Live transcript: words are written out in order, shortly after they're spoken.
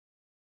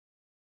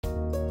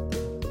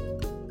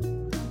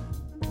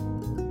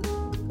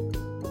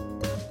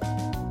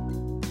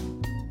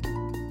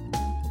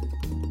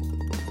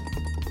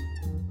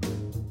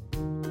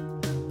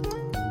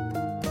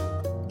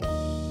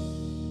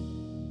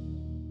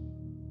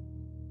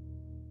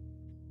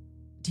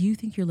Do you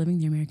think you're living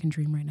the American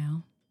dream right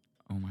now?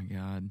 Oh my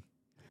God.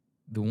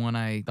 The one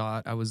I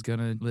thought I was going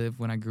to live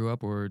when I grew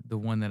up, or the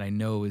one that I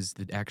know is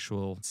the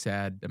actual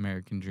sad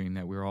American dream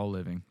that we're all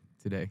living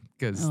today?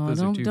 Because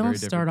those are two very different don't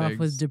start things. off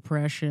with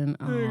depression.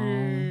 Oh,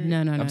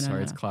 no. I'm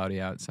sorry, it's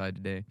cloudy outside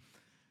today.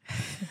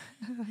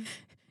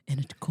 In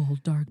a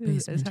cold, dark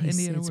basement, he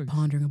sits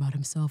pondering about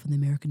himself and the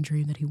American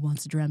dream that he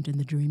once dreamt in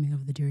the dreaming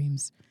of the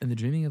dreams. And the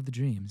dreaming of the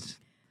dreams.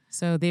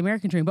 So the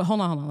American dream, but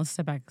hold on. Let's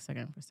step back a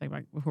second.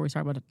 Before we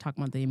start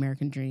talking about the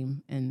American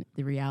dream and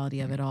the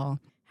reality of it all.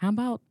 How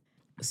about,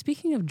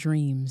 speaking of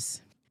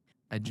dreams?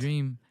 I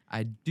do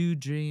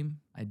dream,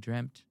 I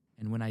dreamt,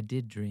 and when I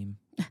did dream.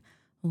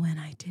 When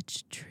I did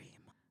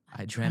dream,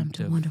 I dreamt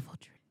a wonderful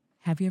dream.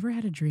 Have you ever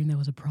had a dream that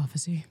was a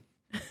prophecy?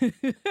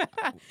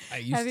 I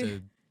used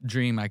to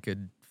dream I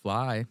could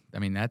fly. I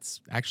mean, I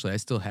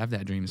still have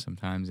that dream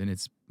sometimes, and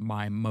it's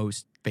my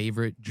most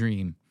favorite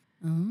dream.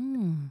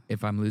 Oh.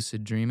 If I'm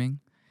lucid dreaming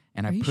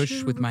and I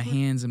push with my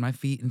hands and my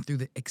feet, and through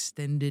the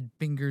extended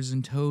fingers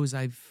and toes,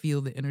 I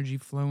feel the energy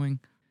flowing,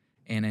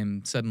 and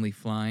I'm suddenly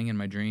flying in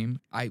my dream.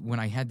 When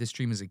I had this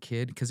dream as a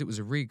kid, because it was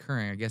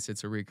I guess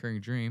it's a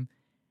recurring dream,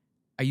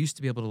 I used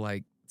to be able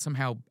to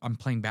somehow I'm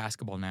playing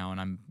basketball now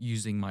and I'm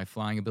using my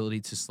flying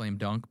ability to slam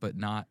dunk, but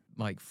not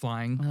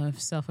flying.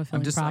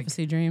 Self-fulfilling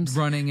prophecy dreams.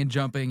 Running and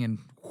jumping, and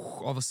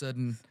all of a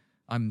sudden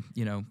I'm,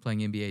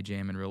 playing NBA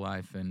Jam in real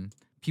life, and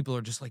people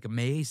are just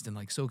amazed and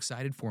so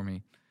excited for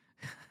me.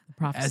 The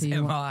prophecy As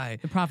am I.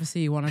 The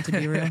prophecy you want it to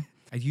be real.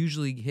 I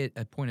usually hit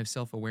a point of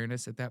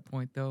self-awareness at that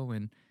point though,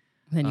 and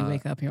then you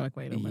wake up and you're like,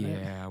 wait a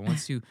minute. Yeah,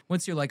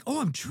 once you're like,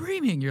 oh, I'm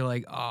dreaming, you're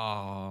like,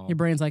 oh. Your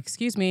brain's like,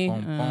 excuse me,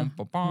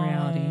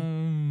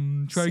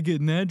 reality. Try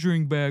getting that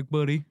drink back,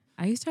 buddy.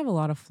 I used to have a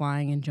lot of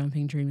flying and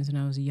jumping dreams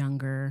when I was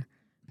younger.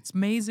 It's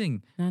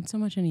amazing. Not so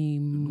much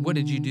anymore. What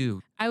did you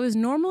do? I was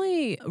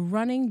normally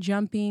running,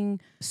 jumping,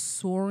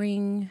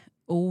 soaring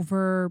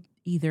over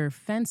either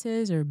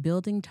fences or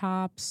building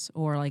tops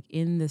or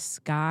in the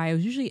sky. I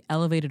was usually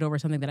elevated over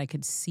something that I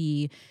could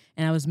see,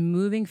 and I was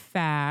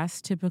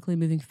typically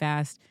moving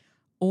fast,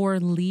 or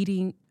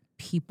leading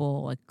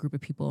people, a group of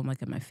people in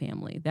my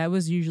family. That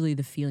was usually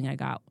the feeling I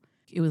got.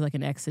 It was like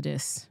an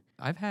exodus.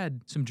 I've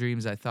had some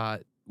dreams I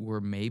thought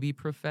were maybe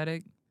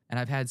prophetic, and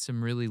I've had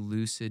some really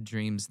lucid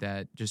dreams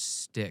that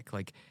just stick.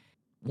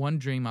 One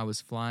dream, I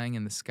was flying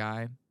in the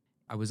sky.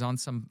 I was on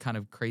some kind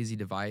of crazy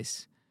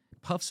device.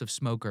 Puffs of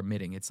smoke are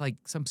emitting. It's like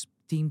some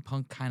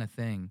steampunk kind of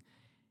thing.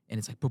 And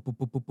it's like boop, boop,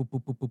 boop, boop, boop,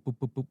 boop, boop, boop,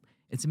 boop, boop.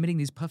 It's emitting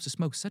these puffs of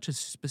smoke. Such a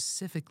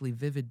specifically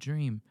vivid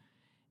dream.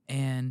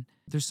 And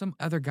there's some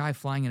other guy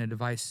flying in a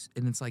device,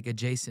 and it's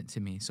adjacent to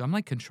me. So I'm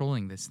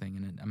controlling this thing,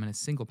 and I'm in a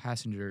single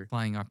passenger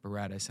flying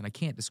apparatus, and I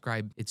can't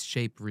describe its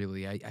shape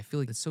really. I feel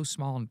like it's so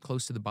small and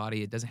close to the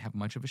body, it doesn't have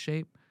much of a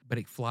shape, but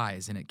it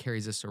flies and it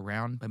carries us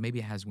around, but maybe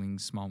it has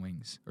wings, small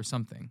wings or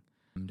something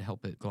to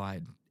help it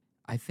glide.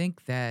 I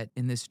think that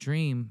in this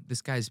dream,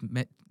 this guy's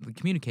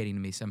communicating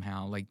to me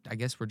somehow. I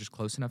guess we're just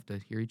close enough to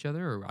hear each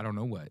other, or I don't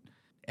know what.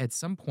 At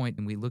some point,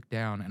 and we look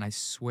down, and I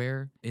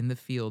swear in the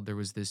field there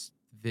was this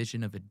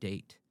vision of a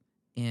date.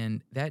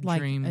 And that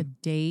dream... a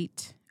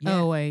date?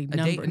 Yeah, oh, a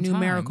number,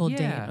 numerical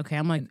yeah. date. Okay,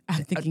 I'm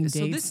thinking dates.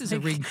 So this is a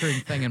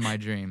recurring thing in my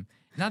dream.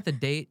 Not the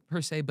date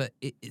per se, but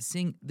it's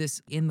seeing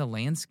this in the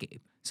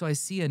landscape. So I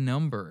see a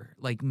number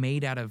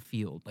made out of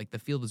field, the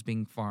field is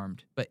being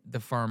farmed, but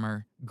the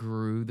farmer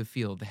grew the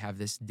field to have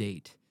this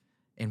date.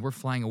 And we're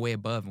flying away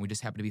above, and we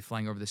just happen to be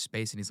flying over this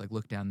space, and he's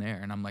look down there.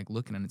 And I'm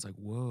looking, and it's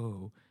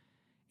whoa.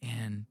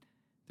 And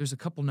there's a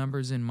couple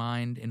numbers in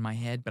my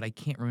head, but I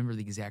can't remember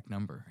the exact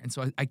number. And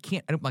so I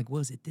don't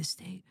was it this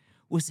date?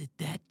 Was it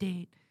that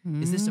date?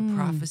 Is this a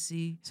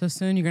prophecy? So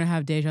soon you're going to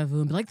have deja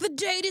vu and be the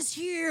date is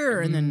here.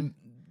 And then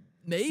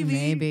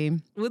maybe.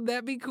 Would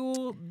that be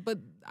cool? But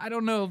I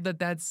don't know if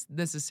that's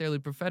necessarily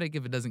prophetic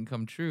if it doesn't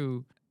come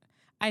true.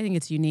 I think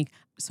it's unique.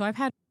 So I've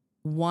had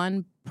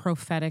one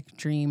prophetic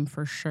dream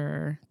for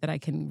sure that I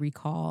can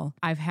recall.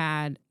 I've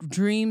had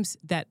dreams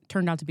that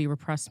turned out to be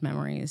repressed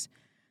memories.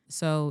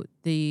 So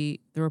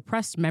the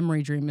repressed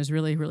memory dream is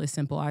really, really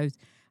simple. I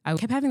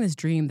kept having this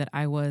dream that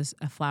I was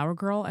a flower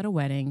girl at a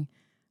wedding.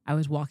 I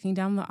was walking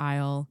down the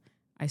aisle.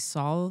 I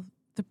saw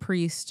the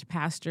priest,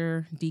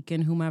 pastor,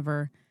 deacon,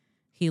 whomever.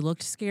 He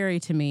looked scary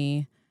to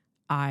me.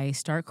 I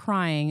start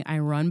crying. I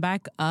run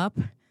back up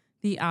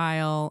the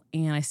aisle,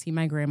 and I see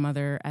my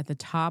grandmother at the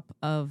top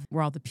of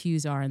where all the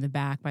pews are in the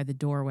back by the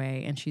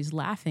doorway, and she's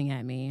laughing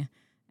at me.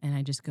 And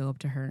I just go up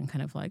to her and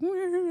kind of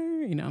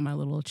my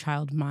little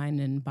child mind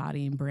and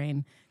body and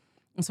brain.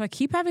 And so I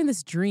keep having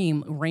this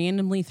dream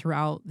randomly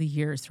throughout the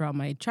years, throughout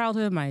my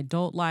childhood, my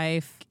adult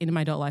life, into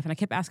my adult life. And I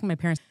kept asking my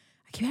parents,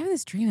 I keep having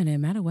this dream, and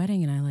I'm at a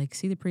wedding, and I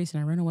see the priest,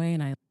 and I run away,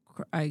 and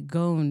I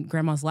go, and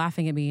grandma's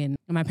laughing at me, and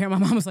my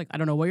mom was like, I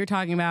don't know what you're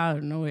talking about, I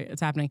don't know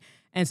what's happening.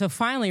 And so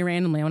finally,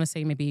 randomly, I want to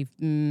say maybe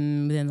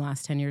within the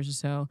last 10 years or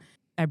so,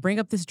 I bring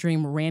up this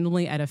dream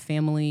randomly at a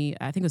family,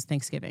 I think it was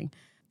Thanksgiving.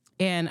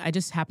 And I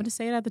just happened to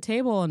say it at the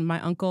table, and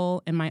my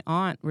uncle and my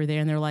aunt were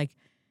there, and they're like,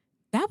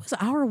 that was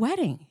our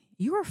wedding.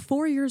 You were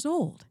 4 years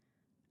old.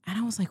 And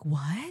I was like,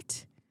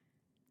 what?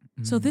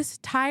 So this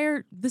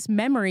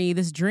memory,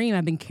 this dream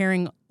I've been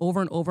carrying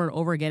over and over and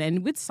over again, and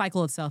it would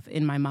cycle itself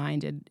in my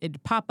mind.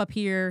 It'd pop up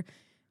here,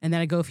 and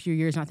then I'd go a few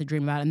years not to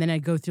dream about it, and then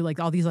I'd go through like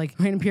all these like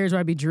random periods where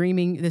I'd be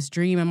dreaming this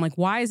dream. I'm like,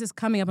 why is this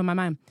coming up in my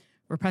mind?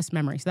 Repressed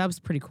memory. So that was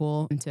pretty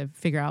cool, and to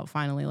figure out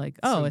finally like,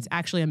 oh, it's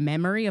actually a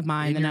memory of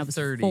mine. And I was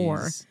 30s,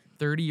 4.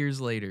 30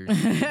 years later,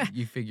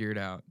 you figure it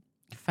out.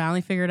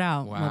 Finally figured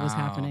out Wow. what was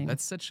happening.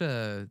 That's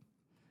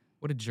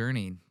what a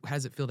journey. How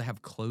does it feel to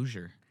have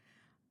closure?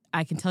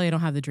 I can tell you I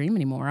don't have the dream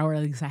anymore, or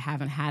at least I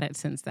haven't had it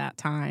since that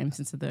time,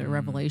 since the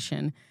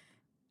revelation.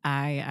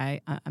 I'm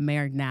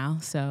married now,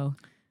 so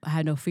I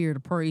had no fear of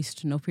the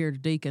priest, no fear of the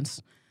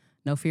deacons,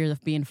 no fear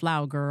of being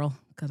flower girl,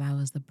 because I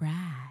was the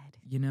bride.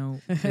 You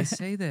know, they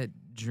say that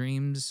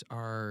dreams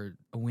are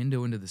a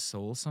window into the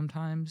soul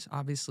sometimes.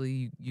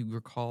 Obviously, you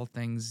recall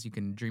things, you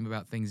can dream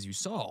about things you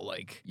saw,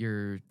 like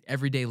your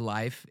everyday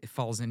life, it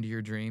falls into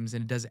your dreams,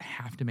 and it doesn't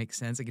have to make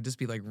sense. It could just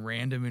be like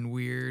random and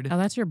weird. Oh,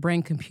 that's your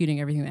brain computing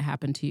everything that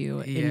happened to you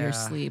in your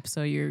sleep,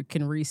 so you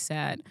can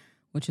reset,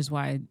 which is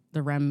why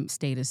the REM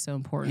state is so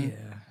important.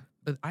 Yeah.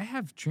 But I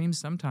have dreams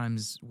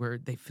sometimes where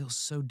they feel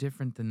so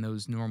different than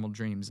those normal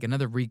dreams.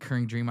 Another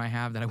recurring dream I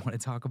have that I want to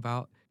talk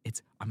about,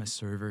 I'm a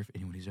server, if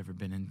anyone who's ever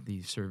been in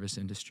the service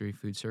industry,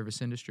 food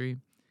service industry,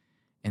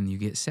 and you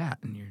get sat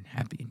and you're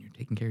happy and you're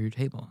taking care of your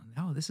table.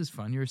 Oh, this is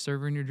fun. You're a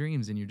server in your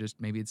dreams, and you're just,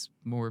 maybe it's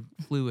more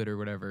fluid or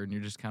whatever, and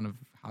you're just kind of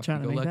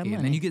happy-go-lucky.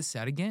 And then you get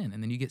sat again,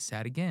 and then you get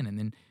sat again, and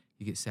then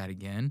you get sat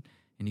again,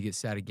 and you get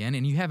sat again,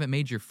 and you haven't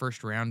made your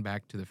first round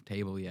back to the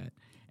table yet.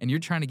 And you're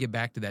trying to get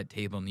back to that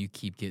table, and you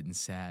keep getting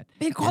sat.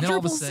 And then all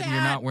of a sudden,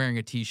 you're not wearing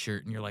a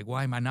T-shirt, and you're like,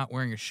 why am I not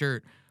wearing a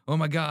shirt? Oh,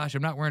 my gosh,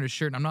 I'm not wearing a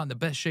shirt, and I'm not in the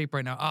best shape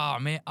right now. Oh,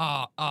 man.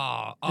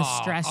 The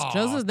stress.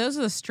 Those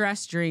are the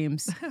stress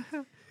dreams.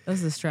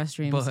 Those are the stress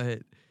dreams.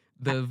 But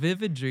the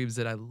vivid dreams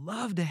that I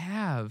love to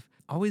have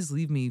always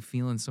leave me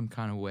feeling some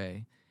kind of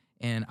way.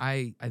 And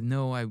I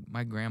know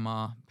my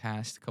grandma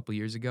passed a couple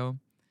years ago.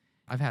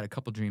 I've had a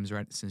couple dreams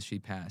right since she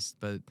passed,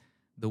 but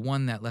the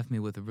one that left me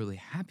with a really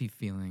happy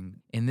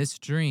feeling, in this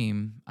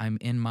dream, I'm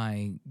in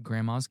my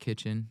grandma's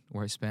kitchen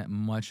where I spent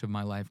much of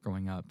my life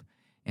growing up.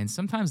 And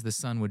sometimes the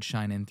sun would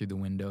shine in through the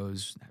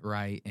windows,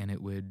 right? And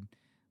it would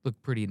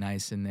look pretty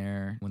nice in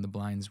there when the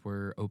blinds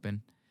were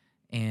open.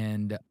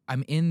 And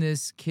I'm in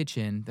this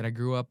kitchen that I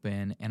grew up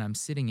in, and I'm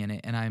sitting in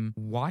it, and I'm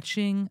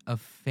watching a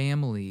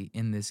family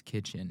in this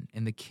kitchen.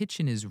 And the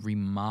kitchen is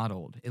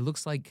remodeled. It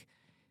looks like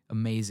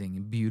amazing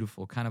and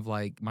beautiful, kind of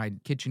like my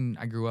kitchen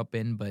I grew up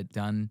in, but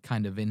done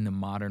kind of in the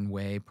modern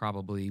way,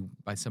 probably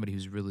by somebody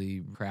who's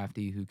really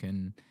crafty, who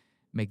can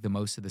make the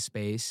most of the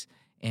space.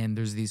 And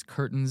there's these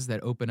curtains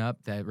that open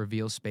up that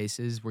reveal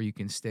spaces where you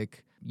can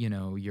stick,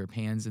 your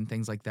pans and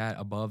things like that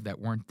above that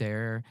weren't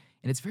there.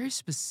 And it's very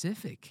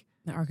specific.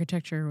 The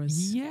architecture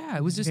was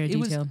it was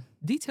detailed.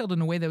 Detailed in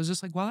a way that was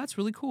just like, wow, that's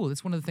really cool.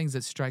 That's one of the things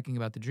that's striking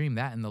about the dream,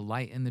 that and the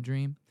light in the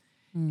dream.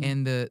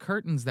 And the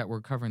curtains that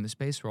were covering the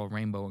space were all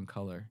rainbow in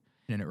color.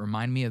 And it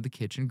reminded me of the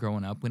kitchen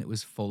growing up when it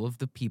was full of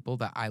the people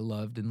that I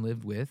loved and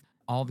lived with.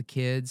 All the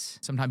kids,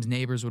 sometimes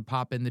neighbors would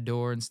pop in the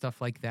door and stuff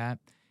like that.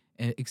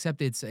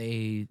 Except it's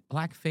a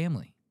black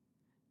family.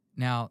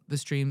 Now,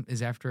 this dream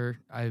is after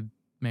I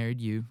married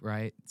you,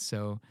 right?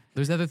 So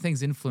there's other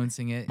things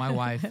influencing it. My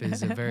wife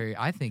is a very,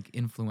 I think,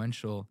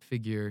 influential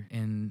figure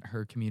in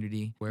her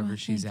community, wherever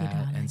she's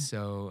at. And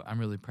so I'm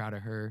really proud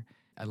of her.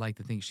 I like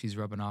to think she's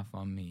rubbing off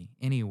on me.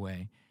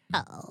 Anyway.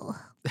 Oh.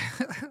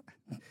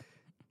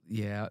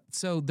 Yeah.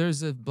 So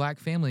there's a black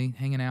family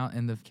hanging out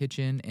in the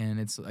kitchen, and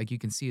it's like you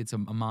can see it's a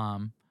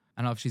mom.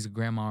 I don't know if she's a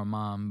grandma or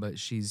mom, but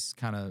she's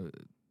kind of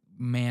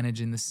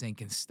managing the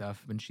sink and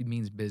stuff, and she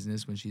means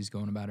business when she's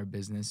going about her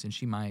business, and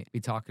she might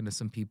be talking to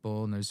some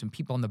people, and there's some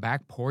people on the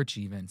back porch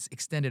even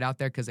extended out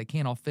there because they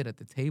can't all fit at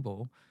the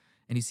table.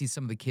 And you see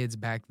some of the kids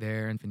back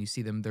there, and you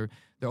see them, they're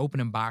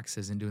opening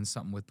boxes and doing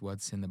something with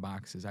what's in the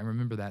boxes. I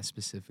remember that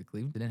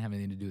specifically. It didn't have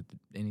anything to do with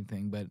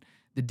anything, but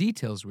the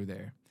details were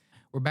there.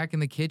 We're back in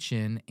the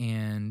kitchen,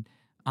 and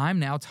I'm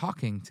now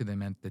talking to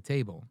them at the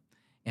table.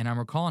 And I'm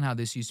recalling how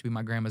this used to be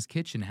my grandma's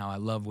kitchen, how I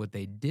love what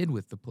they did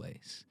with the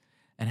place,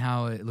 and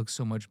how it looks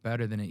so much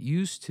better than it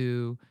used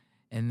to.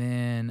 And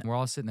then we're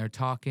all sitting there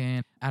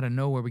talking. Out of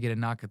nowhere, we get a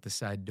knock at the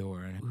side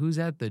door. And who's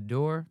at the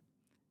door?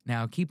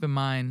 Now, keep in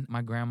mind,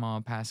 my grandma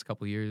passed a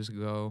couple years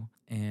ago,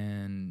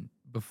 and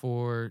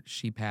before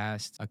she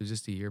passed, it was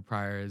just a year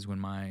prior, is when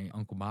my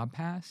Uncle Bob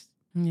passed.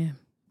 Yeah.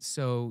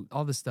 So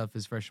all this stuff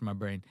is fresh in my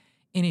brain.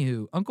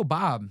 Anywho, Uncle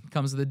Bob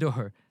comes to the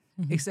door.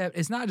 Except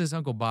it's not just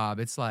Uncle Bob.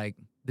 It's like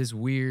this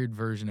weird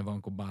version of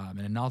Uncle Bob.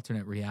 In an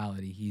alternate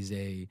reality, he's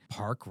a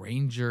park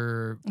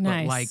ranger,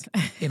 but like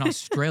in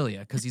Australia,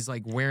 because he's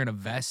like wearing a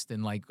vest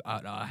and like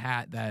a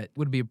hat that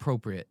would be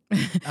appropriate.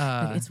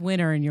 Like it's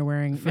winter and you're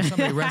wearing... for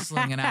somebody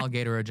wrestling an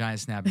alligator or a giant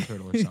snapping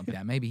turtle or something.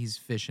 Yeah, maybe he's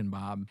fishing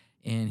Bob.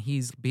 And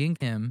he's being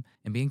him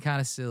and being kind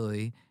of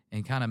silly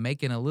and kind of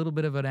making a little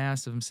bit of an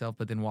ass of himself,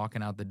 but then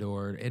walking out the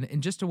door. And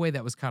in just a way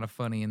that was kind of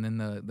funny. And then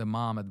the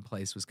mom of the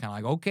place was kind of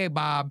like, okay,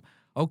 Bob,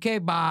 okay,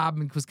 Bob,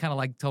 and was kind of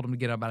like told him to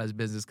get about his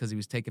business because he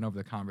was taking over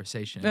the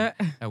conversation that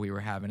we were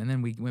having. And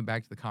then we went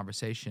back to the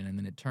conversation, and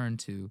then it turned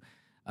to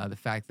the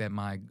fact that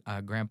my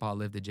grandpa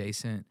lived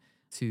adjacent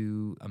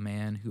to a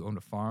man who owned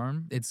a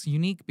farm. It's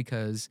unique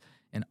because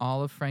in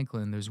all of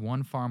Franklin, there's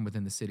one farm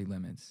within the city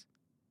limits,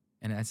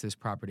 and that's this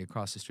property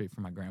across the street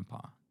from my grandpa.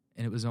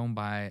 And it was owned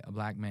by a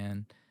black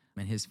man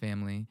and his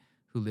family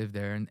who lived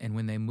there. And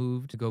when they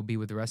moved to go be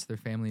with the rest of their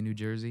family in New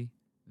Jersey,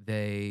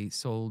 they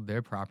sold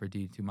their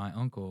property to my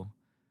uncle,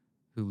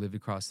 who lived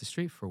across the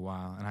street for a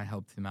while, and I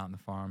helped him out on the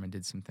farm and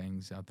did some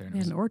things out there. They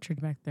had an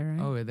orchard back there,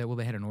 right? Oh,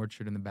 they had an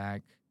orchard in the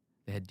back.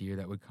 They had deer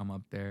that would come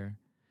up there.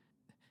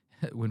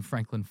 When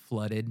Franklin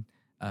flooded,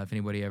 if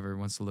anybody ever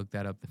wants to look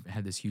that up, they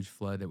had this huge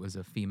flood that was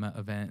a FEMA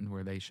event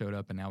where they showed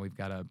up, and now we've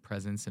got a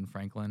presence in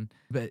Franklin.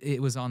 But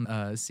it was on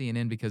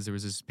CNN because there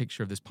was this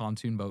picture of this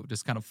pontoon boat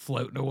just kind of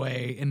floating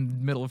away in the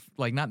middle of,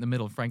 like, not in the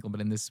middle of Franklin,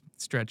 but in this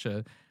stretch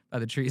of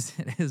the trees.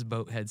 And his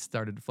boat had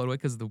started to float away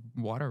because the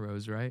water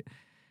rose, right?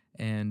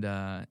 And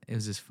it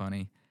was just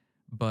funny.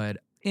 But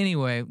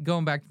anyway,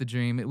 going back to the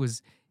dream, it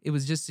was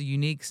just a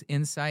unique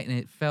insight, and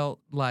it felt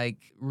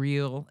like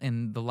real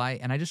and the light.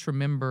 And I just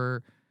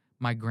remember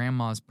my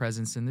grandma's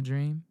presence in the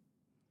dream.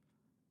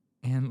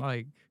 And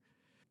like,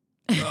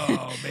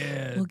 oh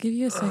man. We'll give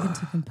you a second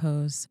to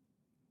compose.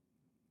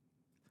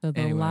 So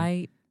the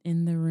light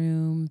in the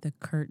room, the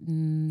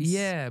curtains.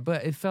 Yeah,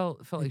 but it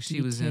felt like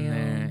she was in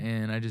there,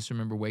 and I just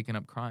remember waking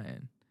up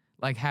crying.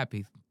 Like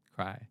happy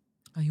cry.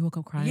 Oh, you woke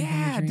up crying?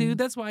 Yeah, dude,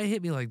 that's why it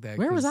hit me like that.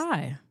 Where was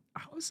I?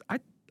 I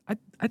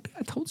think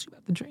I told you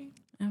about the dream.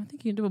 I don't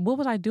think you did. What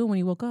was I doing when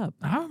you woke up?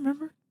 I don't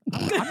remember.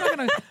 I'm not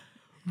gonna,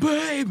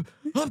 babe,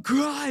 I'm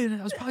crying.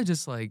 I was probably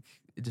just like,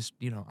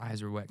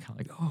 eyes were wet, kind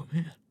of like, oh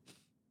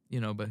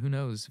man, but who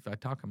knows? If I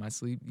talk in my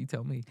sleep, you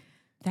tell me.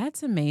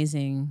 That's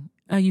amazing.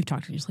 You've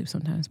talked in your sleep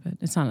sometimes, but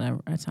it's not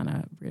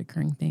a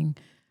recurring thing.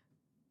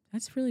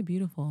 That's really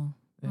beautiful.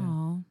 Yeah.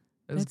 Aww.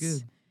 That was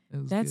good.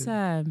 That's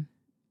good.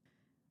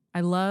 I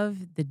love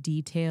the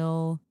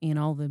detail and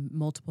all the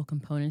multiple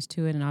components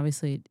to it. And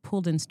obviously it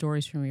pulled in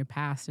stories from your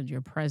past and your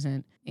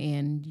present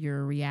and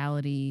your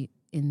reality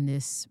in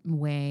this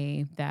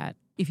way that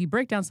if you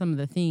break down some of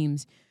the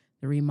themes,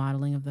 the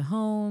remodeling of the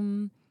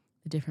home,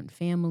 the different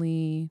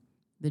family,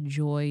 the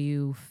joy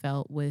you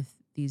felt with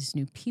these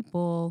new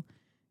people,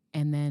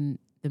 and then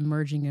the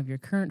merging of your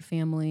current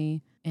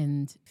family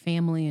and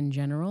family in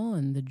general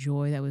and the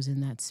joy that was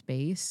in that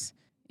space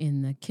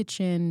in the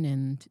kitchen,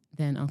 and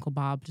then Uncle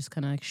Bob just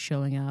kind of like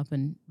showing up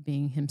and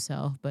being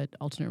himself, but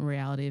alternate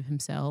reality of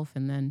himself,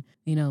 and then,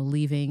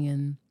 leaving,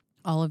 and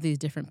all of these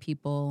different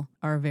people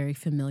are very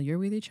familiar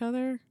with each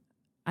other.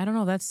 I don't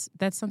know. That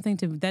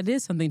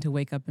is something to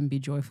wake up and be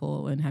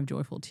joyful and have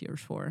joyful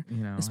tears for,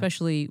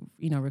 especially,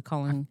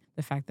 recalling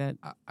the fact that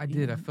I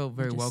did. I felt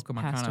very welcome.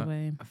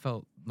 I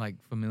felt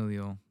like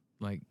familial,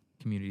 like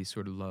community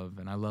sort of love.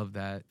 And I love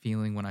that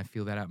feeling when I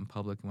feel that out in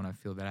public and when I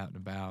feel that out and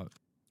about.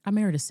 I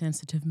married a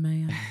sensitive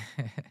man.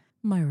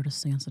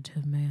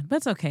 But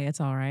it's okay. It's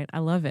all right. I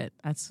love it.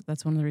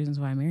 That's one of the reasons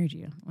why I married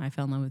you. Why I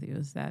fell in love with you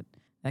is that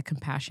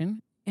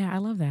compassion. Yeah, I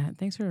love that.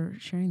 Thanks for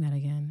sharing that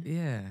again.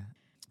 Yeah.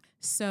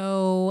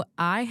 So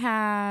I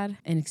had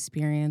an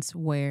experience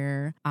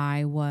where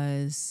I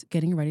was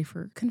getting ready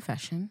for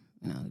confession,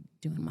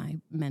 doing my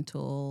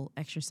mental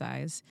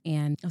exercise.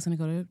 And I was going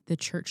to go to the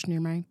church near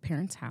my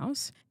parents'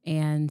 house.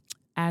 And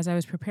as I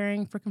was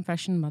preparing for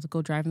confession, I'm about to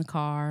go drive in the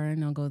car,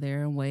 and I'll go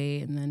there and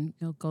wait, and then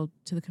go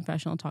to the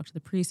confessional and talk to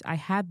the priest. I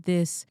had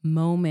this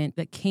moment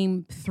that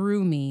came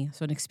through me.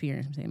 So an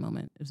experience, I'm saying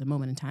moment. It was a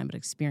moment in time, but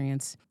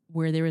experience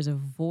where there is a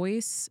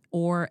voice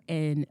or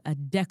a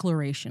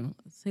declaration,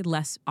 let's say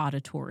less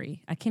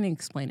auditory. I can't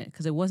explain it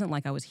because it wasn't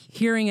like I was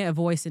hearing a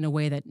voice in a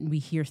way that we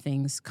hear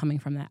things coming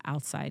from the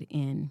outside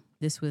in.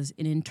 This was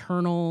an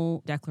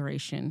internal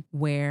declaration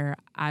where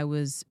I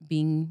was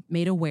being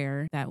made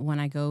aware that when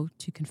I go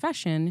to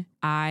confession,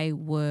 I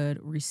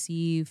would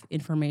receive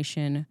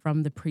information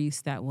from the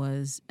priest that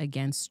was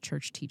against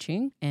church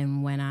teaching.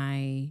 And when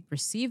I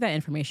receive that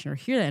information or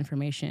hear that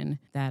information,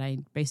 that I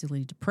basically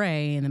need to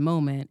pray in the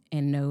moment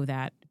and know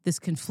that this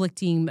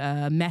conflicting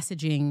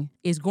messaging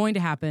is going to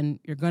happen.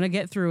 You're going to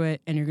get through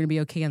it, and you're going to be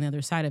okay on the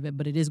other side of it,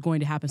 but it is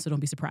going to happen, so don't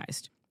be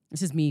surprised.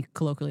 This is me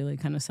colloquially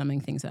kind of summing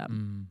things up.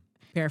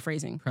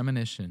 Paraphrasing.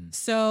 Premonition.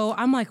 So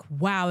I'm like,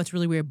 wow, that's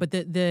really weird. But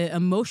the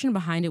emotion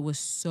behind it was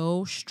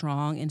so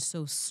strong and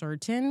so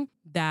certain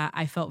that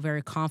I felt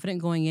very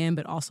confident going in,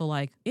 but also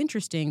like,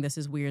 interesting, this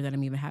is weird that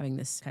I'm even having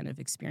this kind of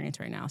experience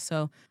right now.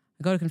 So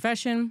I go to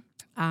confession.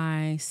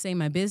 I say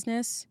my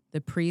business. The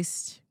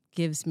priest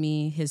gives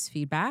me his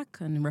feedback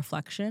and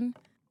reflection,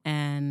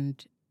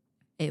 and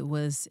it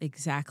was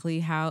exactly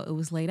how it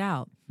was laid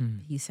out.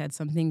 He said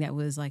something that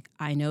was like,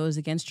 I know is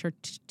against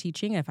church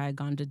teaching. If I had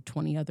gone to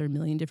 20 other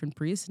million different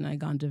priests and I had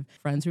gone to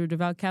friends who were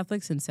devout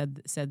Catholics and said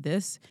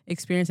this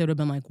experience, I would have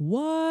been like,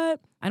 what?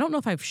 I don't know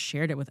if I've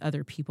shared it with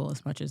other people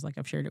as much as like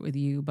I've shared it with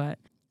you, but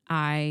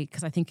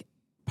because I think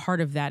part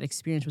of that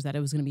experience was that it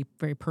was going to be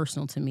very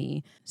personal to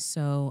me.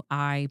 So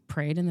I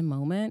prayed in the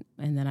moment,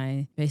 and then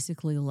I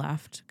basically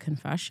left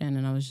confession,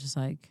 and I was just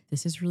like,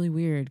 this is really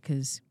weird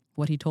because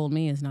what he told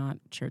me is not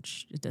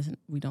church.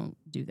 We don't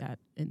do that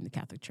in the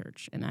Catholic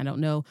Church. And I don't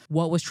know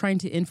what was trying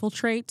to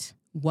infiltrate,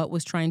 what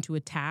was trying to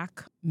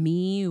attack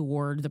me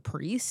or the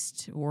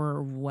priest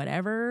or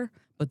whatever.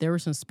 But there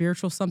was some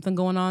spiritual something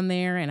going on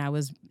there. And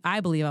I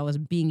believe I was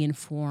being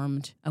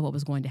informed of what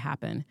was going to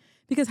happen.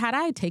 Because had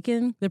I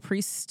taken the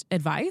priest's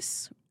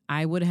advice,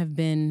 I would have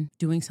been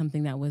doing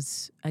something that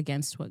was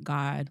against what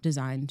God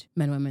designed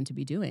men and women to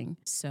be doing.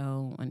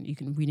 So, and you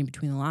can read in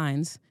between the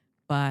lines,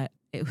 but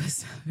it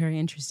was very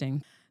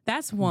interesting.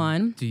 That's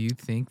one. Do you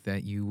think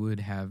that you would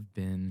have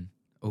been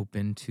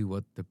open to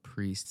what the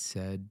priest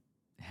said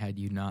had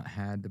you not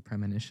had the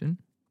premonition?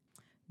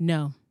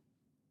 No,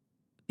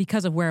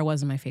 because of where I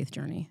was in my faith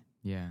journey.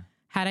 Yeah.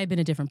 Had I been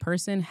a different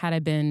person, had I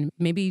been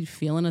maybe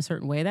feeling a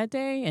certain way that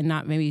day and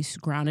not maybe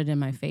grounded in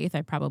my faith,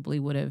 I probably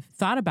would have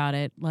thought about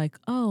it like,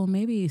 oh,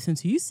 maybe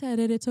since you said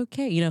it, it's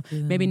okay. You know,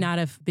 maybe not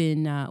have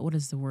been,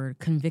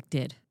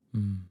 convicted.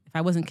 If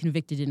I wasn't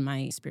convicted in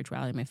my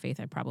spirituality, my faith,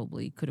 I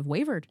probably could have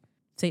wavered.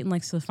 Satan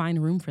likes to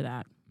find room for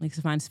that. Likes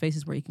to find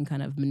spaces where he can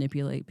kind of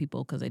manipulate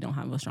people because they don't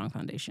have a strong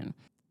foundation.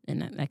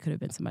 And that could have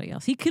been somebody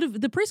else.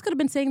 The priest could have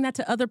been saying that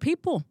to other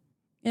people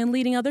and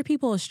leading other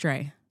people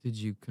astray. Did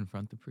you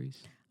confront the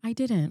priest? I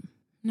didn't.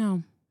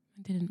 No,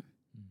 I didn't.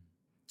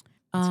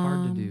 It's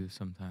hard to do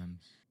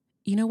sometimes.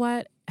 You know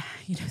what?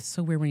 It's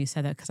so weird when you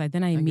said that because I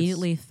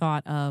immediately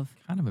thought of...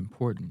 Kind of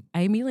important.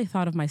 I immediately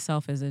thought of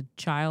myself as a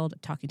child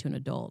talking to an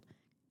adult.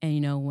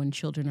 And, when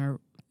children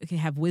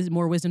have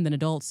more wisdom than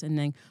adults, and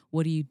then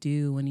what do you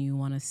do when you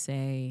want to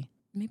say,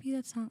 maybe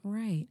that's not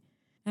right?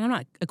 And I'm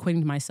not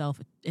equating myself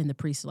in the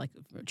priest like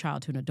a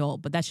child to an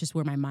adult, but that's just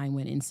where my mind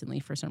went instantly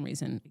for some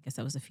reason. I guess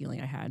that was a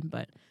feeling I had.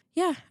 But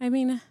yeah, I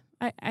mean,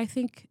 I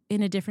think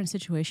in a different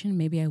situation,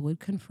 maybe I would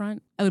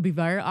confront. It would be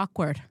very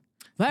awkward.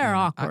 Very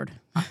awkward.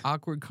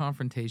 Awkward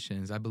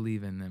confrontations. I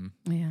believe in them.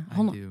 Yeah. I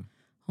do.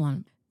 Hold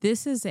on.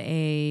 This is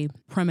a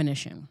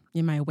premonition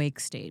in my awake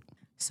state.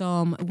 So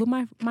I'm with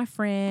my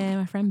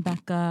friend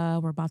Becca.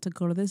 We're about to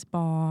go to this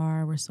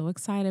bar. We're so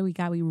excited.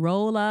 We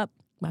roll up,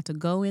 about to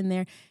go in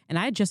there. And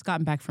I had just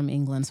gotten back from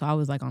England, so I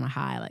was like on a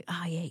high, like,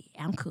 oh yeah,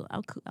 I'm cool.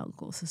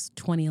 This is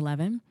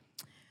 2011.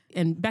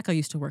 And Becca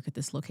used to work at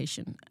this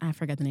location. I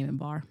forget the name of the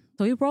bar.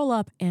 So we roll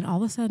up, and all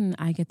of a sudden,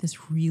 I get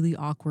this really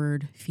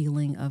awkward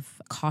feeling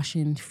of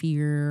caution,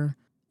 fear.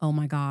 Oh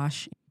my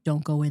gosh,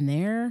 don't go in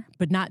there.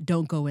 But not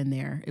don't go in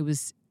there. It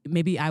was,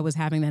 maybe I was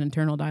having that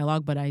internal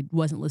dialogue, but I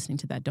wasn't listening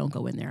to that don't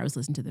go in there. I was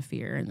listening to the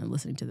fear and then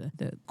listening to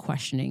the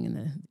questioning and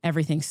the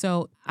everything.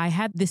 So I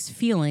had this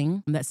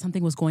feeling that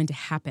something was going to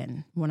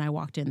happen when I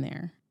walked in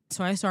there.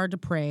 So I started to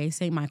pray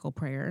St. Michael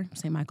prayer.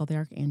 St. Michael the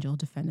Archangel,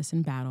 defend us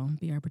in battle.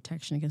 Be our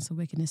protection against the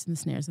wickedness and the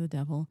snares of the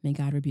devil. May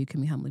God rebuke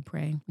him, we humbly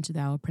pray. Unto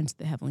thou, O Prince of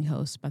the heavenly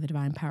host, by the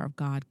divine power of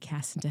God,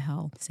 cast into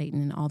hell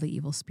Satan and all the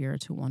evil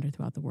spirits who wander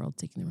throughout the world,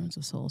 seeking the ruins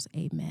of souls.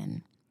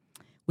 Amen.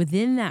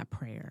 Within that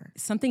prayer,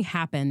 something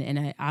happened,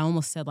 and I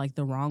almost said like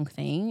the wrong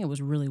thing. It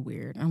was really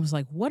weird. I was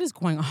like, what is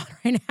going on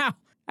right now?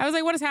 I was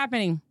like, what is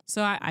happening?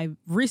 So I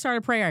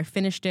restarted prayer. I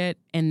finished it,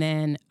 and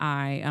then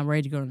I'm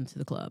ready to go into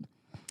the club.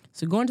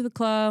 So going to the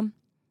club,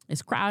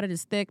 it's crowded,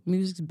 it's thick,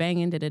 music's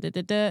banging,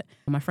 da-da-da-da-da.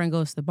 My friend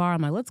goes to the bar.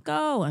 I'm like, let's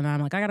go. And I'm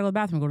like, I got to go to the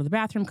bathroom. Go to the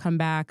bathroom, come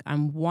back.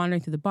 I'm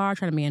wandering through the bar,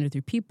 trying to meander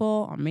through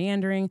people. I'm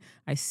meandering.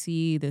 I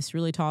see this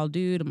really tall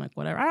dude. I'm like,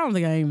 whatever. I don't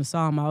think I even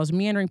saw him. I was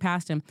meandering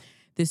past him.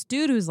 This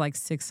dude who's like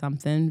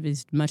 6-something,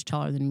 is much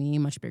taller than me,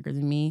 much bigger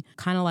than me,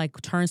 kind of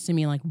like turns to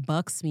me and like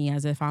bucks me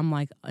as if I'm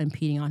like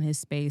impeding on his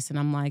space. And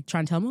I'm like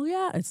trying to tell him, oh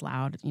yeah, it's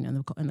loud,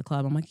 in the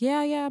club. I'm like, yeah,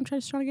 I'm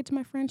just trying to get to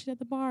my friend. She's at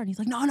the bar. And he's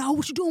like, no,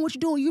 what you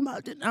doing? You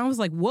might. And I was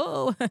like,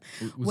 whoa.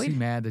 Was he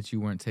mad that you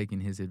weren't taking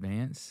his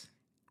advance?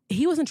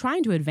 He wasn't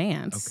trying to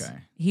advance. Okay.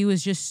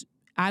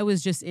 I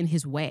was just in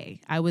his way.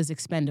 I was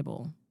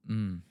expendable.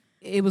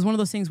 It was one of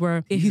those things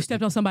where if you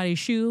stepped on somebody's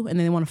shoe and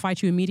then they want to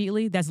fight you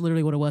immediately, that's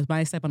literally what it was. But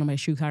I stepped on my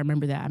shoe, I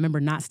remember that. I remember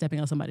not stepping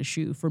on somebody's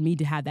shoe for me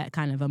to have that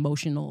kind of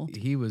emotional.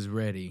 He was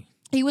ready.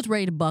 He was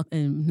ready to buck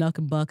and knuck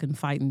and buck and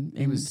fight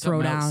and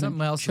throw down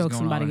and choke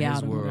somebody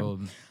out.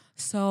 World.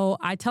 So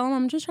I tell him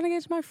I'm just trying to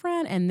get to my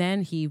friend. And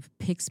then he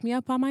picks me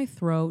up on my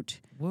throat,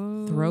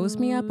 throws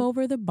me up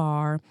over the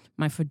bar.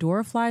 My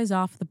fedora flies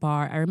off the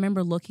bar. I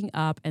remember looking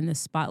up and the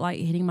spotlight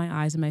hitting my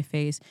eyes and my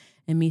face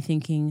and me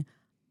thinking,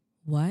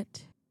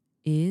 what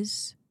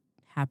is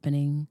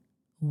happening?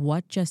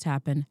 What just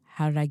happened?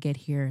 How did I get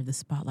here? The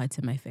spotlight's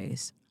in my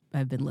face.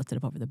 I've been lifted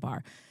up over the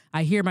bar.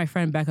 I hear my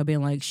friend Becca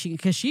being like,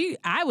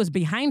 I was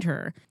behind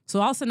her.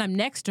 So all of a sudden I'm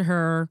next to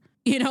her,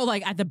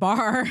 like at the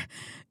bar.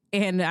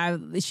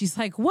 And she's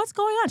like, what's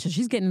going on? So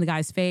she's getting in the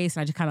guy's face.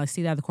 And I just kind of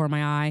see that out of the corner of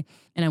my eye.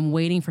 And I'm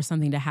waiting for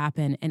something to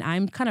happen. And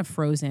I'm kind of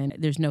frozen.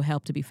 There's no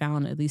help to be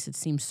found. At least it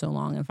seems so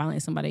long. And finally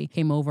somebody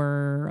came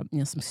over,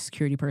 some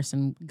security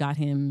person got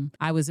him.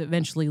 I was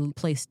eventually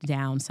placed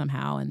down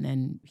somehow. And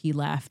then he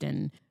left.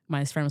 And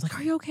My friend was like,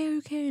 are you okay? Are you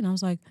okay? And I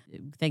was like,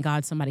 thank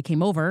God somebody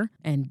came over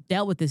and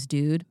dealt with this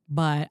dude.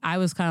 But I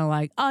was kind of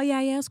like, oh,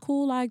 yeah, it's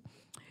cool. Like,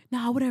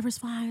 no, whatever's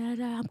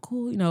fine. I'm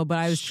cool. But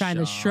I was trying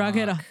to shrug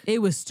it off.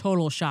 It was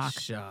total shock.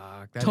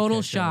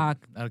 Total shock.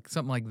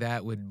 Something like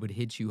that would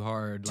hit you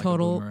hard like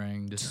total, a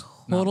boomerang. Just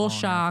total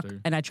shock. After.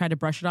 And I tried to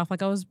brush it off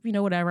like I was,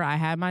 whatever. I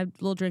had my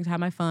little drinks, had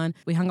my fun.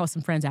 We hung out with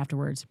some friends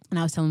afterwards. And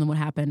I was telling them what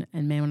happened.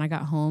 And man, when I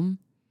got home,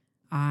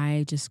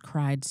 I just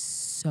cried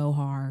so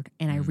hard.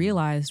 And I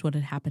realized what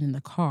had happened in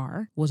the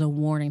car was a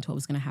warning to what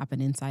was going to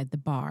happen inside the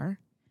bar.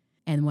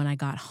 And when I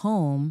got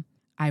home,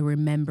 I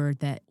remembered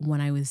that when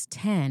I was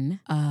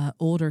 10, an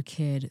older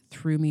kid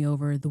threw me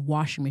over the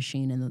washing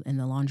machine in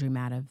the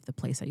laundromat of the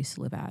place I used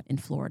to live at in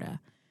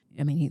Florida.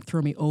 I mean, he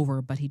threw me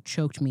over, but he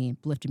choked me,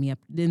 lifted me up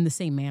in the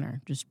same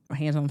manner, just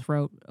hands on the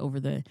throat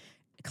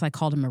because I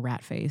called him a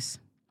rat face.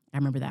 I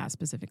remember that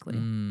specifically.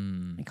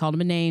 I called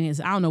him a name.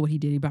 I don't know what he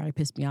did. He probably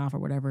pissed me off or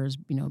whatever.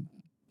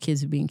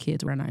 Kids being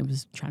kids, and I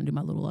was trying to do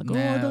my little like,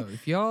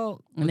 if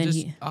y'all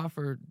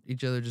offer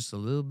each other just a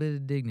little bit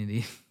of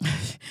dignity.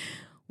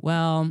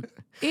 Well,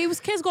 it was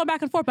kids going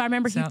back and forth, but I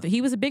remember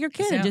he was a bigger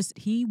kid and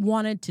he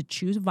wanted to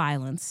choose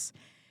violence.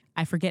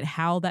 I forget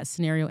how that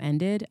scenario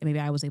ended. Maybe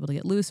I was able to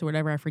get loose or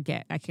whatever. I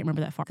forget. I can't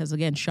remember that far because,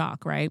 again,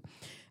 shock, right?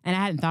 And I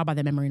hadn't thought about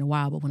that memory in a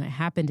while, but when it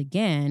happened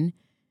again,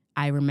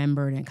 I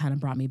remembered and it kind of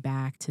brought me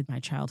back to my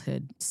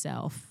childhood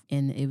self.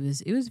 And it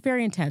was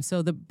very intense.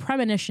 So the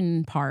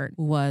premonition part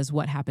was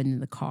what happened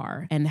in the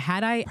car. And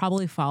had I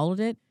probably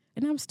followed it,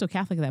 and I was still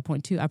Catholic at that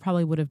point too, I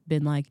probably would have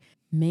been like,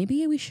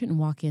 maybe we shouldn't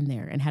walk in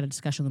there, and had a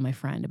discussion with my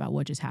friend about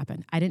what just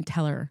happened. I didn't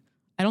tell her.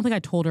 I don't think I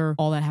told her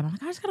all that happened. I'm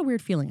like, I just got a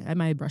weird feeling. I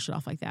might have brushed it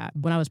off like that.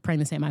 When I was praying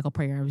the St. Michael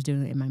prayer, I was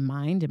doing it in my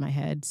mind, in my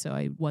head. So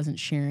I wasn't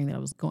sharing that I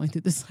was going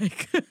through this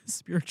like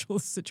spiritual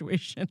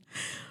situation.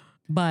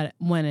 But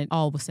when it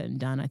all was said and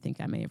done, I think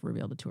I may have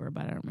revealed it to her,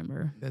 but I don't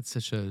remember. That's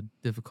such a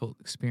difficult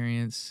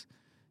experience.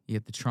 You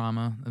get the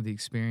trauma of the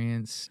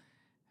experience.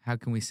 How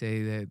can we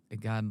say that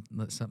God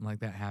let something like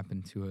that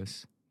happen to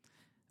us?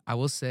 I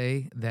will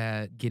say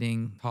that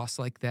getting tossed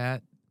like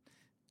that,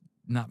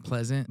 not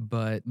pleasant,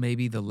 but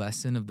maybe the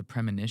lesson of the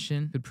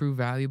premonition could prove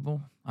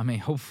valuable. I mean,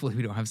 hopefully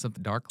we don't have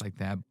something dark like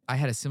that. I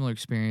had a similar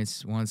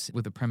experience once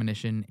with a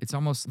premonition. It's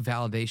almost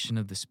validation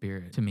of the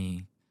spirit to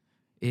me.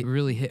 It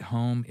really hit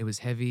home. It was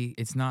heavy.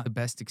 It's not the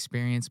best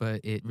experience,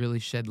 but it really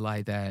shed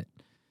light that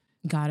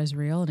God is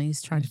real and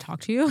he's trying to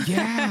talk to you.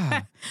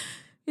 Yeah.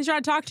 He's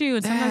trying to talk to you,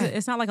 and sometimes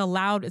it's not like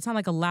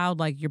a loud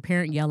like your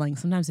parent yelling.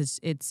 Sometimes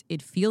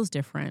it feels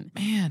different.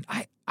 Man,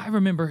 I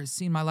remember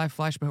seeing my life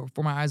flash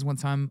before my eyes one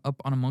time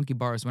up on a monkey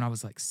bars when I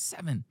was like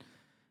 7.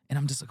 And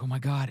I'm just like, oh my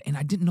God. And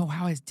I didn't know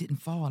how I didn't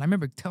fall. And I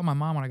remember telling my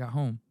mom when I got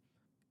home.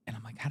 And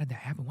I'm like, how did that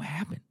happen? What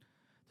happened?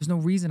 There's no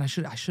reason I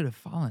should have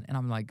fallen. And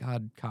I'm like,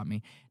 God caught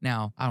me.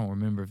 Now, I don't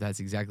remember if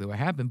that's exactly what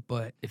happened,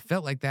 but it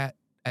felt like that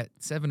at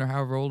 7 or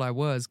however old I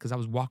was, because I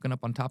was walking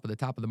up on top of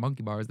the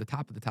monkey bars, the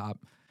top of the top.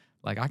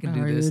 Like, I can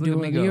do this. Look at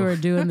me go. You were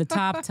doing the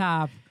top.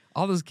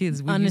 All those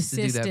kids, we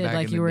unassisted, used to do that back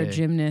like in you were the day. a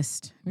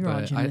gymnast. We were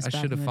all gymnasts. I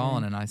should have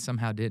fallen, and I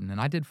somehow didn't.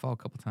 And I did fall a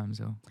couple times,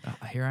 though.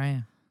 Here I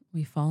am.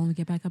 We fall and we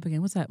get back up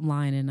again. What's that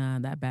line in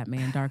that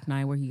Batman Dark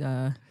Knight where he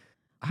I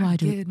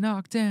get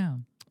knocked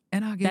down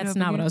and I get That's up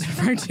not again. what I was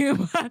referring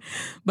to,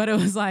 but it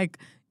was like,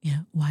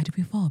 why do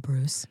we fall,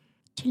 Bruce?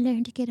 To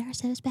learn to get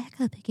ourselves back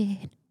up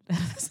again.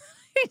 Was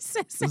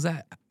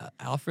that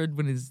Alfred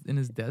when he's in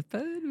his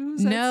deathbed? Who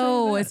was that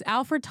No, saying that? it's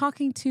Alfred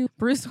talking to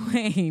Bruce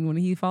Wayne when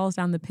he falls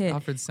down the pit.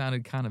 Alfred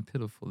sounded kind of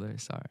pitiful there.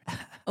 Sorry.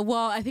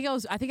 Well, I think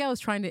I was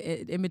trying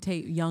to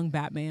imitate young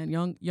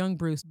Batman, young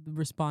Bruce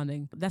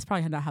responding. That's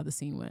probably not how the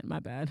scene went. My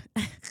bad.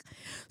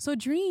 So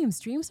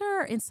dreams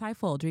are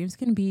insightful. Dreams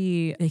can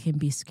be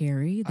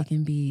scary. They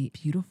can be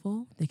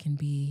beautiful. They can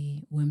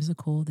be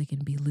whimsical. They can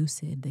be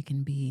lucid. They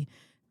can be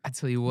I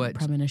tell you what,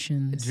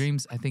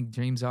 premonitions. I think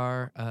dreams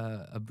are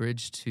a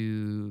bridge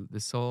to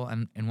the soul.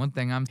 And one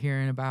thing I'm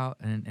hearing about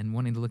and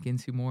wanting to look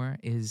into more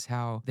is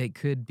how they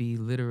could be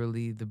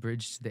literally the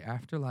bridge to the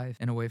afterlife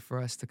in a way for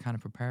us to kind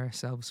of prepare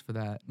ourselves for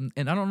that.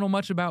 And I don't know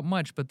much about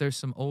much, but there's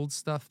some old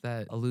stuff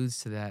that alludes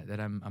to that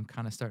I'm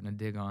kind of starting to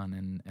dig on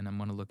and I'm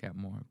going to look at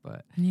more.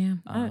 But yeah,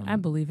 I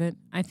believe it.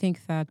 I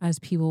think that as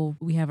people,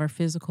 we have our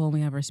physical and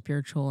we have our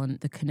spiritual, and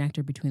the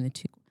connector between the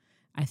two.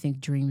 I think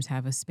dreams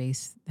have a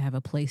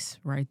place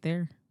right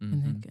there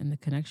in the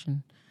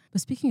connection. But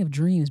speaking of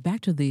dreams,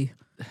 back to the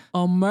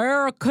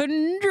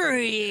American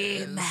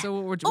dream.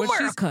 So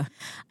America.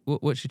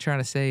 What she's trying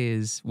to say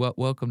is,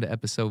 welcome to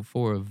episode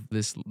 4 of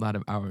this light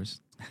of ours.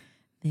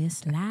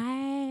 This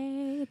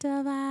light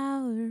of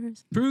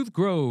ours. Truth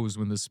grows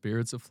when the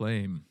spirit's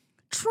aflame.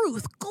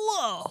 Truth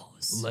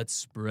glows. Let's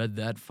spread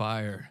that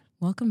fire.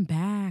 Welcome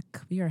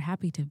back. We are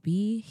happy to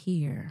be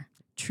here.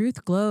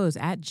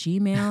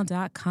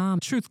 truthglows@gmail.com.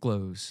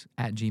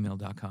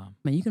 Truthglows@gmail.com.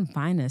 And you can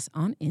find us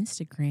on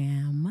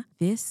Instagram.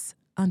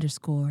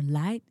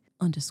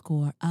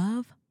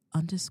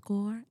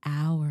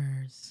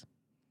 This_light_of_hours.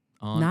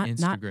 On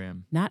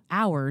Instagram. Not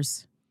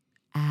ours.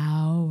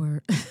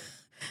 Our.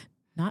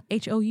 Not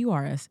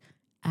HOURS.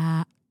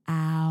 Hours.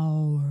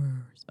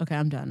 Okay,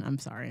 I'm done. I'm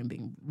sorry. I'm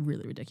being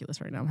really ridiculous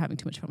right now. I'm having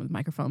too much fun with the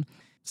microphone.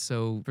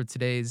 So for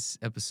today's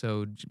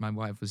episode, my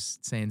wife was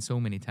saying so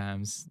many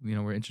times,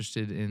 we're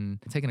interested in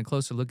taking a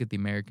closer look at the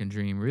American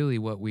dream. Really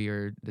what we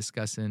are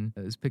discussing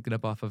is picking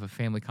up off of a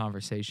family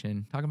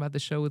conversation, talking about the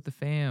show with the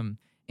fam,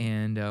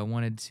 and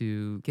wanted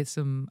to get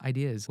some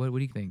ideas. What do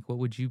you think? What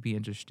would you be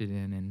interested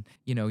in? And,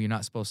 you're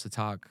not supposed to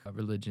talk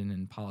religion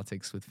and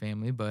politics with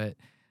family, but...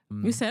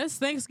 You said it's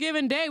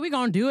Thanksgiving Day. We're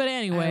going to do it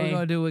anyway. We're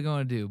going to do what we're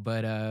going to do.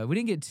 But we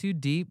didn't get too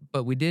deep,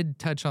 but we did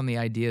touch on the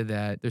idea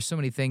that there's so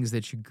many things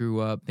that you grew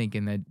up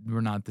thinking that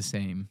we're not the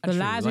same. The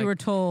lies we were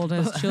told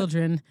as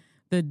children,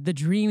 the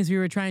dreams we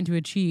were trying to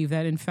achieve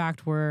that in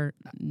fact were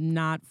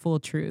not full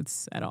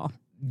truths at all.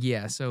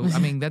 Yeah, so,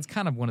 that's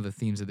kind of one of the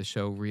themes of the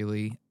show,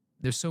 really.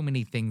 There's so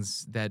many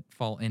things that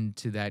fall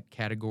into that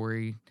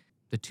category.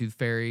 The tooth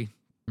fairy.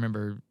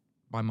 Remember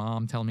my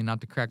mom telling me not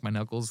to crack my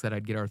knuckles, that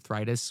I'd get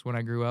arthritis when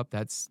I grew up.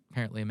 That's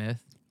apparently a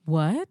myth.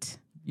 What?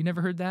 You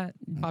never heard that?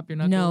 Pop your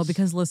knuckles? No,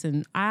 because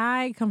listen,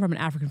 I come from an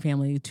African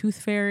family.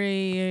 Tooth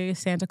fairy,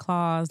 Santa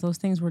Claus, those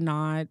things were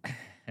not,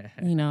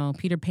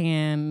 Peter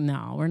Pan.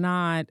 No, we're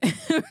not.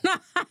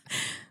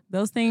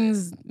 Those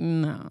things,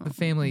 no. The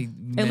family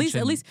at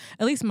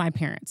least my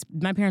parents.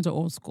 My parents are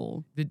old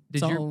school.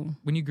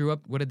 When you grew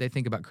up, what did they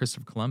think about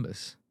Christopher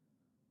Columbus?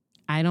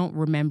 I don't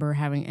remember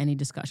having any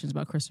discussions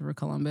about Christopher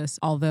Columbus,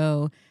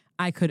 although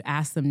I could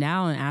ask them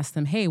now and ask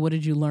them, hey, what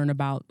did you learn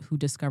about who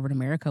discovered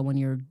America when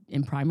you're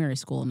in primary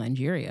school in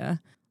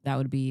Nigeria? That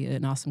would be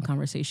an awesome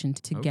conversation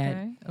to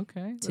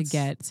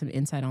get some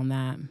insight on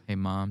that. Hey,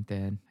 Mom,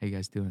 Dad, how you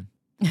guys doing?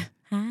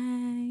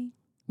 Hi,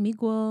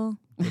 Miguel.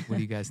 What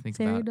do you guys think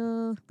about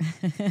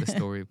the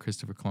story of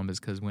Christopher Columbus?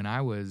 Because when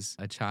I was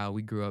a child,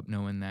 we grew up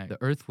knowing that the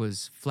earth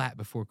was flat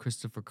before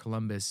Christopher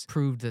Columbus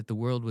proved that the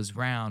world was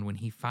round when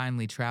he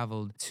finally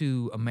traveled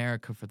to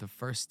America for the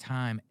first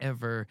time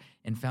ever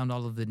and found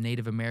all of the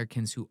Native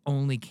Americans who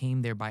only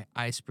came there by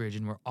ice bridge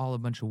and were all a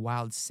bunch of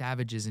wild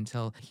savages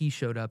until he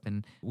showed up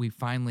and we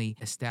finally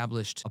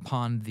established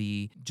upon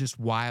the just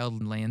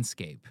wild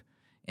landscape.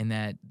 And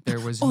that there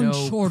was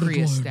no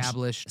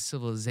pre-established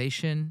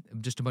civilization,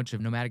 just a bunch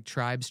of nomadic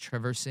tribes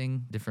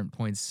traversing different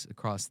points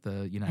across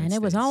the United States. And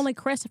it was only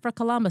Christopher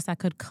Columbus that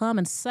could come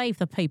and save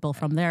the people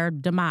from their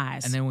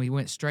demise. And then we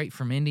went straight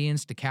from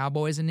Indians to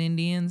cowboys and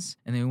Indians.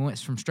 And then we went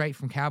straight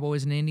from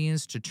cowboys and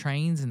Indians to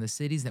trains in the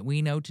cities that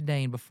we know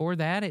today. And before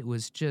that, it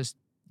was just,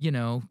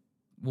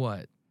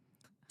 what?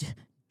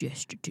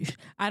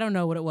 I don't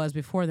know what it was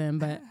before then,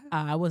 but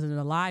I wasn't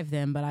alive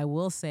then. But I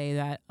will say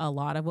that a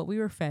lot of what we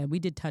were fed, we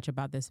did touch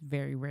about this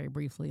very, very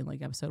briefly in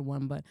episode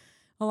 1, but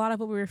a lot of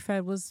what we were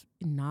fed was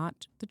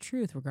not the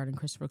truth regarding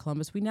Christopher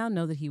Columbus. We now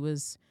know that he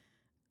was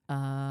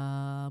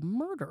a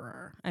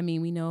murderer.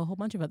 We know a whole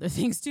bunch of other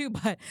things too,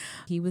 but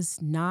he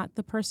was not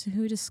the person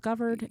who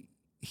discovered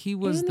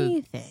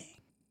anything.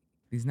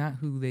 He's not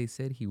who they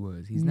said he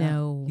was.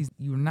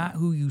 You're not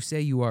who you say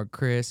you are,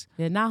 Chris.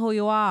 You're not who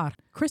you are.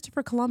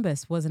 Christopher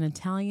Columbus was an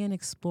Italian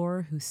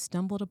explorer who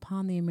stumbled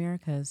upon the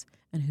Americas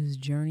and whose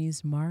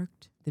journeys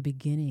marked the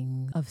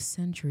beginning of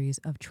centuries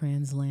of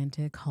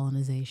transatlantic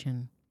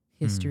colonization.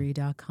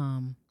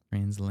 History.com.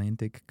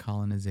 Transatlantic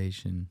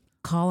colonization.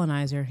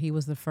 Colonizer. He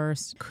was the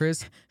first.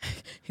 Chris.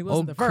 He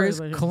wasn't the first.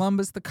 Chris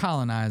Columbus the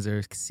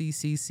colonizer.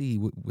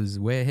 CCC was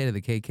way ahead of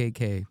the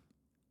KKK.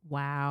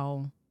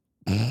 Wow.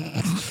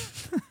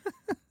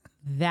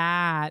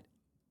 That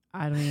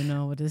I don't even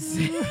know what to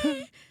say.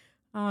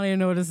 I don't even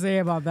know what to say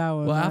about that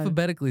one. Well,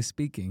 alphabetically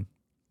speaking.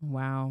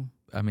 Wow.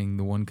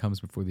 The one comes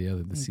before the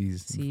other. The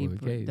C's before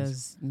the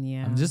K's.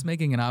 Yeah. I'm just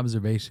making an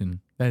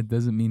observation. That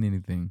doesn't mean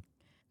anything.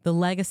 The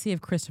legacy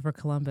of Christopher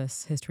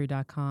Columbus,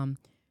 History.com.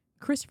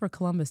 Christopher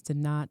Columbus did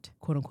not,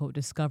 quote unquote,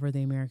 discover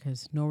the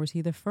Americas, nor was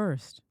he the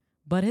first.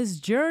 But his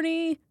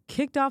journey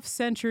kicked off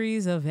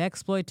centuries of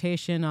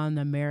exploitation on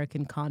the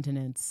American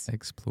continents.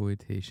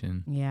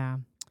 Exploitation. Yeah.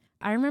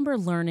 I remember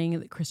learning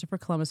that Christopher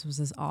Columbus was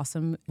this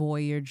awesome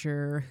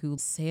voyager who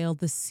sailed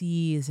the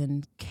seas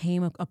and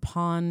came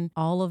upon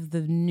all of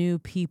the new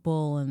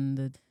people and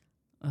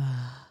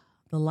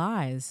the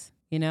lies,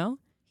 He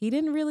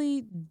didn't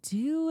really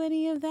do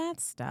any of that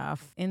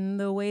stuff in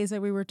the ways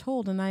that we were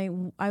told. And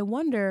I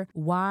wonder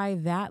why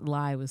that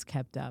lie was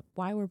kept up.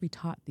 Why were we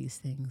taught these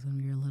things when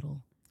we were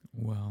little?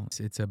 Well,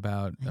 it's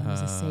about... He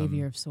was a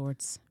savior of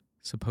sorts.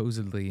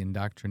 Supposedly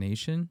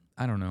indoctrination.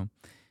 I don't know.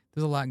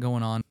 There's a lot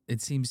going on.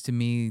 It seems to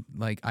me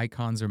like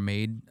icons are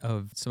made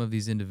of some of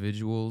these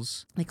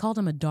individuals. They called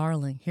him a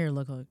darling. Here,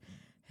 look.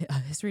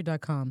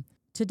 History.com.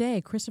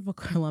 Today, Christopher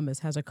Columbus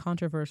has a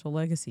controversial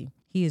legacy.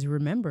 He is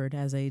remembered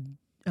as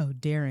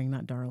daring,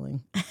 not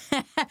darling.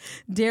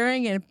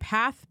 Daring and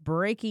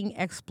path-breaking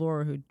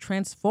explorer who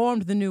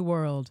transformed the New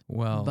World.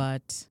 Well,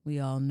 but we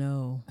all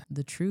know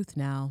the truth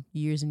now,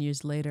 years and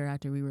years later,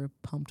 after we were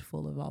pumped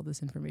full of all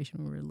this information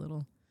when we were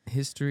little.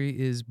 History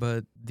is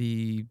but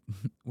the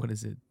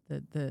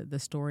the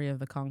story of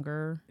the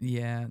conqueror.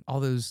 Yeah, all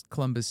those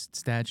Columbus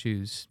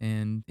statues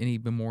and any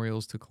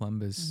memorials to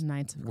Columbus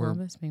Knights of were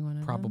Columbus being one of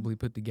them. probably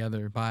put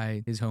together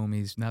by his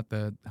homies, not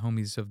the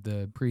homies of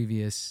the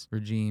previous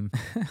regime.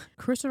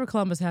 Christopher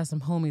Columbus has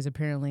some homies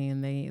apparently,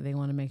 and they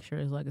want to make sure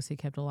his legacy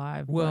kept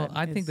alive. Well, but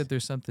I think it's- that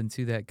there's something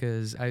to that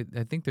because I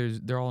think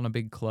they're all in a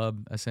big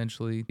club,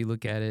 essentially. If you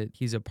look at it,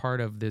 he's a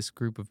part of this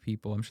group of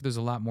people. I'm sure there's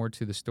a lot more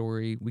to the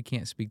story. We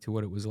can't speak to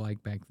what it was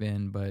like back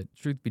then, but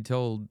truth be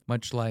told,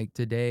 much like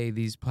today,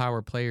 these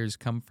power players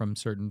come from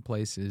certain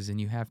places and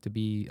you have to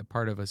be a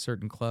part of a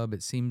certain club,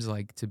 it seems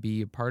like, to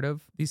be a part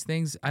of these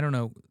things. I don't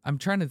know. I'm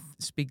trying to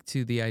speak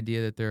to the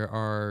idea that there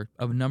are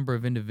a number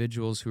of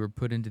individuals who are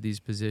put into these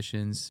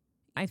positions.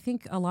 I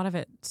think a lot of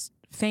it's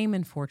fame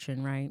and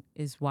fortune, right,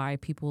 is why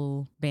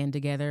people band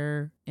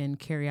together and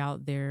carry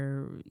out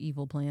their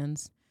evil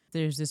plans.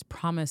 There's this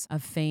promise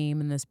of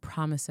fame and this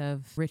promise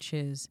of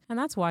riches. And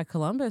that's why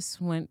Columbus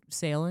went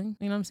sailing.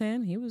 You know what I'm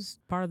saying? He was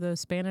part of the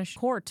Spanish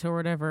court or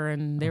whatever.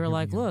 And they were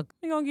like, look,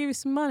 we're going to give you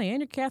some money. And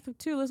you're Catholic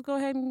too. Let's go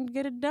ahead and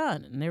get it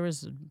done. And there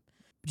was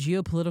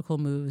geopolitical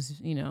moves,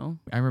 you know.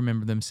 I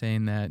remember them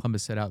saying that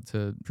Columbus set out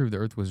to prove the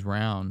earth was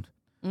round,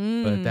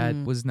 but that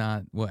was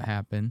not what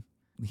happened.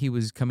 He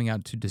was coming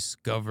out to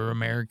discover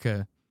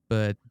America,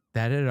 but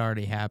that had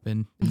already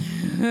happened.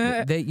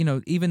 They, you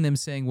know, even them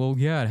saying, well,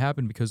 yeah, it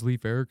happened because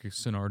Leif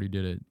Erikson already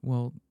did it.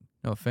 Well,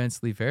 no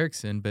offense, Leif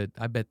Erikson, but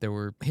I bet there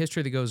were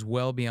history that goes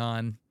well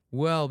beyond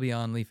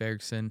Leif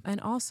Erikson.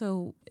 And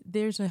also,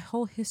 there's a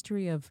whole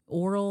history of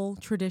oral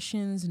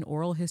traditions and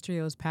oral history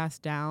that was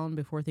passed down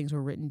before things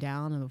were written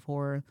down and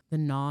before the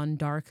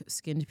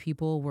non-dark-skinned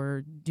people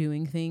were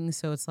doing things.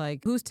 So it's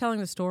like, who's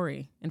telling the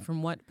story and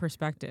from what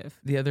perspective?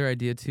 The other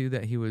idea, too,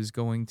 that he was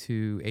going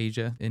to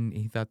Asia and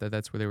he thought that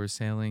that's where they were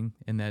sailing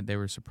and that they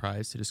were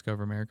surprised to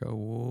discover America.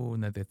 Whoa,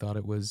 and that they thought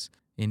it was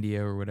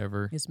India or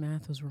whatever. His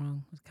math was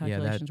wrong. His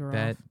calculations were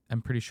that off.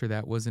 I'm pretty sure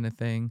that wasn't a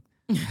thing.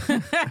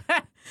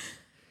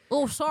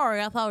 Oh,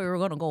 sorry, I thought we were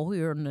going to go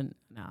here. And then,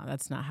 no,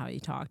 that's not how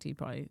he talked. He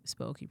probably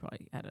spoke. He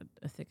probably had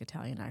a thick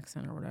Italian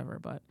accent or whatever.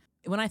 But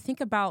when I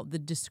think about the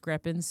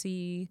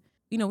discrepancy,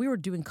 you know, we were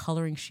doing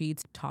coloring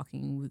sheets,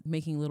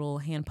 making little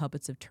hand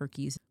puppets of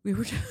turkeys. We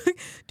were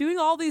doing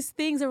all these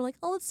things. They were like,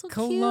 oh, it's so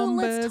cute.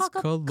 Let's talk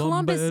about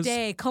Columbus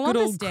Day. Good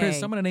old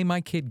Chris. I'm going to name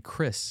my kid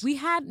Chris We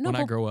had when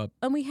I grow up.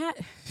 And we had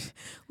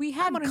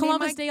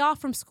Columbus Day off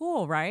from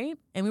school, right?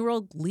 And we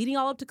were leading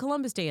all up to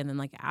Columbus Day. And then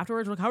like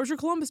afterwards, we're like, how was your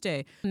Columbus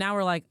Day? Now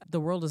we're like, the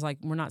world is like,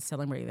 we're not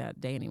celebrating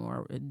that day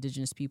anymore.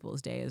 Indigenous Peoples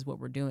Day is what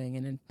we're doing.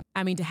 And then,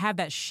 I mean, to have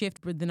that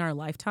shift within our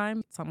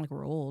lifetime, it's not like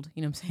we're old.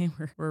 You know what I'm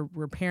saying?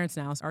 We're parents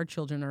now. So our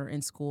children are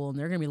in school and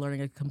they're going to be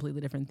learning a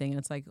completely different thing. And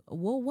it's like,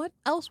 well, what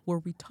else were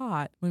we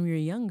taught when we were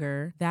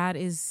younger that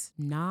is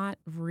not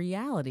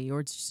reality,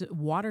 or it's just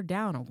watered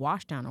down or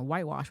washed down or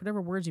whitewashed,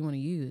 whatever words you want to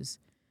use?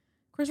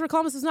 Christopher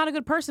Columbus is not a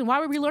good person. Why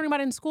were we learning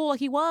about it in school like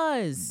he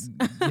was?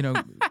 You know,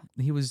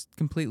 he was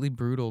completely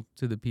brutal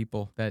to the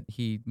people that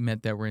he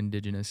met that were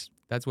indigenous.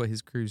 That's what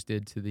his crews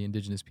did to the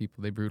indigenous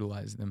people. They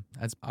brutalized them.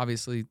 That's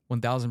obviously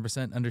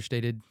 1,000%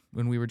 understated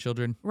when we were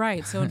children.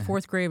 Right. So in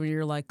fourth grade, when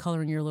you're like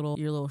coloring your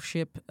little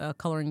ship,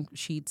 coloring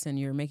sheets, and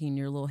you're making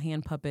your little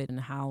hand puppet and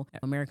how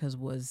America's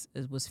was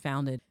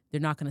founded, they're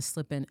not going to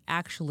slip in.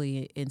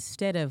 Actually,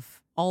 instead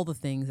of all the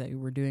things that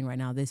we're doing right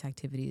now, this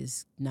activity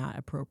is not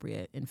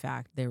appropriate. In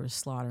fact, they were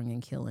slaughtering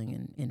and killing.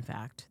 And in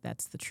fact,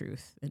 that's the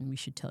truth. And we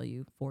should tell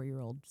you,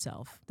 4-year-old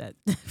self, that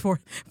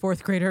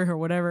fourth grader or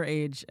whatever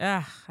age.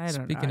 I don't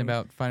know. Speaking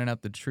about finding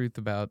out the truth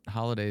about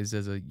holidays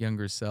as a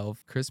younger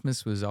self,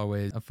 Christmas was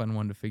always a fun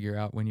one to figure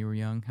out when you were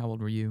young. How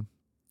old were you?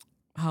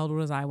 How old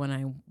was I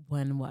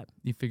when what?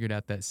 You figured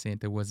out that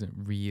Santa wasn't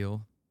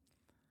real.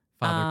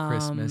 Father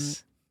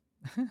Christmas.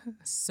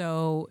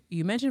 So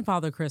you mentioned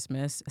Father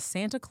Christmas.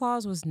 Santa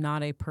Claus was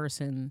not a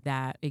person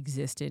that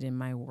existed in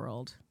my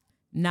world.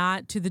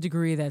 Not to the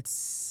degree that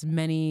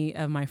many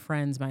of my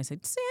friends might say,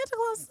 Santa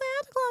Claus,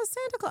 Santa Claus,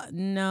 Santa Claus.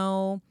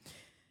 No.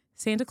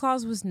 Santa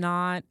Claus was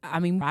not,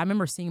 I mean, I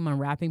remember seeing him on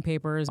wrapping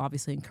papers,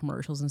 obviously in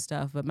commercials and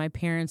stuff, but my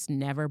parents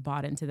never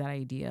bought into that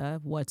idea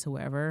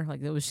whatsoever.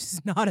 Like, it was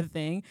just not a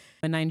thing.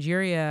 In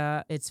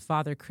Nigeria, it's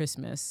Father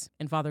Christmas,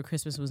 and Father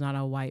Christmas was not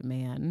a white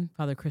man.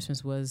 Father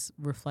Christmas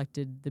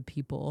reflected the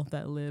people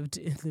that lived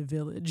in the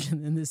village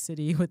and in the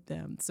city with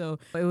them. So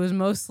it was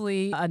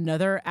mostly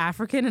another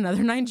African,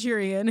 another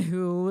Nigerian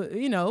who,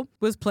 you know,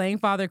 was playing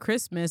Father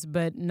Christmas,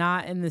 but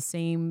not in the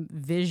same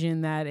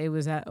vision that it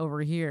was at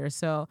over here.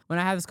 So when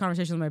I had this conversation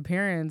with my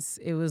parents,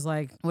 it was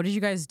like, what did you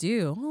guys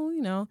do? Oh,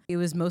 you know, it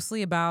was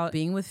mostly about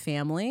being with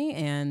family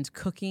and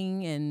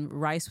cooking, and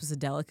rice was a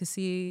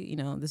delicacy. You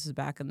know, this is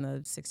back in the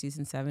 60s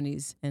and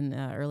 70s and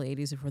early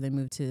 80s before they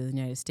moved to the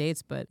United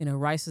States. But, you know,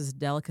 rice was a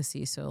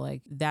delicacy. So,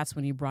 like, that's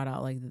when you brought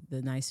out, like,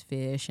 the nice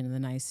fish and the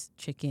nice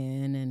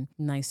chicken and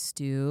nice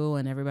stew,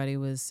 and everybody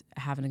was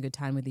having a good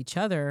time with each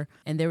other.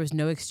 And there was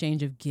no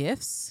exchange of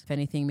gifts. If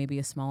anything, maybe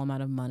a small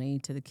amount of money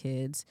to the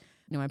kids.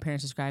 my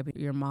parents describe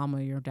your mom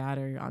or your dad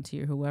or your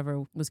auntie or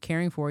whoever was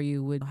caring for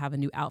you would have a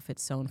new outfit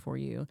sewn for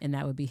you, and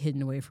that would be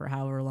hidden away for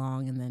however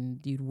long, and then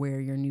you'd wear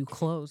your new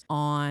clothes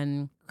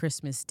on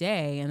Christmas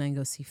Day and then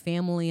go see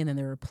family, and then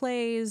there were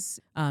plays,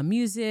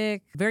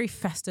 music, very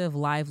festive,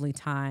 lively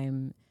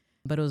time.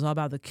 But it was all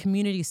about the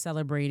community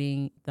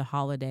celebrating the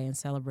holiday and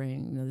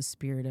celebrating, the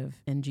spirit of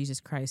and Jesus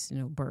Christ,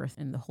 birth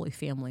and the Holy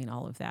Family and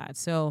all of that.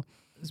 So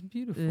it's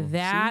beautiful.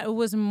 That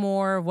was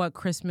more of what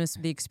Christmas,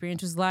 the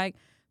experience was like.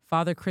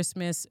 Father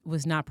Christmas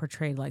was not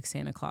portrayed like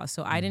Santa Claus.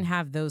 So I didn't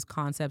have those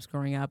concepts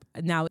growing up.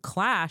 Now it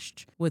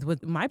clashed with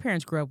what my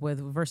parents grew up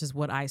with versus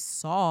what I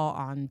saw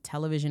on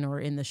television or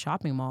in the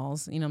shopping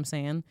malls. You know what I'm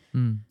saying?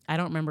 I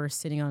don't remember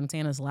sitting on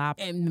Santa's lap.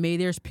 And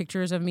maybe there's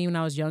pictures of me when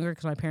I was younger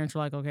because my parents were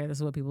like, okay, this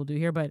is what people do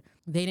here. But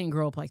they didn't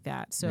grow up like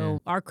that.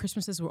 So our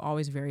Christmases were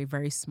always very,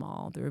 very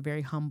small. They were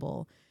very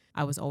humble.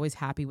 I was always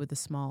happy with the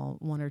small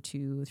 1 or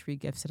 2 or 3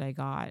 gifts that I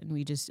got. And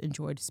we just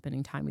enjoyed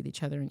spending time with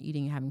each other and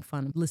eating and having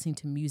fun, listening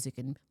to music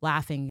and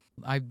laughing.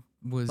 I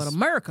was But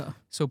America.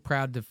 so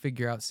proud to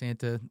figure out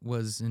Santa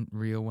wasn't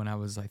real when I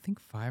was, I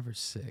think, 5 or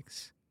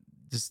 6.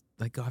 Just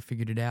like, I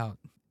figured it out.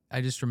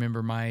 I just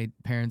remember my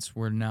parents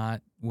were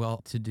not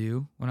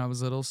well-to-do when I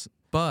was little.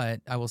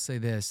 But I will say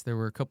this, there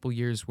were a couple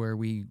years where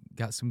we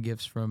got some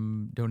gifts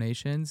from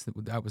donations.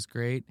 That was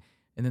great.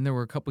 And then there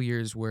were a couple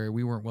years where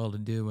we weren't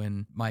well-to-do,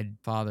 and my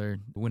father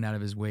went out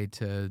of his way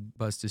to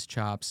bust his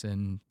chops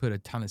and put a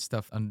ton of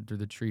stuff under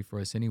the tree for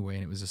us anyway.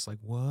 And it was just like,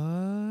 what?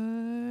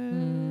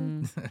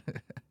 And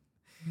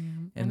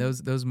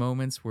those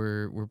moments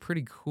were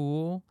pretty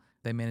cool.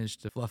 They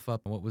managed to fluff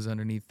up what was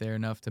underneath there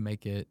enough to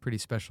make it a pretty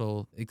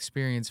special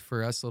experience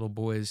for us little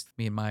boys,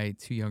 me and my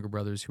 2 younger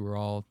brothers who were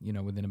all,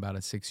 within about a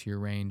 6-year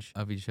range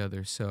of each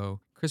other. So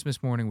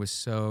Christmas morning was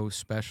so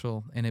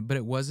special, but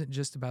it wasn't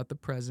just about the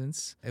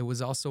presents. It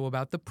was also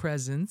about the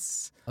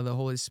presence of the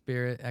Holy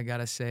Spirit, I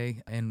gotta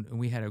say. And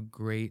we had a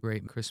great,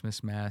 great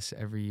Christmas Mass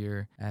every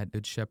year at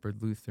Good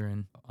Shepherd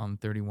Lutheran on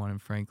 31 in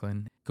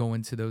Franklin.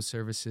 Going to those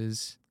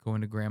services,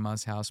 going to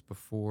grandma's house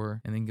before,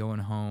 and then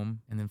going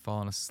home and then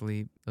falling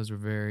asleep. Those were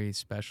very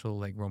special,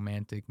 like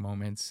romantic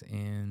moments.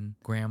 And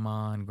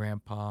grandma and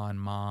grandpa and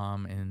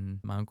mom and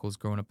my uncles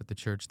growing up at the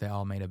church, they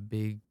all made a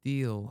big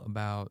deal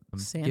about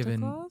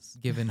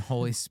giving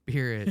Holy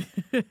Spirit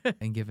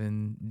and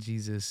giving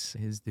Jesus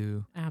his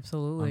due.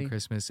 Absolutely. On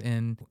Christmas.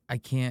 And I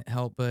can't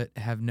help but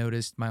have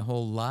noticed my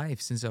whole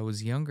life since I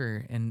was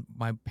younger, and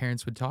my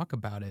parents would talk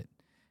about it.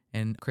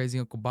 And crazy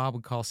Uncle Bob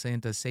would call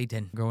Santa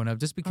Satan growing up,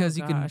 just because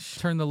you can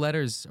turn the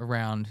letters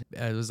around.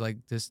 It was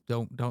like, just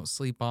don't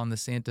sleep on the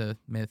Santa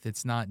myth.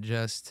 It's not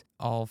just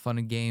all fun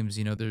and games.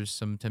 There's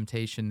some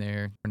temptation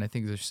there, and I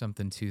think there's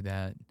something to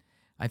that.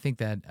 I think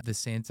that the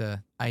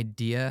Santa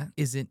idea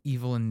isn't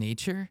evil in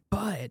nature,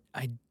 but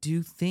I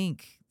do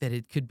think that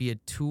it could be a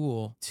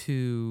tool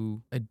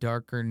to a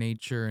darker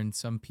nature in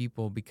some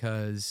people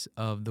because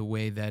of the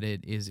way that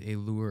it is a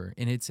lure,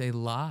 and it's a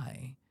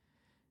lie.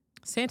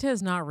 Santa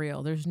is not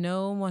real. There's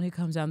no one who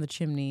comes down the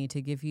chimney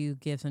to give you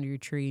gifts under your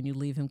tree and you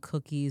leave him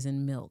cookies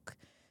and milk.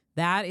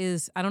 That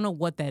is, I don't know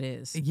what that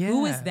is. Yeah,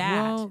 who is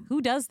that?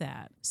 Who does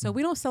that? So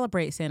we don't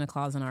celebrate Santa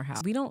Claus in our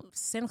house.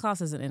 Santa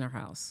Claus isn't in our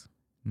house.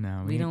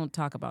 No, we don't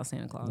talk about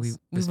Santa Claus.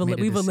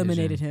 We've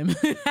eliminated him.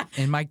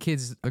 And my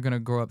kids are going to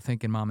grow up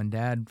thanking mom and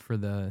dad for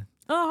the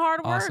hard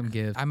work. Awesome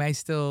gift. I may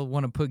still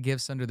want to put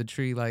gifts under the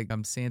tree like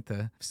I'm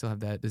Santa. Still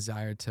have that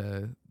desire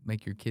to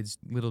make your kids'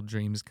 little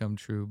dreams come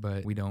true,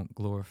 but we don't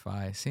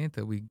glorify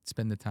Santa. We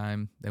spend the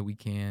time that we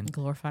can.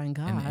 Glorifying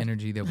God. And the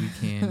energy that we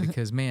can,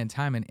 because, man,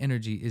 time and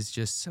energy is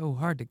just so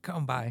hard to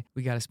come by.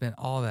 We got to spend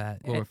all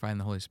that glorifying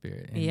the Holy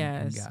Spirit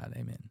and God.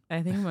 Amen.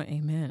 I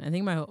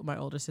think my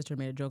older sister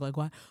made a joke like,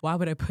 why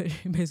would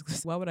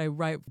I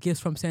write gifts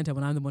from Santa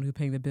when I'm the one who's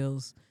paying the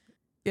bills?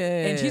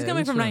 Yeah, and she's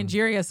coming from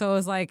Nigeria, so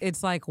it's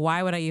like,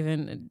 why would I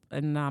even?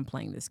 I'm not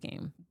playing this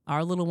game.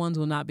 Our little ones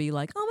will not be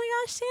like, oh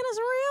my gosh, Santa's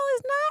real.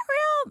 He's not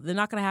real. They're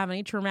not gonna have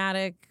any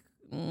traumatic.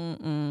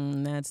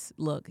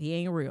 Look, he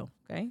ain't real.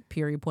 Okay,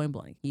 period, point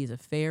blank. He's a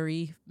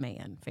fairy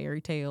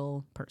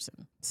tale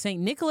person.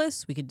 Saint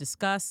Nicholas, we could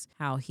discuss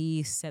how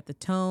he set the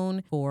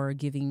tone for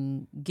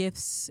giving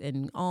gifts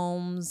and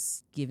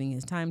alms, giving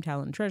his time,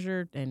 talent, and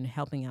treasure, and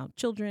helping out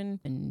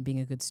children and being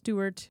a good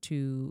steward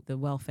to the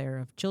welfare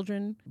of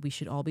children. We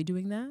should all be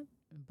doing that,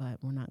 but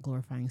we're not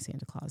glorifying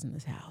Santa Claus in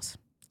this house.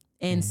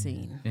 End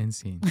scene.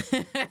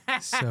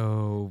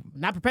 So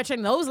not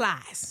perpetuating those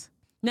lies.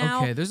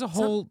 Now, okay, there's a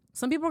whole...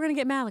 Some people are going to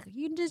get mad, like,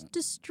 you just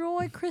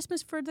destroy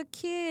Christmas for the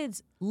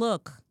kids.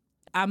 Look,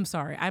 I'm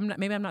sorry.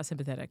 Maybe I'm not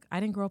sympathetic. I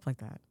didn't grow up like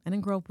that. I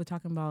didn't grow up with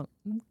talking about,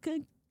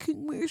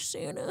 where's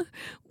Santa?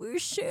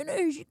 Where's Santa?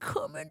 Is he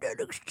coming down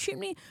the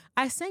chimney?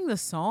 I sang the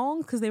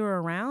song because they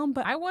were around,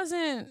 but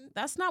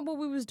that's not what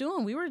we was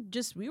doing. We were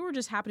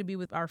just happy to be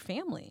with our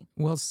family.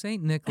 Well,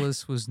 St.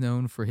 Nicholas was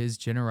known for his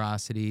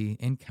generosity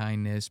and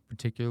kindness,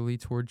 particularly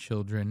toward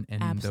children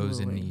and those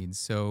in need.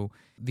 So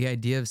the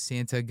idea of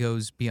Santa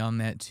goes beyond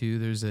that too.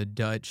 There's a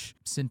Dutch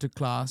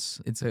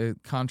Sinterklaas. It's a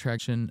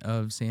contraction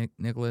of St.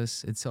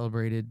 Nicholas. It's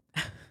celebrated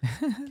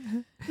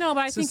No,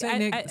 but I So think Saint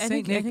Nick, I Saint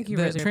think Nick, I think you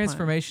the raise a good point.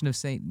 transformation of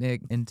Saint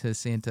Nick into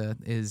Santa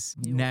is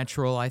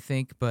natural, I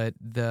think, but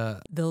the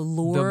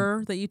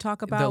lure that you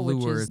talk about, the which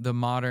lure, is the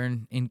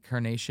modern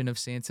incarnation of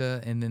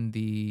Santa, and then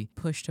the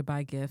push to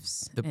buy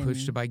gifts,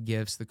 push to buy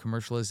gifts, the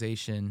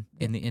commercialization,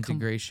 and the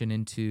integration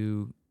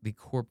into the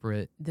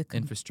corporate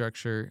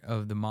infrastructure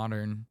of the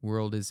modern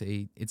world is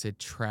it's a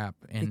trap,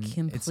 and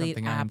it's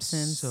something I have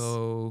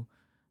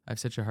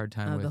such a hard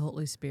time with. The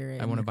Holy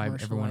Spirit. I want to buy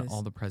everyone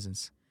all the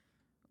presents.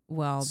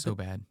 Well, so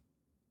bad.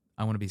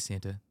 I want to be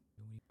Santa.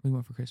 What do you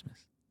want for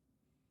Christmas?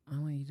 I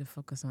want you to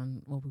focus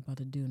on what we're about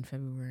to do in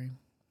February.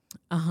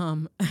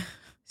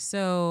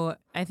 So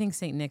I think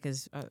Saint Nick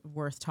is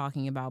worth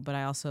talking about, but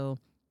I also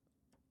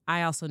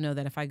know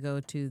that if I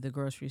go to the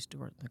grocery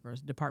store,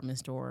 department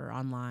store, or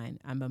online,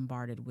 I'm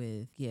bombarded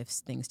with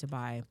gifts, things to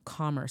buy,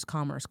 commerce,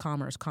 and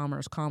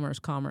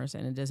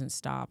it doesn't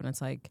stop. And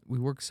it's like, we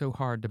work so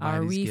hard to buy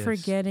are these we gifts.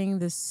 forgetting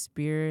the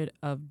spirit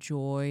of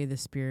joy, the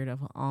spirit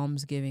of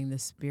almsgiving, the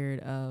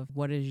spirit of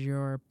what is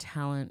your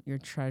talent, your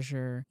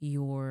treasure,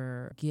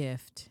 your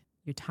gift,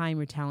 your time,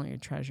 your talent, your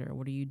treasure?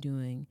 What are you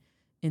doing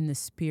in the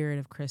spirit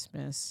of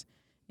Christmas?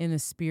 In the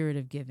spirit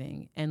of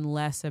giving, and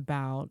less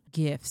about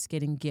gifts,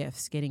 getting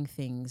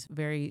things,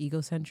 very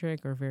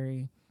egocentric or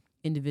very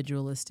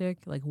individualistic.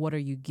 Like, what are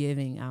you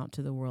giving out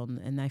to the world?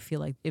 And I feel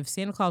like if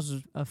Santa Claus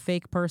was a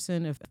fake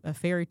person, if a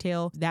fairy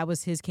tale, that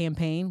was his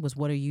campaign, was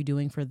what are you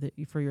doing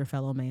for your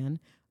fellow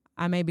man?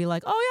 I may be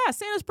like, oh yeah,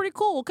 Santa's pretty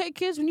cool. Okay,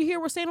 kids, when you hear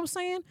what Santa was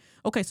saying,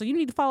 okay, so you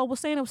need to follow what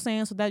Santa was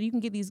saying so that you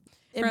can get these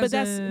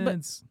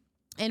presents.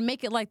 And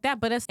make it like that.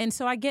 And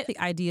so I get the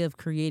idea of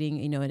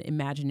creating, an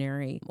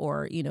imaginary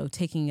or,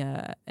 taking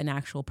an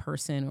actual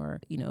person or,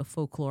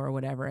 folklore or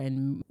whatever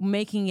and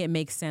making it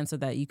make sense so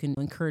that you can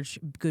encourage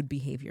good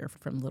behavior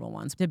from little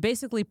ones. To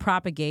basically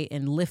propagate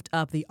and lift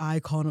up the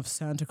icon of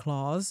Santa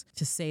Claus,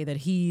 to say that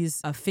he's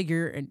a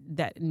figure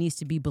that needs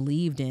to be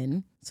believed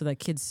in so that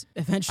kids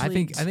eventually... I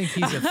think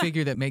he's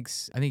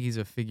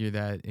a figure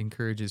that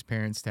encourages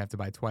parents to have to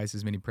buy twice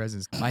as many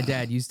presents. My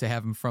dad used to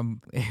have them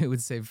from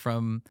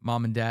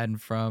mom and dad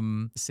and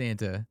from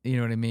Santa. You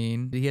know what I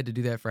mean? He had to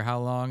do that for how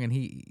long? And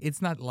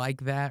it's not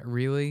like that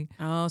really.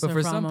 Oh, but so for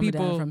from some mom and dad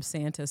people, from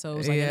Santa. So it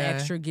was like an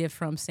extra gift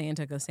from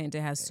Santa, because Santa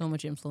has so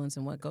much influence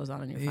in what goes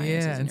on in your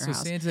finances in your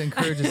house. Santa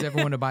encourages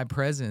everyone to buy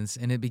presents,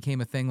 and it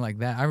became a thing like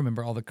that. I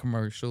remember all the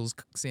commercials.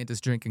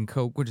 Santa's drinking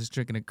Coke. We're just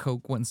drinking a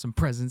Coke, wanting some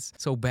presents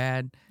so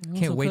bad.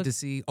 Can't wait to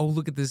see, oh,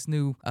 look at this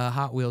new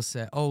Hot Wheels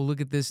set. Oh,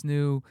 look at this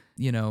new,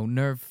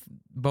 Nerf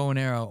bow and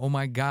arrow. Oh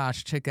my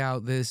gosh, check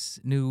out this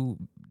new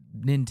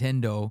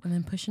Nintendo. And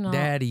then pushing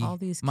Daddy, all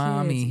these kids.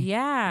 Mommy,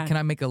 yeah. Can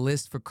I make a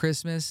list for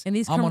Christmas? And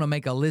I'm gonna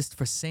make a list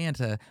for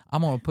Santa.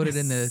 I'm gonna put it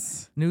in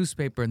the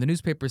newspaper, and the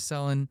newspaper's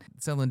selling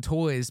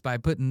toys by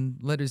putting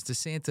letters to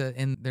Santa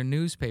in their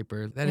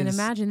newspaper.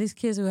 Imagine these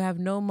kids who have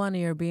no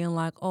money are being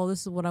like, oh,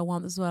 this is what I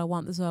want, this is what I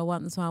want, this is what I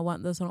want, this is what I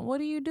want, this is what I want.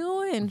 What are you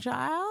doing,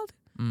 child?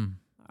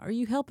 Are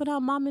you helping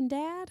out mom and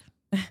dad?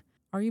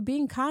 Are you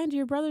being kind to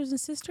your brothers and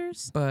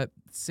sisters? But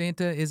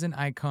Santa is an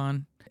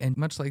icon. And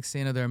much like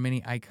Santa, there are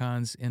many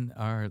icons in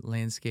our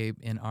landscape,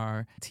 in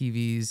our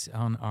TVs,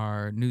 on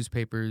our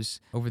newspapers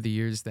over the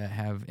years that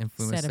have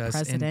influenced Set a us.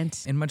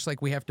 precedent. And much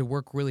like we have to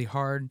work really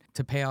hard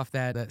to pay off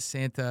that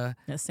Santa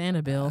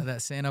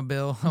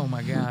bill. Oh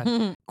my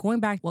God. Going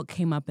back to what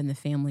came up in the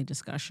family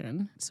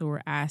discussion. So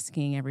we're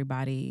asking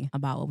everybody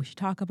about what we should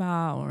talk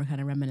about, or we're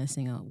kind of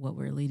reminiscing on what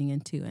we're leading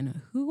into.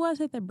 And who was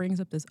it that brings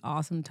up this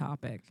awesome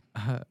topic?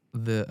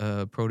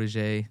 The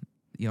protege,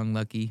 Young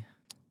Lucky.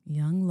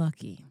 Young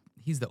Lucky.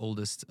 He's the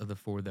oldest of the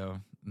four,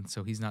 though, and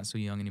so he's not so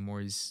young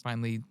anymore. He's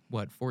finally,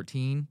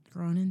 14?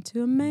 Grown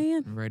into a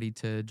man. Ready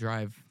to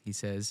drive, he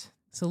says.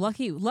 So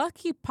Lucky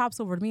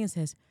pops over to me and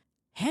says,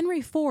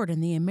 Henry Ford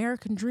and the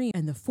American Dream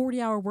and the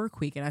 40-hour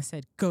work week. And I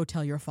said, go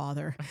tell your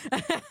father.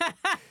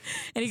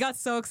 And he got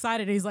so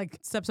excited. He's like,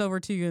 steps over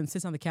to you and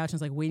sits on the couch and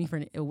is like waiting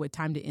for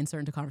time to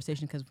insert into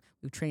conversation, because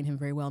we've trained him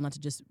very well not to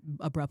just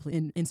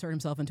abruptly insert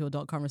himself into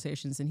adult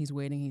conversations. And he's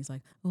waiting. He's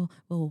like,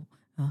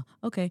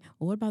 okay.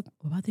 Well, what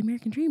about the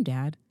American Dream,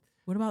 Dad?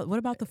 What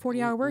about the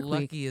 40-hour work week?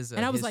 Lucky is a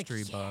and I was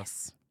history like, buff.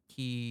 yes.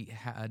 He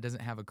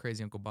doesn't have a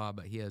crazy Uncle Bob,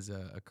 but he has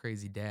a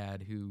crazy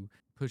dad who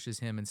pushes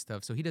him and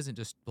stuff. So he doesn't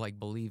just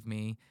believe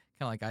me,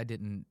 kind of like I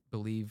didn't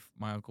believe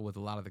my uncle with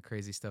a lot of the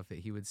crazy stuff that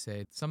he would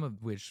say. Some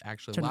of which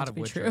actually, a lot of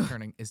which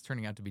is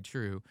turning out to be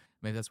true.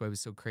 Maybe that's why he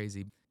was so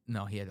crazy.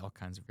 No, he had all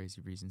kinds of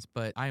crazy reasons.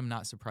 But I am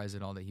not surprised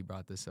at all that he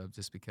brought this up,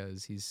 just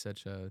because he's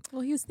such a...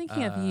 Well, he was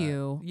thinking of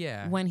you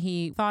when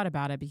he thought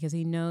about it, because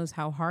he knows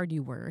how hard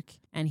you work,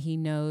 and he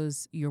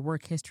knows your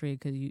work history,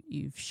 because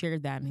you've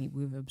shared that, and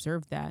we've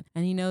observed that.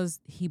 And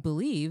he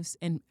believes,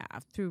 and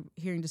through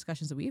hearing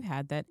discussions that we've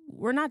had, that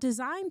we're not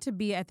designed to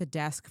be at the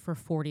desk for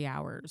 40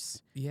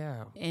 hours.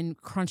 Yeah. And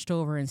crunched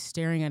over and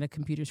staring at a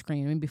computer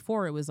screen. I mean,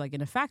 before it was like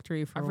in a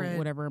factory for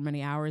whatever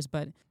many hours,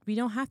 but we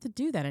don't have to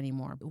do that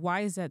anymore.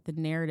 Why is that the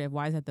narrative?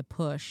 Why is that the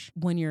push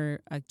when you're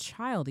a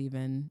child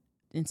even?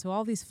 And so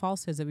all these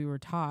falsehoods that we were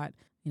taught,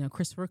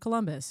 Christopher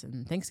Columbus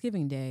and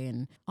Thanksgiving Day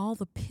and all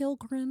the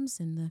pilgrims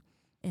and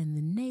And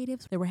the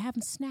natives, they were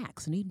having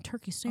snacks and eating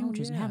turkey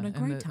sandwiches and having a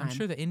great time. I'm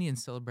sure the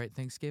Indians celebrate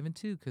Thanksgiving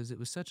too, because it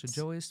was such a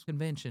joyous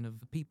convention of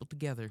the people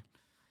together.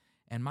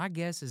 And my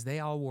guess is they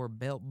all wore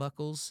belt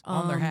buckles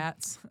on their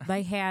hats.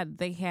 They had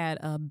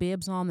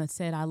bibs on that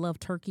said "I love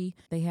turkey."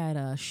 They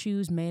had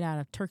shoes made out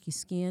of turkey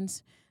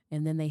skins,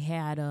 and then they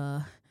had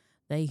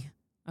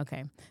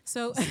okay.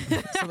 So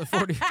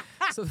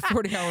the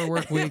 40-hour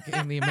work week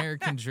and the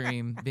American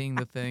dream being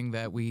the thing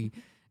that we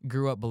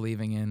grew up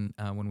believing in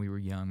when we were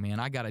young. Man,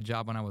 I got a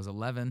job when I was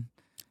 11.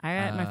 I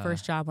got my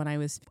first job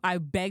I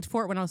begged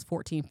for it when I was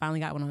 14.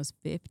 Finally got it when I was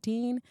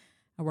 15.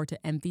 I worked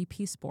at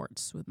MVP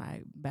Sports with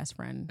my best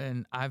friend.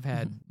 And I've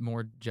had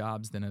more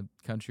jobs than a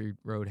country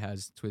road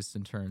has twists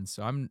and turns.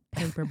 So I'm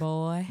Paper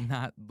boy.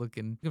 not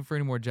looking for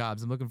any more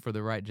jobs. I'm looking for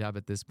the right job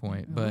at this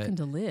point. I'm But looking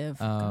to live.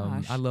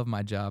 Gosh. I love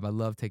my job. I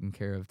love taking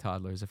care of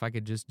toddlers. If I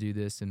could just do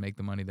this and make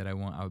the money that I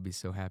want, I would be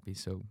so happy.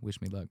 So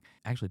wish me luck.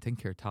 Actually, taking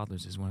care of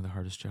toddlers is one of the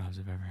hardest jobs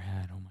I've ever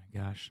had. Oh my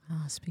gosh.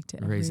 Oh, speak to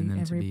Raising them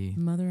to every be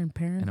mother and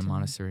parent in a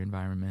Montessori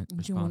environment, You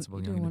responsible,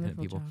 do a young, independent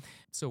wonderful people. job.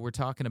 So we're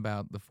talking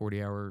about the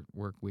 40-hour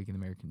work week in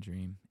the American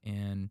dream.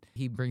 And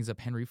he brings up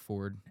Henry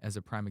Ford as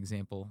a prime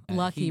example.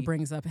 Lucky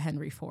brings up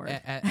Henry Ford.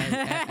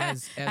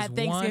 As At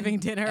Thanksgiving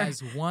dinner.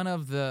 As one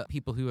of the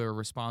people who are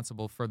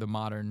responsible for the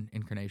modern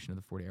incarnation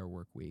of the 40-hour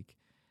work week.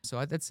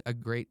 So that's a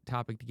great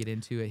topic to get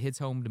into. It hits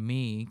home to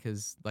me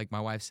because, like my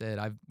wife said,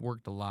 I've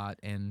worked a lot.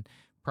 And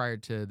prior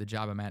to the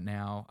job I'm at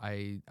now,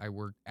 I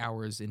work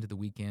hours into the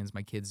weekends.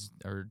 My kids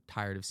are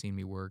tired of seeing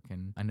me work,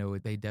 and I know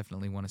they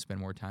definitely want to spend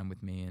more time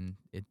with me. And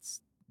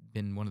it's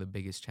been one of the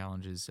biggest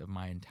challenges of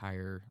my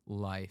entire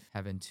life,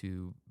 having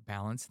to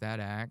balance that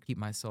act, keep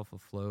myself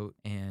afloat,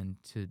 and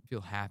to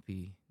feel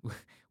happy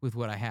with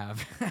what I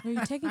have. Well,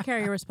 you're taking care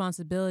of your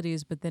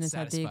responsibilities, but then it's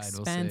at the Satisfied,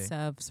 we'll expense say.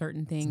 of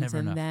certain things. never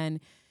And enough. then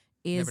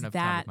Never enough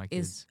time with my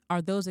kids.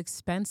 are those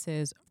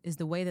expenses, is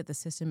the way that the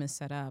system is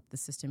set up, the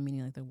system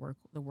meaning like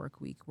the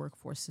work week,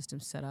 workforce system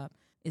set up,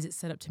 is it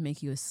set up to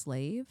make you a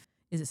slave?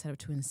 Is it set up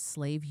to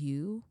enslave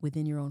you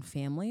within your own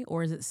family?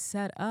 Or is it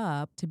set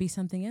up to be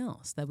something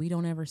else that we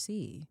don't ever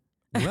see?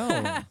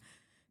 Well,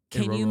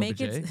 Can you make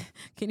Irorobeje.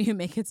 can you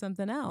make it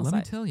something else? Let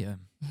me tell you.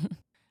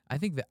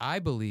 I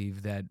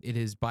believe that it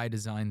is by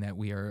design that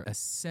we are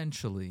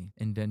essentially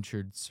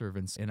indentured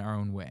servants in our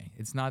own way.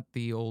 It's not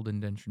the old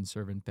indentured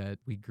servant that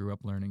we grew up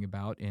learning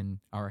about in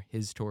our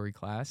history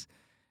class.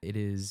 It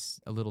is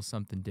a little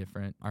something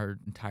different. Our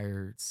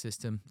entire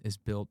system is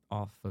built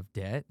off of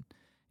debt,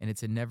 and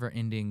it's a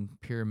never-ending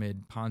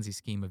pyramid Ponzi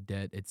scheme of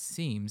debt. It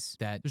seems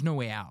that there's no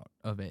way out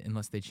of it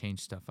unless they change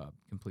stuff up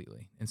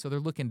completely. And so they're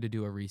looking to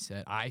do a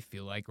reset, I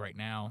feel like, right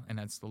now, and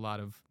that's a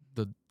lot of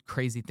the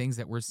crazy things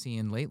that we're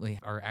seeing lately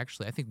are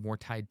actually, I think, more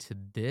tied to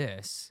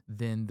this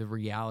than the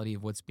reality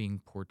of what's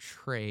being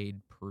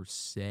portrayed per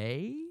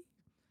se.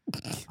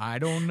 I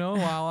don't know.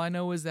 All I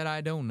know is that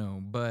I don't know.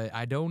 But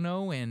I don't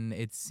know, and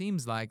it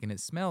seems like, and it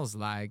smells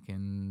like,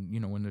 and,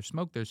 when there's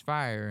smoke, there's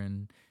fire,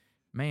 and,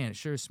 man, it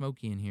sure is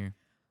smoky in here.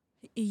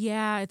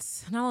 Yeah,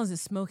 it's not only is it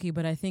smoky,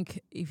 but I think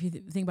if you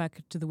think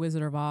back to the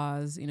Wizard of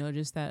Oz,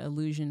 just that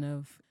illusion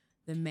of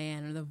the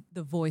man or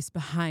the voice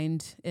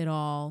behind it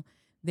all.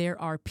 There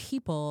are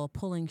people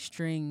pulling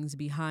strings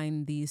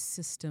behind these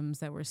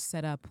systems that were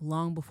set up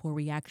long before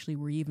we actually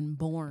were even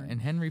born.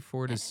 And Henry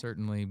Ford is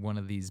certainly one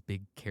of these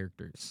big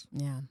characters.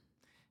 Yeah.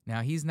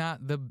 Now, he's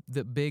not the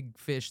big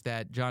fish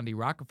that John D.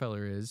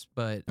 Rockefeller is,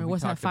 but Or we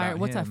what's that talked about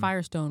What's that him.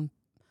 Firestone?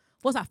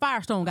 What's that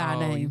Firestone guy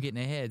You're name?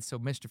 getting ahead. So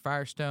Mr.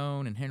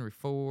 Firestone and Henry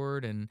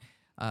Ford and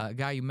a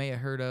guy you may have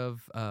heard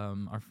of,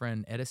 our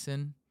friend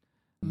Edison.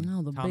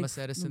 No, the Thomas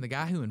big, Edison, the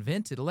guy who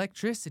invented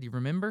electricity,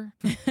 remember?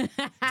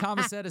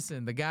 Thomas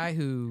Edison, the guy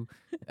who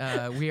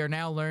we are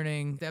now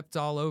learning stepped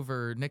all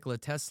over Nikola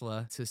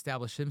Tesla to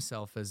establish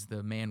himself as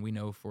the man we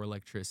know for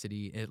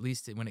electricity, at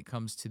least when it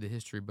comes to the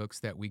history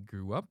books that we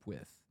grew up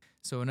with.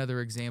 So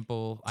another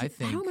example, I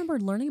think... I don't remember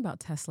learning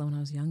about Tesla when I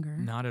was younger.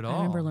 Not at all. I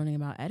remember learning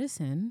about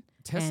Edison.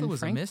 Tesla and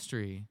was Frank. a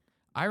mystery.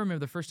 I remember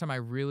the first time I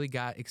really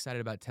got excited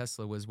about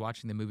Tesla was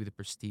watching the movie The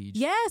Prestige.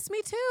 Yes,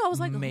 me too. I was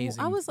like,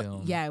 Amazing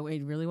film. yeah,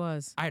 it really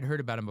was. I had heard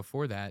about him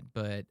before that,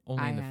 but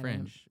only in the hadn't.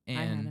 fringe. I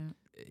And hadn't.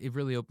 it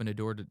really opened a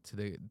door to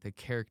the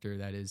character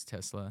that is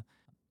Tesla.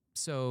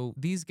 So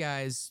these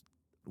guys,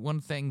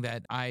 one thing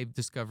that I've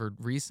discovered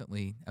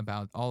recently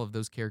about all of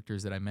those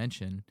characters that I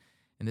mentioned,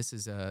 and this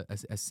is a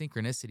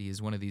synchronicity is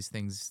one of these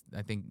things.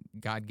 I think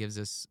God gives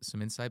us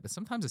some insight, but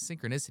sometimes a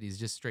synchronicity is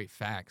just straight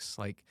facts.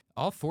 Like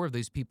all four of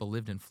those people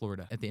lived in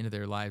Florida at the end of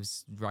their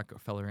lives,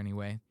 Rockefeller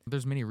anyway.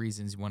 There's many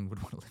reasons one would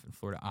want to live in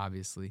Florida,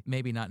 obviously.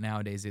 Maybe not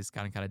nowadays. It's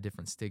got a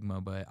different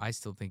stigma, but I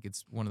still think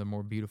it's one of the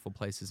more beautiful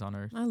places on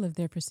earth. I lived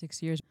there for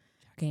 6 years.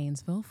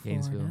 Gainesville,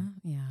 Florida. Gainesville.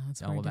 Yeah,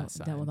 that's All where I of that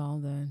dealt side. with all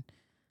the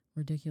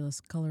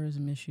ridiculous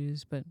colorism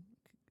issues, but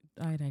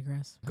I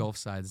digress. Gulf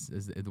side's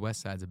is the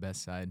west side's the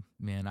best side.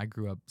 Man, I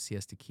grew up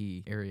Siesta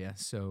Key area,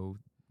 so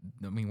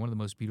one of the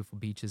most beautiful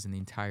beaches in the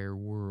entire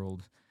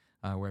world,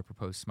 where I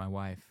proposed to my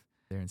wife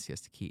there in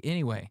Siesta Key.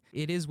 Anyway,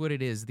 it is what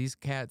it is. These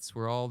cats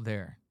were all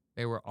there.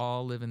 They were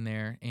all living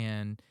there,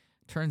 and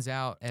Turns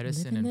out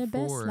Edison Living their and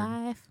best Ford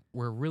life.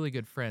 were really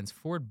good friends.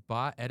 Ford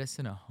bought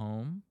Edison a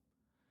home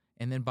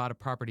and then bought a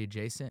property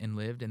adjacent and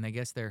lived. And I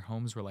guess their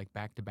homes were like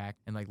back to back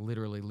and like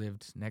literally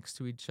lived next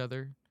to each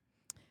other.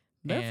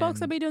 There are folks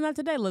that be doing that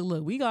today.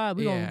 Look, we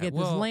gonna get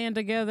this land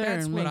together.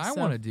 That's and what make I stuff.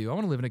 want to do. I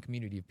want to live in a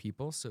community of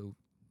people. So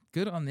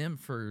good on them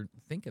for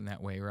thinking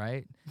that way,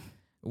 right?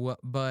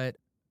 But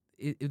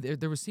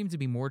there seemed to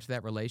be more to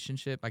that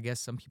relationship. I guess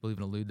some people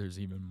even allude there's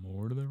even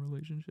more to that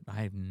relationship.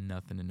 I have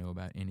nothing to know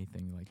about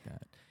anything like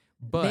that.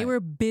 But they were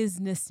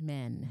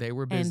businessmen.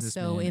 And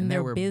so in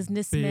their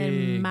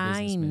businessmen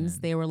minds,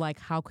 they were like,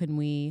 how can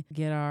we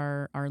get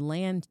our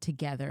land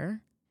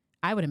together?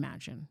 I would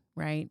imagine,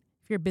 right?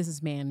 If you're a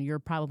businessman, you're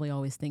probably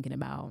always thinking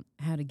about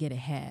how to get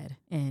ahead,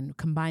 and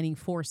combining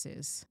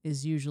forces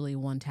is usually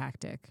one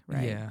tactic,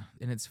 right? Yeah,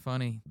 and it's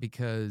funny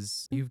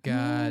because you've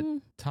got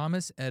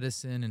Thomas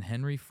Edison and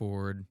Henry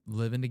Ford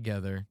living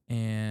together,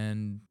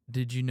 and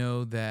did you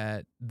know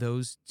that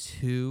those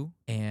two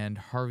and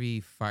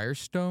Harvey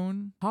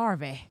Firestone,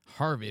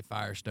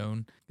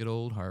 good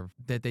old Harv,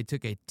 that they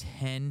took a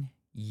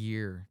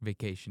 10-year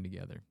vacation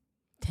together?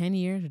 10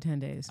 years or 10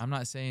 days? I'm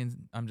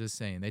just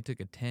saying they took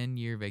a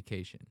 10-year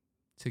vacation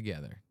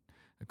together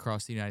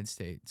across the United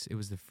States. It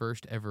was the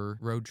first ever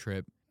road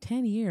trip.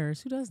 10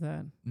 years? Who does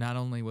that? Not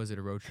only was it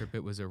a road trip,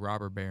 it was a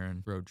robber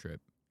baron road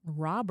trip.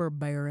 Robber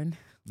baron?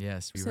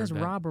 Yes. It says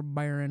robber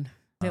baron.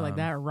 Say it like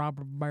that,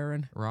 robber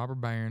baron. Robber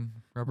baron.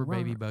 Rubber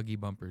baby buggy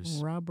bumpers.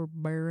 Robber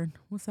baron.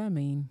 What's that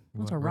mean?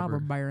 What's a robber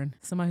rubber? baron?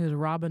 Somebody who's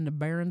robbing the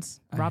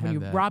barons? I Robbing have you,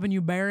 that. robbing you,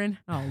 baron?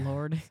 Oh,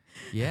 Lord.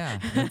 Yeah,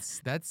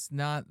 that's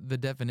not the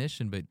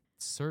definition, but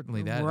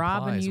certainly that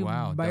Robbing applies. you,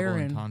 Wow,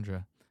 baron. double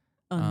entendre.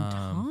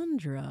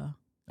 Entendre.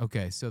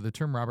 Okay, so the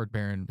term robber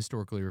baron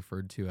historically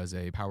referred to as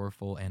a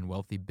powerful and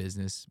wealthy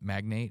business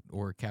magnate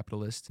or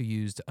capitalist who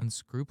used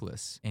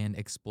unscrupulous and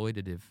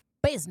exploitative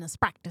Business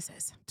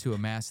practices. to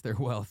amass their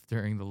wealth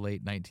during the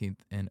late 19th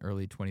and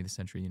early 20th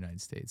century United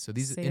States. So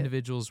these Say it.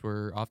 individuals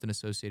were often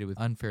associated with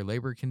unfair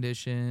labor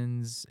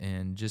conditions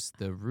and just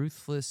the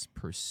ruthless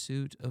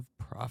pursuit of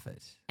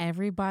profit.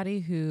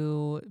 Everybody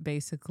who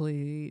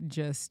basically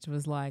just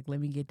was like, let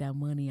me get that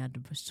money out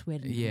of the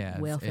sweat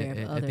and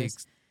welfare of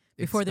others.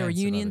 Before there were expense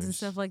of unions and others.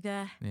 stuff like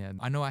that. Yeah,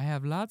 I know I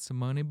have lots of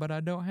money, but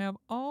I don't have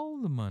all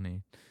the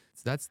money.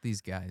 So that's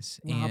these guys.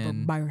 Robber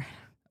And, baron.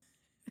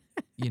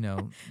 you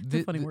know,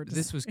 a funny word to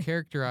this say. was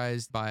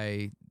characterized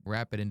by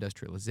rapid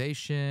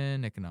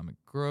industrialization, economic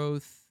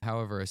growth.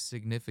 However, a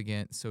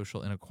significant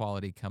social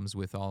inequality comes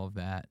with all of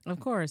that. Of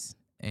course.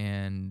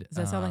 And Does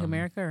that sound like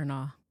America or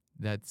not?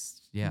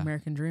 That's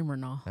American dream or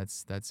not?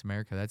 That's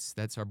America.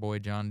 That's our boy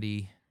John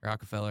D.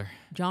 Rockefeller.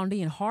 John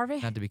D. and Harvey?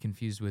 Not to be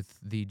confused with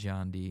the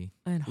John D.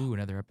 And Ooh,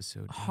 another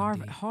episode. John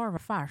Harvey, D. Harvey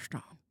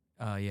Firestone.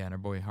 Yeah, and our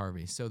boy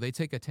Harvey. So they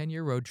take a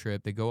 10-year road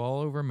trip. They go all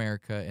over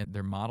America in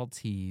their Model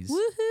Ts.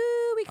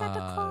 Woohoo! We got the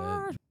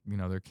car. You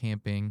know, they're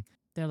camping.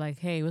 They're like,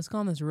 hey, let's go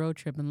on this road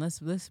trip and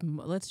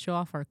let's show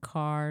off our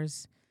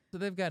cars. So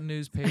they've got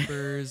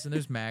newspapers and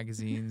there's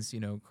magazines, you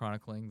know,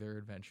 chronicling their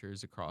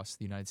adventures across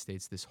the United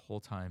States this whole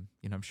time.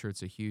 You know, I'm sure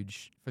it's a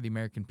huge for the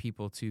American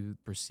people to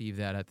perceive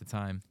that at the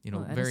time. You know,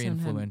 Well, very Edison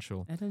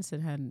influential.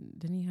 Edison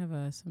didn't he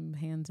have some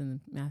hands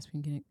in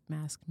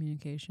mass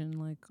communication?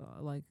 Like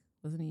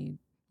wasn't he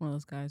one of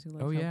those guys who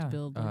helped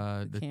build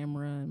the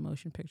camera and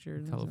motion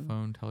pictures?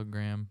 Telephone,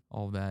 telegram,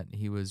 all that.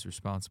 He was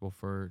responsible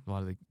for a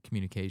lot of the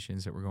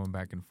communications that were going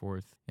back and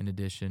forth, in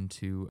addition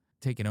to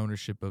taking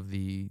ownership of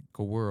the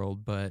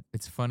world. But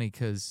it's funny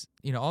because,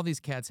 you know, all these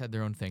cats had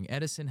their own thing.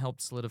 Edison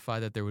helped solidify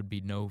that there would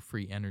be no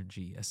free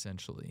energy,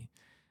 essentially.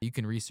 You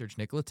can research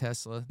Nikola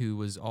Tesla, who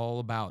was all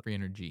about free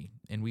energy,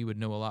 and we would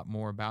know a lot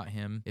more about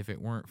him if it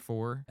weren't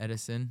for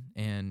Edison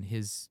and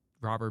his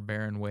robber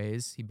baron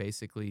ways. He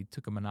basically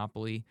took a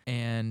monopoly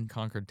and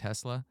conquered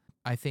Tesla.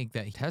 I think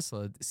that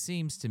Tesla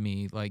seems to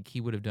me like he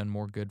would have done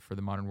more good for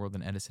the modern world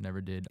than Edison ever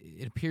did.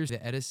 It appears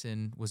that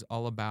Edison was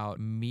all about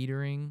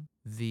metering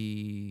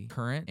the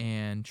current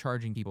and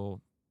charging people.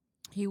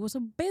 He was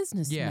a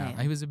businessman.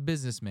 Yeah, he was a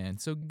businessman.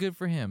 So good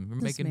for him. We're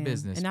making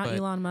business. And now but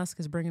Elon Musk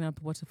is bringing up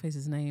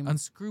what's-the-face's name.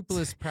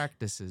 unscrupulous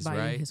practices, buying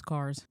right? his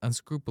cars.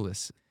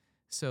 Unscrupulous.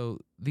 So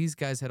these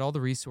guys had all the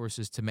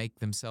resources to make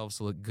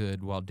themselves look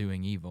good while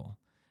doing evil.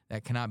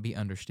 That cannot be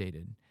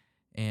understated.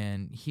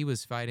 And he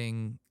was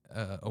fighting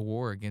a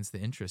war against the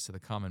interests of the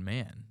common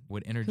man.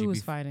 Would energy Who was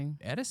be fighting?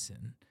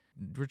 Edison?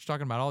 We're just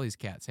talking about all these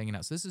cats hanging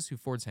out. So this is who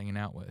Ford's hanging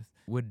out with.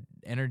 Would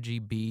energy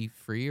be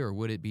free or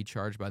would it be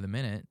charged by the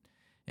minute?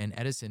 And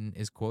Edison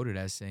is quoted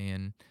as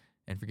saying,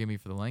 and forgive me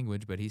for the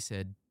language, but he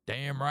said,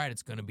 "Damn right,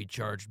 it's going to be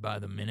charged by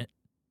the minute."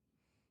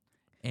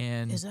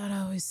 And Is that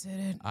how he said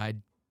it? I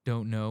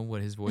don't know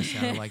what his voice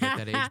sounded like at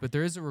that age, but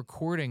there is a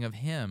recording of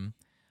him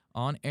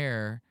on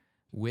air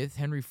with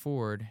Henry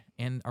Ford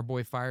and our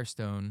boy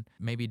Firestone,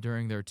 maybe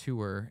during their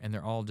tour, and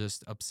they're all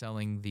just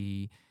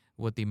upselling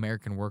what the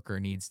American worker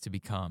needs to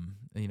become.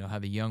 You know, how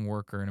the young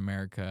worker in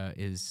America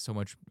is so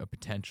much a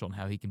potential and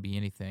how he can be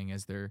anything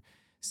as they're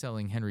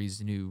selling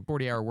Henry's new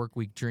 40-hour work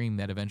week dream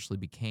that eventually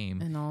became,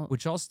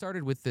 which all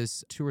started with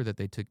this tour that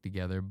they took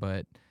together.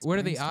 But what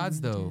are the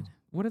odds, though?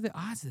 What are the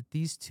odds that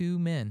these two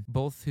men,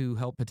 both who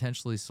helped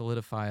potentially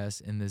solidify us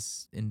in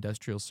this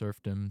industrial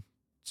serfdom,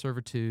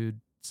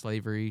 servitude,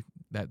 slavery,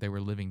 that they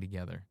were living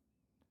together?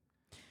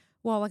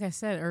 Well, like I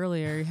said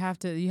earlier, you have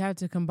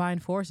to combine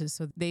forces.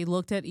 So they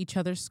looked at each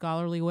other's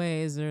scholarly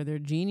ways, or their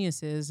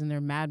geniuses, and they're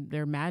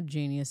mad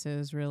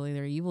geniuses, really,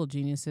 they're evil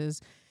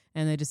geniuses,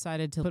 and they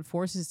decided to put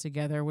forces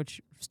together,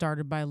 which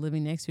started by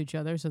living next to each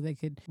other, so they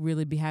could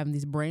really be having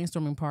these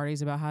brainstorming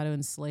parties about how to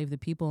enslave the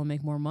people and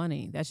make more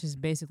money. That's just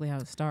basically how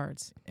it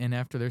starts. And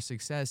after their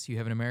success, you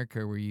have in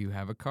America where you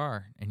have a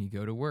car and you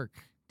go to work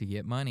to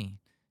get money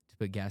to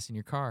put gas in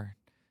your car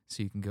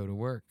so you can go to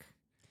work.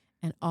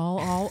 And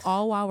all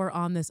while we're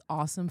on this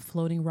awesome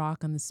floating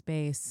rock on the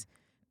space,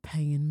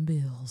 paying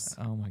bills.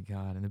 Oh my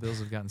God. And the bills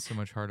have gotten so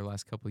much harder the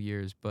last couple of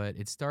years. But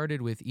it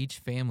started with each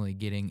family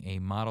getting a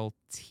Model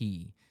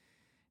T.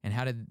 And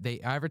how did they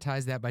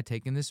advertise that? By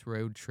taking this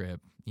road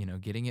trip,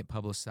 getting it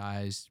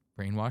publicized,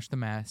 brainwash the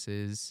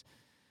masses.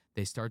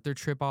 They start their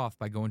trip off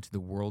by going to the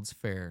World's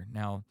Fair.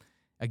 Now,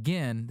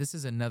 again, this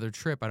is another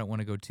trip I don't want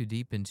to go too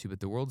deep into, but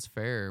the World's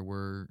Fair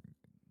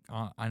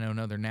I don't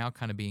know, they're now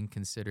kind of being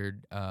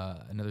considered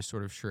another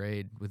sort of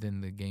charade within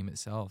the game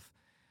itself,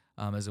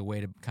 as a way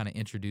to kind of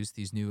introduce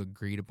these new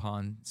agreed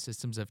upon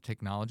systems of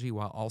technology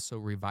while also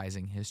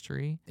revising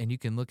history. And you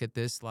can look at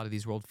this. A lot of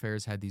these world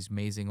fairs had these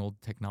amazing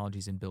old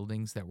technologies and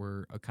buildings that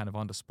were kind of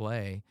on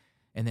display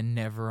and then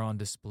never on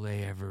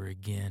display ever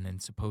again,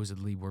 and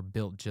supposedly were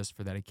built just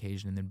for that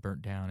occasion and then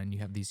burnt down. And you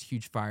have these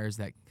huge fires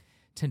that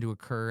tend to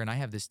occur. And I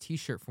have this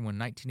T-shirt from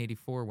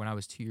 1984 when I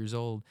was 2 years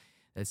old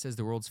that says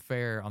the World's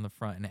Fair on the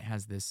front, and it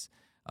has this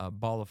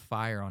ball of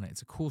fire on it.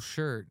 It's a cool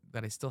shirt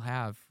that I still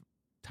have,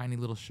 tiny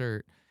little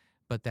shirt,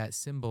 but that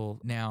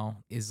symbol now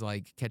is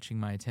like catching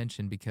my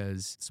attention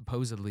because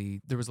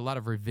supposedly there was a lot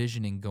of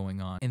revisioning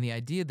going on. And the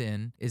idea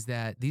then is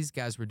that these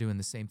guys were doing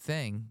the same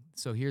thing.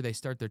 So here they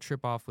start their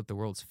trip off with the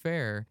World's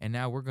Fair, and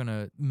now we're going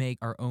to make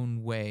our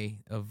own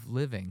way of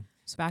living.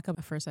 So back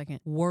up for a second.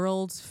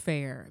 World's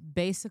Fair,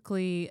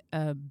 basically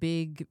a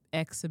big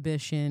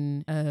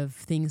exhibition of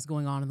things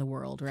going on in the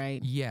world,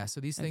 right? Yeah,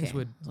 so these things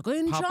would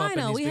in pop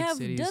China, up in we these have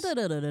big da cities.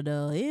 da da da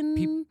da.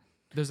 In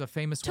There's a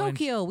famous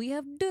Tokyo, we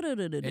have da da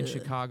da da. in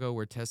Chicago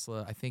where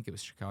Tesla, I think it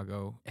was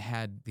Chicago,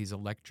 had these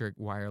electric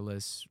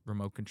wireless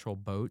remote control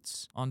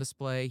boats on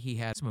display. He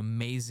had some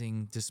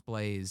amazing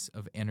displays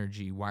of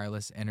energy,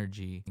 wireless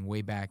energy,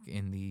 way back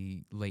in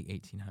the late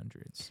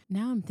 1800s.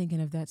 Now I'm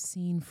thinking of that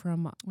scene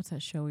from, what's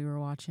that show we were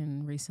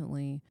watching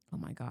recently? Oh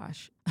my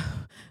gosh.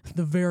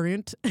 The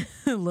Variant,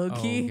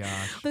 low-key. Oh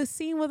gosh. The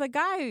scene with a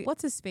guy,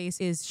 what's his face,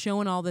 is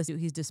showing all this.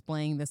 He's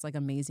displaying this like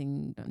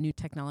amazing new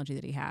technology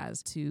that he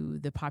has to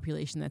the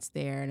population that's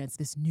there. And it's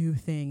this new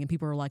thing. And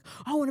people are like,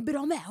 oh, I want to bid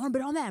on that. I want to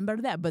bid on that and bid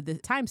on that. But the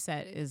time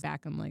set is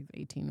back in like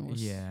 18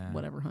 or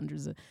whatever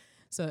hundreds of.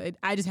 So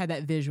I just had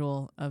that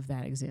visual of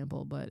that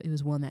example, but it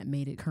was one that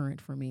made it current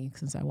for me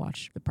since I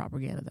watched the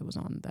propaganda that was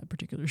on that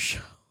particular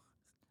show.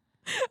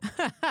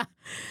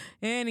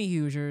 Any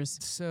Hoosiers.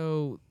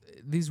 So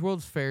these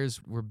World's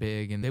Fairs were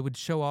big, and they would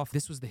show off,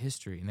 this was the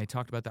history, and they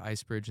talked about the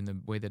ice bridge and the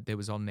way that it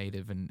was all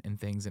native and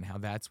things, and how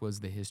that was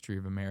the history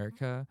of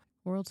America.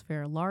 World's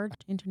Fair, large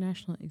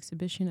international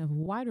exhibition of a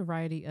wide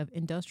variety of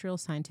industrial,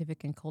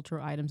 scientific, and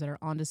cultural items that are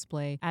on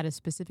display at a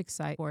specific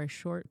site for a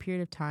short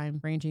period of time,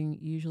 ranging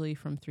usually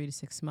from 3 to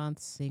 6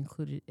 months. They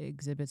included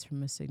exhibits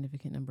from a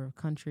significant number of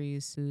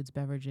countries, foods,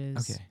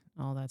 beverages,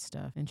 all that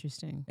stuff.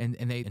 Interesting. And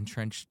they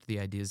entrenched the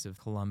ideas of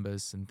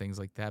Columbus and things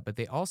like that, but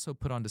they also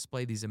put on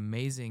display these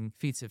amazing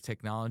feats of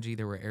technology.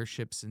 There were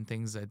airships and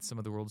things at some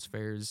of the World's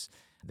Fairs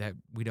that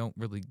we don't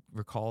really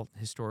recall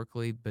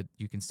historically, but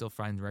you can still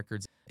find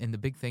records. And the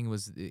big thing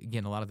was,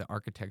 again, a lot of the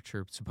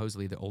architecture,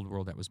 supposedly the old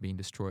world that was being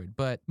destroyed.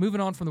 But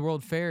moving on from the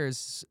World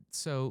Fairs,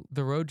 so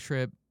the road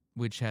trip,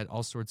 which had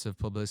all sorts of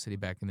publicity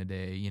back in the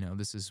day,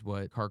 this is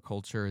what car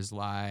culture is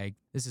like.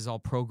 This is all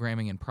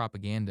programming and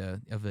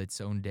propaganda of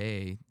its own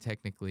day,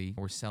 technically.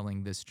 We're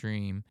selling this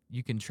dream.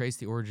 You can trace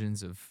the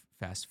origins of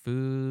fast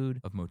food,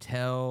 of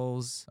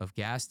motels, of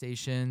gas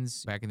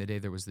stations. Back in the day,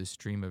 there was this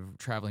dream of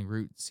traveling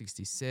Route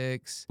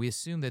 66. We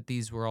assume that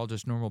these were all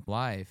just normal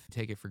life,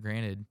 take it for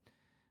granted,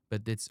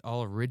 but it's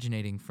all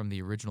originating from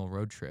the original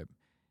road trip.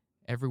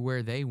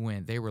 Everywhere they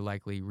went, they were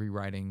likely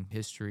rewriting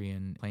history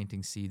and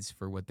planting seeds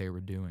for what they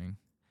were doing.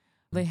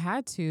 They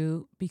had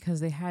to, because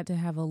they had to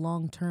have a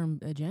long-term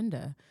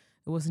agenda.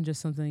 It wasn't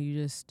just something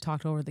you just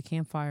talked over at the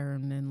campfire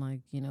and then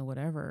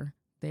whatever.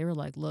 They were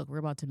like, look, we're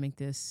about to make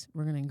this,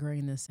 we're going to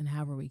ingrain this in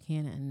however we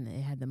can, and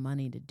they had the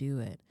money to do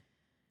it.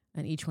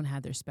 And each one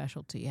had their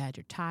specialty. You had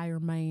your tire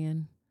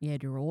man, you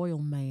had your oil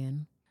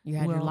man, you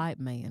had your light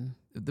man.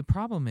 The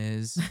problem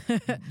is,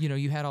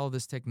 you had all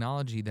this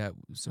technology that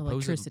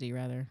Electricity,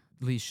 rather.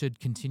 should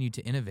continue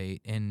to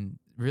innovate. And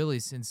really,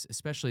 since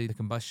especially the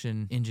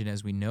combustion engine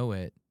as we know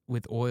it,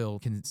 with oil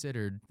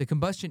considered, the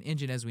combustion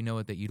engine as we know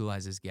it that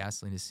utilizes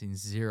gasoline has seen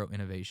zero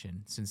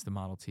innovation since the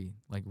Model T,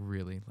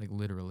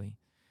 literally.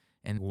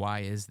 And why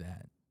is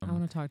that? I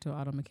want to talk to an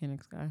auto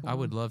mechanics guy. I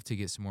would love to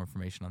get some more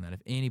information on that.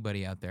 If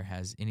anybody out there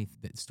has any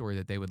story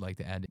that they would like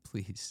to add,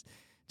 please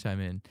chime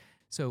in.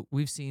 So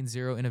we've seen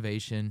zero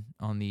innovation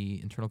on the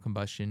internal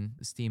combustion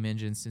steam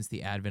engine since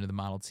the advent of the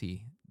Model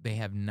T. They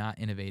have not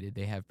innovated.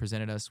 They have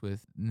presented us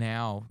with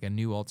now a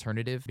new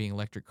alternative being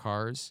electric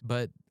cars,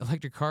 but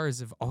electric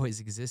cars have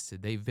always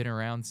existed. They've been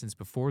around since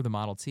before the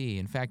Model T.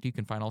 In fact, you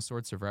can find all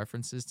sorts of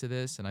references to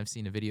this, and I've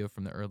seen a video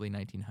from the early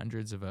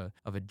 1900s of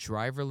a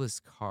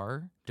driverless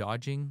car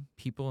dodging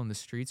people in the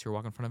streets who are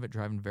walking in front of it,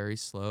 driving very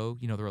slow.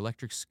 You know, there were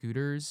electric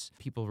scooters,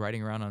 people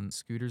riding around on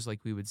scooters like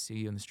we would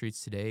see on the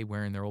streets today,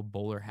 wearing their old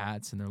bowler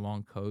hats and their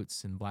long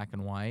coats in black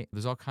and white.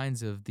 There's all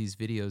kinds of these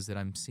videos that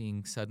I'm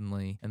seeing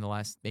suddenly in the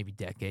last maybe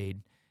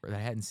decade that I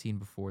hadn't seen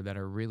before that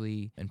are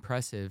really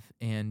impressive.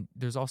 And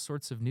there's all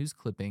sorts of news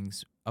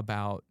clippings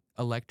about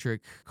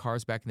electric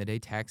cars back in the day.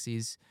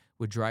 Taxis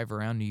would drive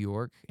around New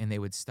York and they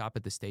would stop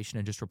at the station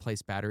and just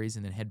replace batteries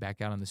and then head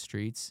back out on the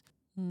streets.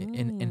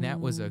 And that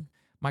was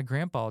my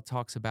grandpa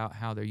talks about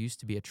how there used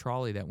to be a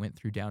trolley that went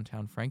through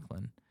downtown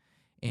Franklin,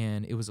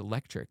 and it was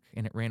electric,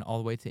 and it ran all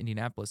the way to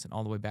Indianapolis and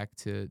all the way back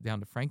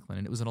down to Franklin.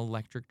 And it was an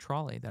electric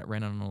trolley that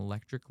ran on an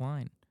electric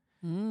line.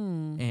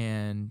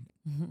 And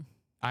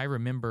I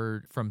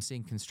remember from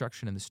seeing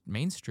construction in the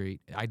Main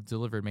Street. I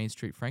delivered Main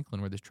Street,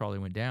 Franklin, where this trolley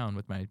went down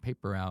with my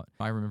paper out.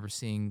 I remember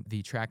seeing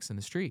the tracks in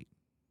the street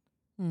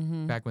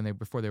back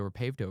before they were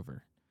paved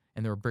over.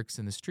 And there were bricks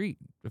in the street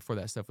before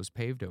that stuff was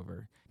paved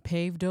over.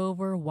 Paved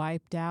over,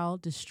 wiped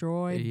out,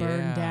 destroyed,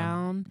 burned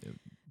down.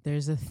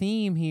 There's a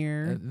theme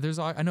here.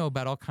 I know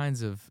about all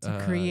kinds of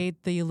to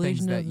create the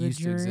illusion things that of the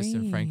used dream. to exist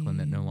in Franklin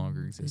that no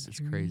longer exist. It's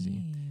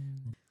crazy.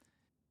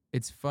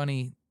 It's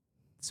funny.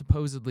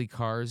 Supposedly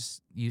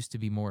cars used to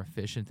be more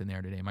efficient than they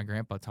are today. My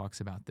grandpa talks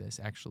about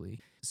this, actually.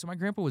 So my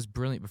grandpa was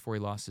brilliant before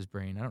he lost his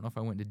brain. I don't know if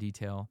I went into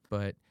detail,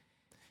 but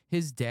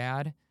his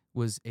dad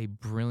was a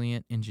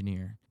brilliant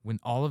engineer. When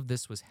all of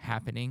this was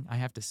happening, I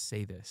have to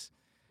say this.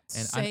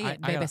 And I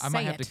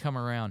might have to come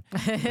around.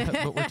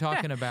 But we're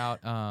talking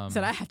about...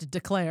 Said I have to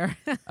declare.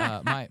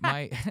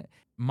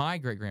 My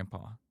great-grandpa,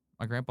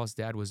 my grandpa's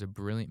dad was a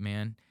brilliant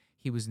man.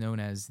 He was known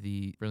as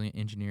the brilliant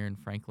engineer in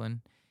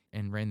Franklin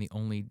and ran the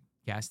only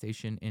gas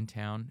station in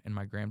town, and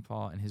my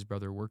grandpa and his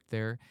brother worked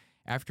there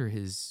after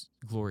his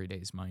glory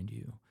days, mind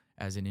you,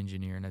 as an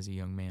engineer and as a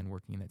young man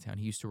working in that town.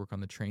 He used to work on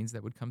the trains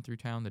that would come through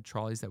town, the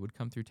trolleys that would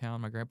come through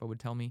town, my grandpa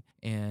would tell me,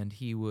 and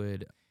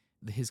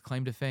his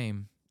claim to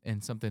fame,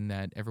 and something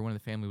that everyone in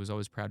the family was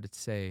always proud to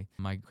say,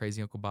 my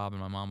crazy Uncle Bob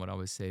and my mom would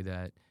always say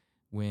that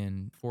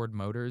when Ford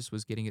Motors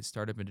was getting it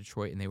started up in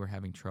Detroit and they were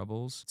having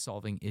troubles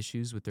solving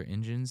issues with their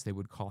engines, they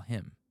would call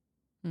him.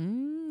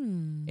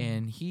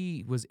 And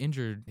he was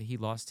injured. He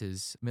lost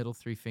his middle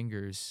 3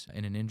 fingers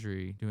in an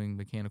injury doing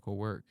mechanical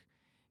work.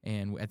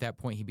 And at that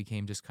point, he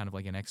became just kind of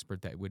like an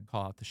expert that would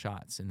call out the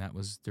shots. And that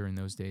was during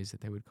those days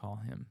that they would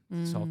call him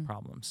to solve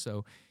problems.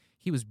 So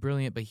he was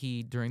brilliant, but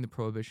he, during the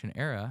Prohibition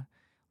era,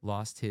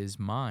 lost his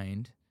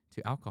mind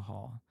to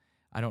alcohol.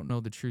 I don't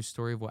know the true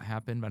story of what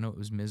happened, but I know it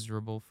was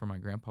miserable for my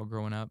grandpa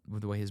growing up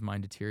with the way his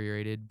mind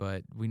deteriorated.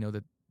 But we know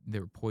that they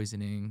were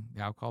poisoning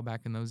alcohol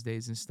back in those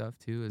days and stuff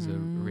too as a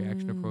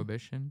reaction to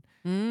Prohibition.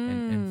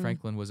 And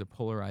Franklin was a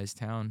polarized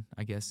town,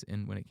 I guess,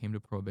 when it came to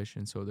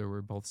Prohibition, so there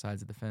were both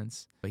sides of the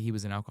fence. But he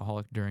was an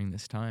alcoholic during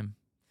this time,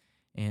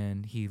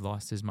 and he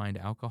lost his mind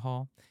to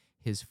alcohol.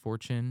 His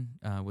fortune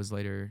was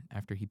later,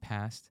 after he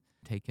passed,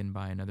 taken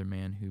by another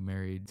man who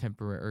married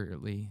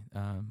temporarily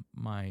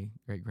my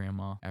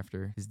great-grandma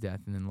after his death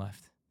and then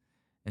left.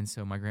 And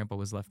so my grandpa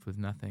was left with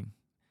nothing.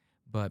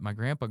 But my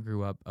grandpa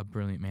grew up a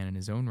brilliant man in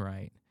his own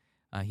right.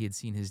 He had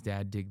seen his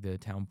dad dig the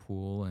town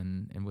pool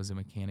and was a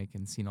mechanic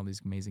and seen all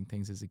these amazing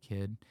things as a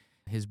kid.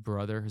 His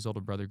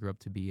older brother, grew up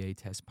to be a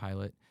test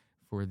pilot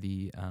for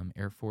the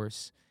Air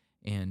Force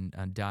and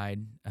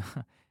died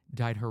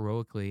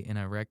heroically in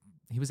a wreck.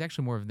 He was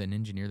actually more of an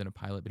engineer than a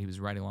pilot, but he was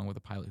riding along with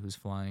a pilot who was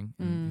flying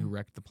and who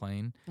wrecked the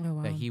plane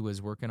that he was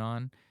working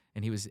on.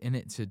 And he was in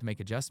it to make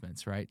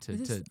adjustments, right?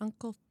 Is this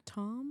Uncle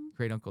Tom?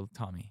 Great Uncle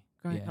Tommy.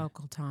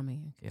 Uncle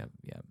Tommy. Okay.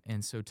 Yep.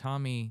 And so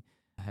Tommy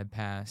had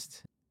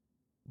passed,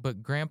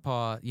 but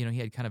Grandpa, he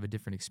had kind of a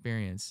different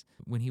experience.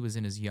 When he was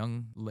in his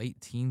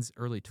late teens,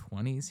 early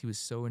 20s, he was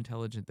so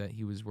intelligent that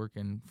he was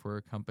working for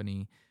a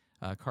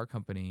car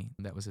company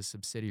that was a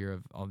subsidiary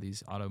of all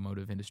these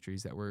automotive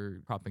industries that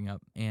were cropping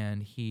up.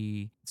 And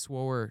he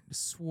swore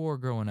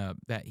growing up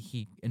that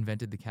he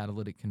invented the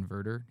catalytic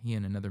converter, he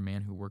and another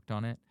man who worked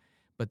on it,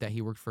 but that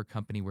he worked for a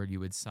company where you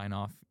would sign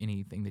off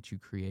anything that you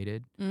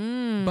created.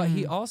 But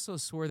he also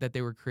swore that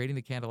they were creating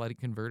the catalytic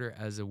converter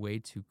as a way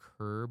to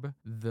curb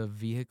the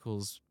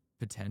vehicle's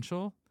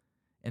potential,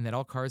 and that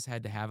all cars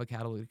had to have a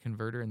catalytic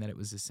converter, and that it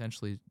was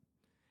essentially,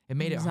 it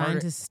made it harder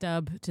to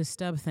stub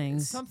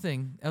things.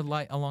 Something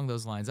along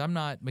those lines. I'm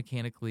not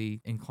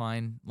mechanically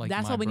inclined like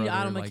that's my why we need an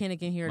brother, auto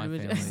mechanic in here. my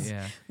family,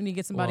 yeah. We need to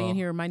get somebody in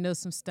here who might know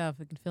some stuff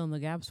that can fill in the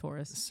gaps for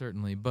us.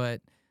 Certainly,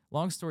 but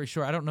long story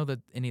short, I don't know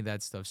that any of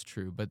that stuff's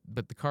true, but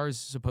the cars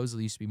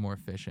supposedly used to be more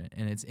efficient.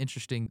 And it's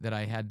interesting that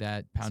I had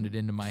that pounded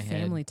into my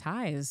head. Family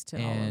ties to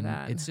all of And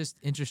that. it's just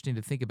interesting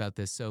to think about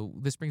this. So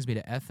this brings me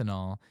to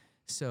ethanol.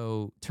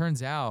 So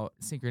turns out,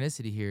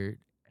 synchronicity here,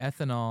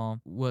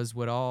 ethanol was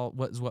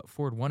what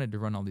Ford wanted to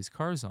run all these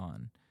cars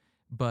on.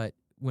 But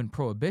when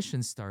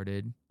Prohibition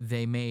started,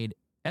 they made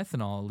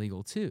ethanol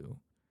illegal too.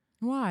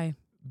 Why?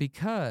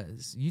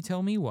 Because, you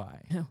tell me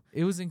why.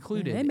 It was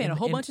included. They made a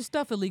whole bunch of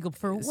stuff illegal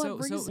for what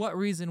reason? So what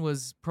reason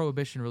was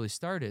Prohibition really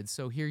started?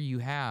 So here you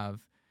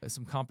have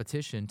some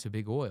competition to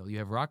Big Oil. You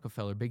have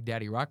Rockefeller, Big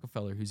Daddy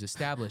Rockefeller, who's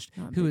established,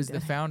 who is the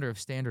founder of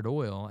Standard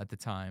Oil at the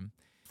time.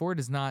 Ford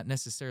is not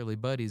necessarily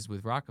buddies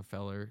with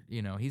Rockefeller.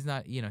 He's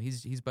not.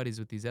 He's buddies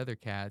with these other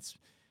cats,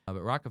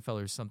 but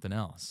Rockefeller is something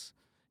else.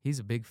 He's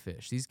a big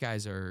fish. These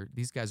guys are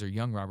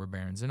young robber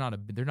barons. They're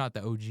not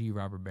the OG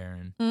robber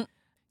baron.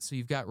 So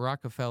you've got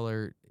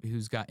Rockefeller,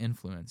 who's got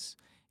influence,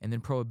 and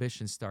then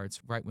Prohibition starts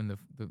right when the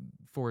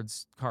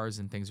Ford's cars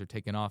and things are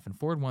taken off, and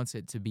Ford wants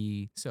it to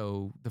be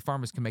so the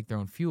farmers can make their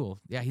own fuel.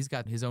 Yeah, he's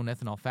got his own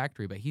ethanol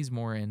factory, but he's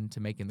more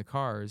into making the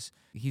cars.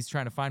 He's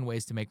trying to find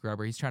ways to make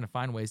rubber. He's trying to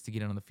find ways to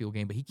get in on the fuel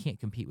game, but he can't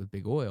compete with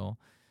Big Oil.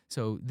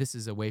 So this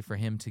is a way for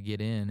him to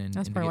get in and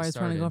that's and probably why get he's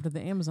trying to go started. after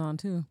the Amazon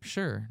too.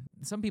 Sure.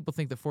 Some people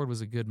think that Ford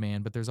was a good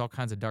man, but there's all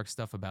kinds of dark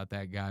stuff about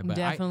that guy. But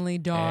Definitely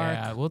dark.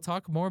 Yeah, we'll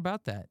talk more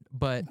about that.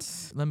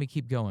 But let me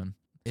keep going.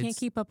 Can't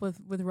keep up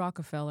with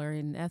Rockefeller,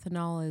 and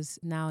ethanol is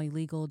now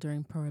illegal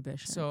during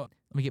Prohibition. So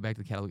let me get back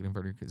to the catalytic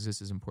converter because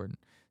this is important.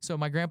 So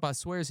my grandpa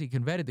swears he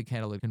converted the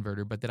catalytic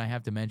converter, but then I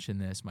have to mention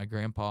this. My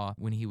grandpa,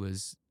 when he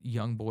was a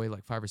young boy,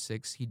 like 5 or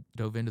 6, he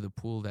dove into the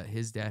pool that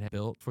his dad had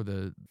built for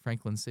the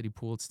Franklin City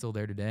pool. It's still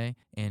there today.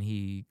 And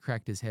he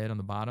cracked his head on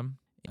the bottom.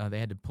 They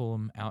had to pull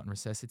him out and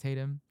resuscitate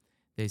him.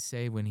 They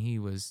say when he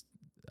was,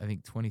 I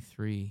think,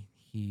 23,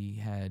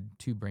 he had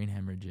 2 brain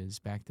hemorrhages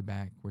back to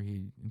back where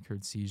he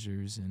incurred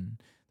seizures and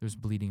there was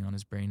bleeding on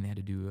his brain. They had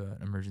to do an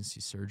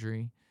emergency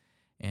surgery.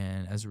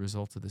 And as a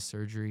result of the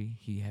surgery,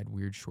 he had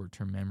weird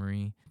short-term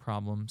memory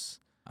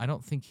problems. I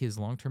don't think his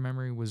long-term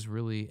memory was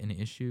really an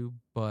issue,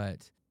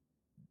 but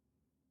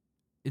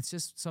it's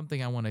just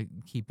something I want to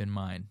keep in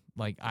mind.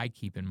 Like I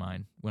keep in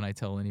mind when I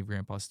tell any of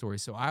Grandpa's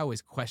stories. So I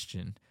always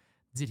question,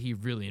 did he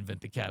really invent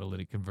the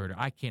catalytic converter?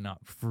 I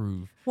cannot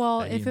prove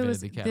that he if it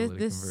was invented the catalytic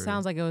this converter.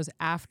 sounds like it was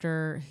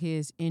after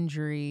his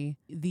injury.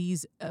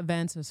 These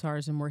events, as far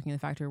as him working in the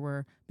factory,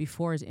 were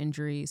before his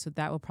injury, so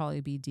that will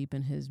probably be deep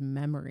in his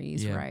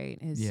memories, Yeah.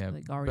 right? His Yeah,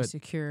 like already but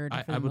secured.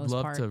 For I the would most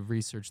love part. to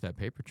research that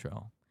paper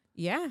trail.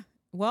 Yeah,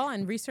 well,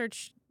 and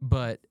research.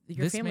 But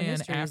Your this family man,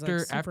 history is, like,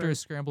 after super- a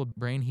scrambled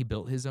brain, he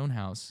built his own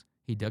house.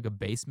 He dug a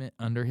basement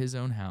under his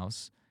own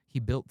house. He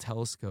built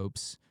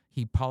telescopes.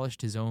 He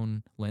polished his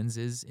own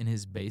lenses in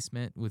his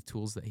basement with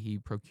tools that he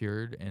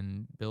procured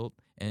and built.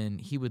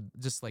 And he would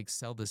just like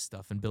sell this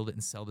stuff and build it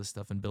and sell this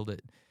stuff and build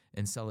it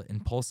and sell it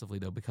impulsively,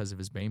 though, because of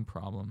his brain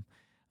problem.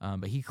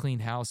 But he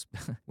cleaned house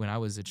when I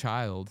was a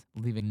child,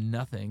 leaving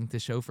nothing to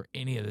show for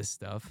any of this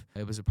stuff.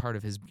 It was a part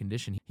of his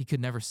condition. He could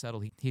never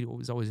settle. He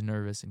was always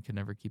nervous and could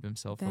never keep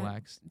himself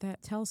relaxed.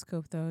 That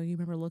telescope, though, you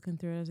remember looking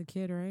through it as a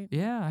kid, right?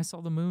 Yeah, I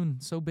saw the moon.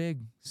 So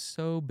big,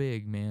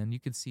 man. You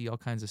could see all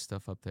kinds of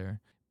stuff up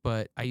there.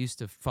 But I used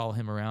to follow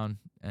him around,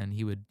 and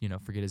he would,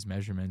 forget his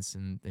measurements,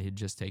 and they had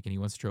just taken. He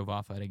once drove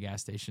off at a gas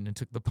station and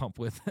took the pump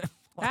with him.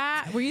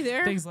 Were you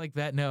there? Things like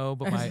that. No,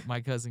 but my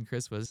cousin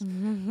Chris was.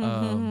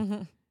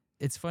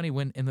 It's funny,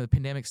 when the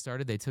pandemic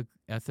started, they took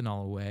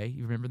ethanol away.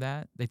 You remember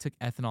that? They took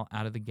ethanol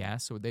out of the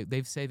gas. So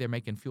they say they're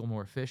making fuel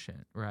more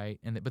efficient, right?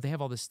 But they have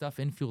all this stuff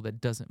in fuel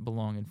that doesn't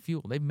belong in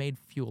fuel. They've made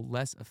fuel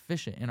less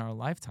efficient in our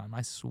lifetime,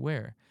 I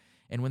swear.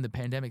 And when the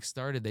pandemic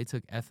started, they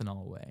took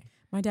ethanol away.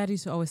 My dad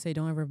used to always say,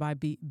 don't ever buy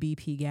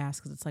BP gas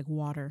because it's like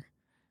water.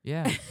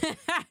 Yeah.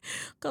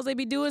 Because they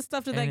be doing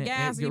stuff to that And gas.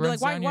 it And you'd be like,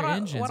 runs why down do your I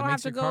engines. It have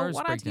makes to your go? cars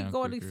Why do I break keep down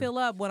going to quicker. fill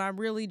up when I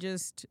really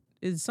just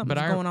is something's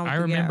But going on with I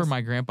the remember gas?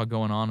 my grandpa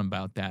going on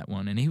about that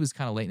one, and he was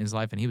kind of late in his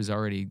life, and he was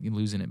already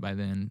losing it by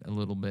then a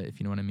little bit, if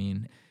you know what I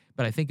mean.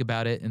 But I think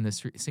about it in the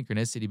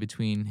synchronicity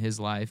between his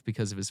life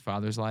because of his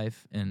father's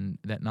life, and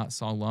that not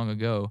so long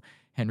ago,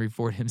 Henry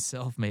Ford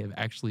himself may have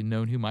actually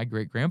known who my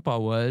great-grandpa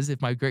was, if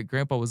my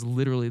great-grandpa was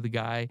literally the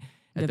guy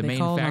at the main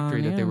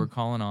factory that they were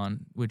calling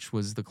on, which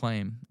was the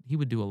claim. He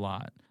would do a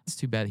lot. It's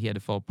too bad he had to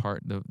fall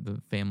apart. The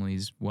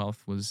family's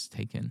wealth was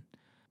taken.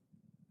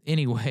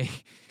 Anyway,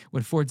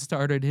 when Ford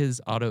started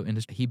his auto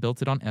industry, he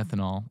built it on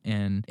ethanol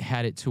and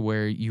had it to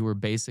where you were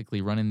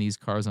basically running these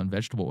cars on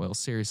vegetable oil,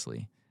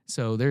 seriously.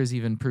 So there's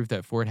even proof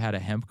that Ford had a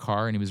hemp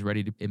car and he was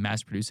ready to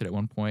mass produce it at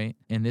one point.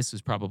 And this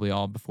was probably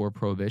all before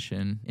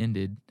Prohibition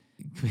ended,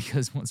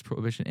 because once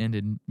Prohibition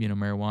ended,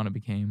 marijuana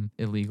became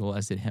illegal,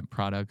 as did hemp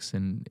products.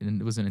 And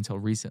it wasn't until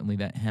recently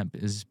that hemp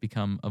has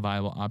become a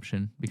viable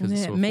option because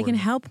it's so making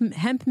affordable.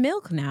 hemp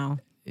milk now.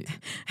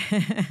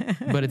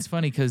 But it's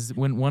funny because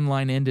when one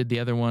line ended, the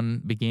other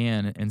one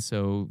began. And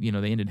so,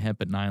 they ended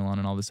hemp at nylon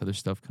and all this other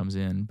stuff comes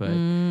in.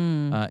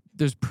 But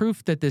there's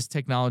proof that this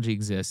technology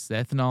exists, the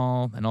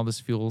ethanol and all this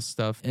fuel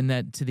stuff, and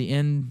that to the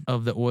end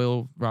of the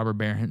oil robber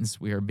barons,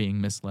 we are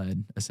being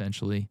misled,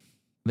 essentially.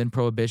 Then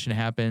prohibition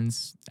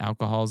happens,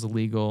 alcohol is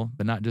illegal,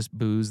 but not just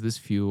booze, this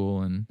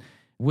fuel. And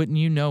wouldn't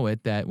you know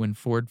it that when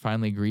Ford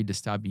finally agreed to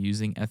stop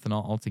using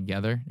ethanol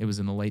altogether, it was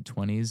in the late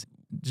 20s,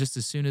 just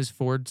as soon as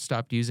Ford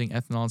stopped using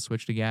ethanol and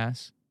switched to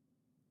gas,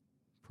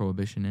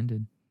 prohibition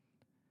ended.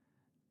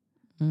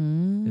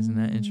 Isn't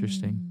that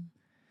interesting?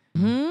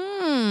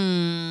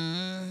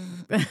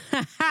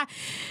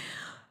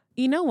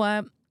 You know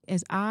what?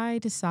 As I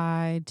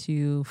decide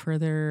to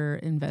further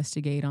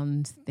investigate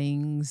on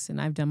things, and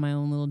I've done my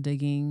own little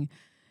digging,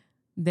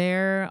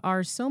 there's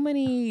so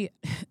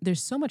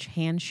much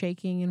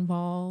handshaking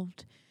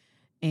involved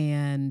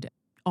and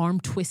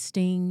arm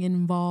twisting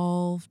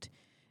involved.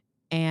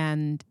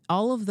 And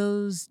all of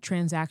those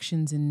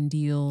transactions and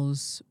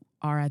deals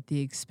are at the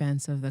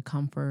expense of the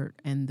comfort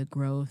and the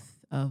growth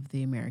of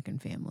the American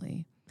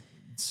family.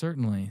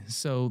 Certainly.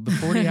 So the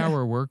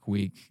 40-hour work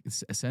week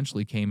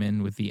essentially came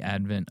in with the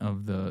advent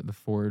of the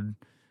Ford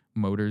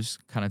Motors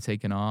kind of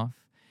taking off.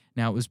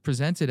 Now, it was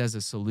presented as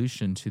a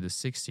solution to the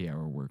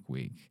 60-hour work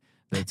week,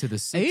 to the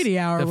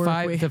 80-hour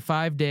work week. The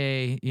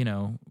 5-day,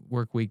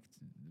 work week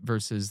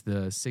versus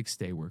the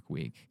 6-day work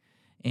week.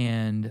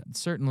 And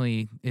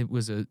certainly it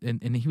was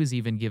and he was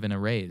even given a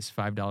raise,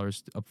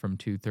 $5 up from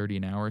 $2.30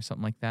 an hour,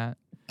 something like that.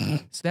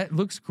 So that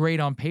looks great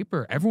on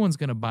paper. Everyone's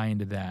going to buy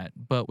into that.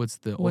 But what's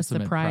the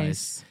ultimate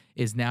price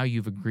is now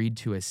you've agreed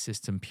to a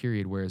system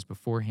period, whereas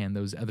beforehand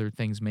those other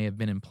things may have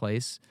been in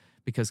place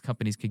because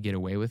companies could get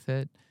away with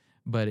it.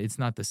 But it's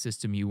not the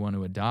system you want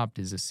to adopt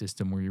is a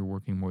system where you're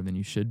working more than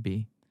you should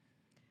be.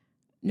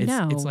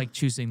 It's like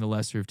choosing the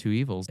lesser of two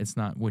evils. It's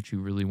not what you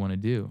really want to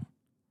do.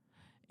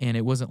 And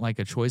it wasn't like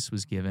a choice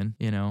was given,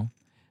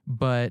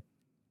 but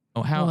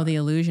well, the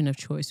illusion of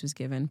choice was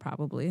given,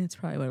 probably. That's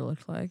probably what it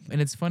looked like.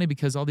 And it's funny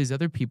because all these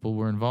other people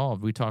were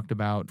involved. We talked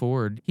about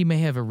Ford. He may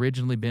have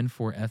originally been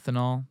for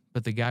ethanol,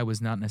 but the guy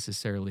was not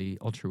necessarily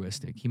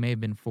altruistic. He may have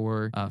been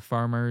for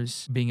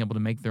farmers being able to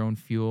make their own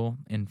fuel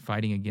and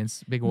fighting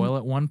against big oil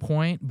at one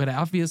point. But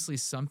obviously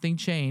something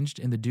changed,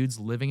 and the dude's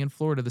living in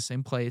Florida, the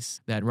same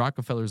place that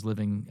Rockefeller's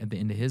living at the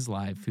end of his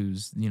life,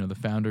 who's the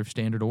founder of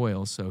Standard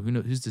Oil. So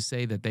who's to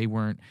say that they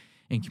weren't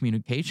in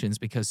communications,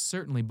 because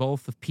certainly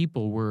both of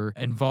people were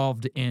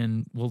involved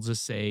in, we'll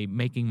just say,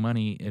 making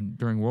money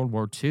during World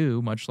War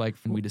II, much like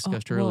we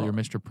discussed earlier,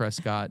 Mr.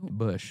 Prescott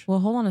Bush. Well,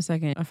 hold on a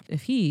second.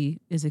 If he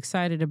is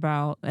excited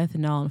about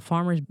ethanol and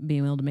farmers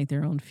being able to make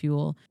their own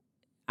fuel,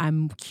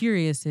 I'm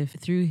curious if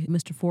through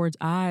Mr. Ford's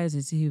eyes,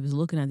 as he was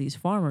looking at these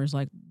farmers,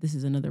 like, this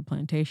is another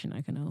plantation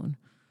I can own.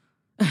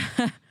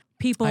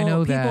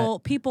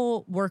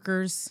 People,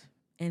 workers,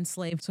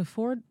 enslaved. So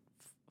Ford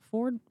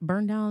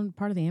burned down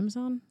part of the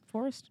Amazon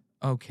forest?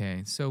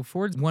 Okay, so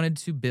Ford wanted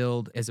to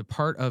build, as a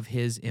part of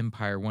his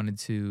empire, wanted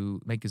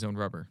to make his own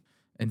rubber.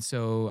 And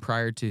so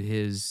prior to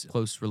his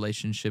close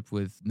relationship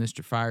with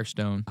Mr.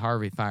 Firestone,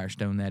 Harvey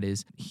Firestone, that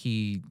is,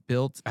 he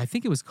built, I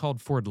think it was called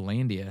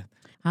Fordlandia.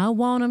 I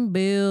want to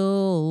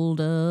build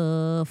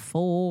a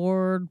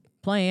Ford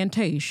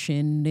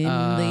plantation in the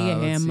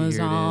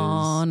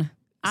Amazon.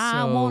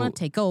 I want to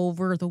take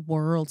over the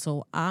world,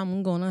 so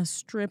I'm going to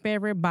strip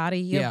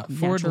everybody of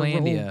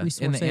Fordlandia resources.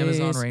 In the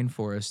Amazon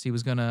rainforest. He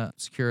was going to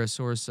secure a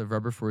source of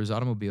rubber for his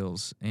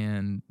automobiles,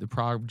 and the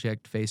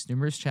project faced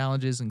numerous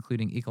challenges,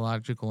 including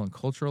ecological and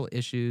cultural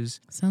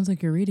issues. Sounds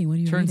like you're reading. What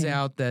are you Turns reading?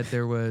 out that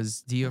there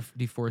was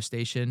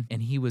deforestation,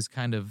 and he was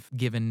kind of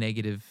given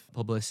negative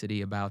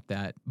publicity about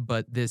that.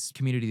 But this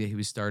community that he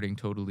was starting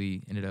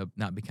totally ended up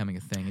not becoming a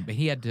thing. But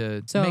he had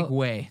to make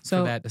way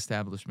for that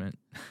establishment.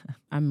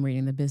 I'm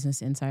reading the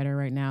Business Insider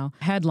right now.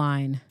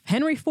 Headline: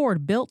 Henry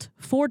Ford built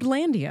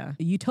Fordlandia,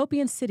 a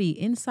utopian city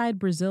inside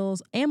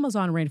Brazil's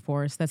Amazon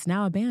rainforest that's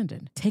now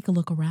abandoned. Take a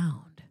look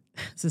around.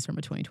 This is from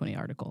a 2020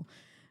 article.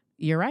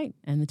 You're right.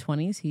 In the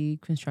 20s, he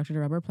constructed a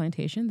rubber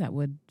plantation that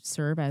would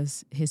serve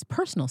as his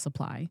personal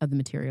supply of the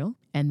material.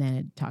 And then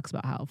it talks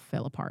about how it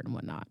fell apart and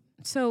whatnot.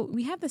 So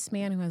we have this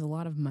man who has a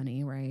lot of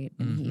money, right?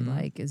 And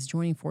he is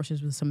joining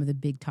forces with some of the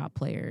big top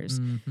players.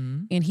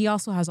 And he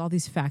also has all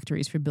these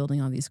factories for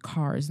building all these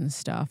cars and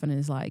stuff. And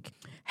is like,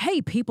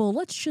 hey, people,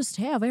 let's just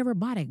have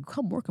everybody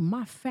come work in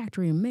my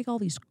factory and make all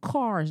these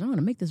cars. I'm going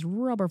to make this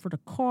rubber for the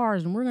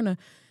cars, and we're going to...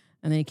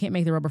 And then he can't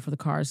make the rubber for the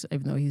cars,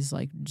 even though he's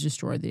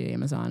destroyed the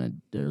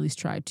Amazon, or at least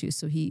tried to.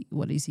 So he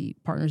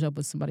partners up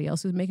with somebody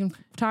else who's making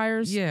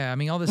tires. Yeah, I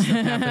mean, all this stuff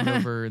happened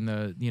over in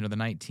the the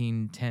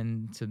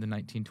 1910 to the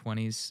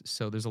 1920s.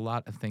 So there's a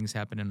lot of things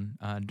happening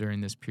during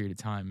this period of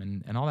time,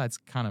 and all that's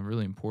kind of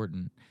really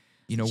important.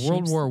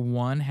 World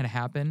War I had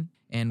happened,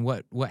 and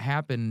what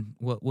happened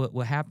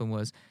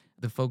was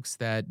the folks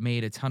that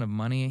made a ton of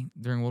money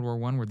during World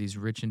War I were these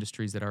rich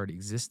industries that already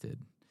existed.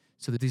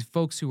 So that these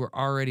folks who were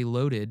already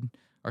loaded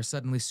are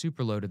suddenly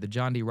super loaded. The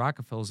John D.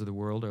 Rockefellers of the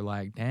world are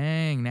like,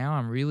 dang, now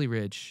I'm really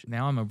rich.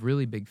 Now I'm a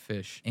really big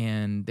fish.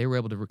 And they were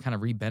able to kind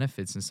of reap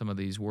benefits in some of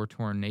these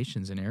war-torn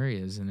nations and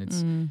areas. And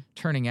it's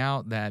turning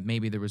out that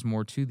maybe there was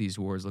more to these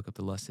wars. Look up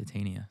the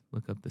Lusitania.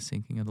 Look up the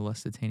sinking of the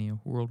Lusitania,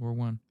 World War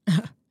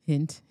I.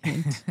 Hint,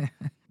 hint.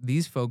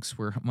 These folks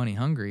were money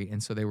hungry,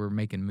 and so they were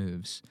making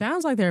moves.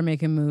 Sounds like they're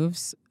making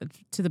moves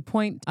to the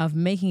point of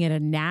making it a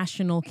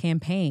national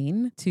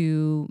campaign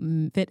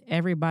to fit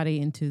everybody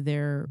into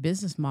their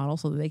business model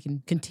so that they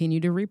can continue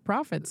to reap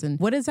profits. And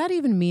what does that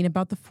even mean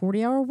about the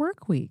 40-hour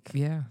work week?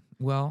 Yeah.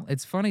 Well,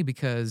 it's funny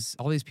because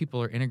all these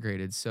people are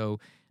integrated. So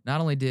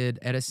not only did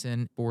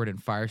Edison, Ford,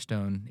 and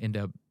Firestone end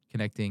up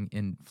connecting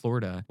in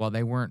Florida, while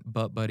they weren't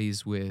butt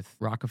buddies with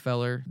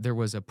Rockefeller, there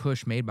was a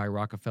push made by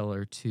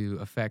Rockefeller to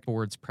affect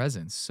Ford's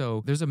presence.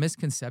 So there's a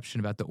misconception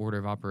about the order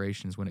of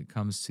operations when it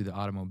comes to the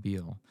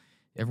automobile.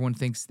 Everyone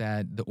thinks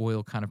that the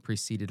oil kind of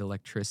preceded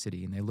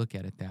electricity, and they look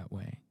at it that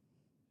way.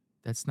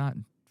 That's not,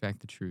 in fact,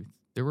 the truth.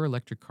 There were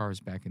electric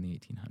cars back in the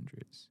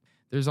 1800s.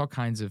 There's all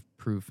kinds of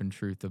proof and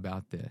truth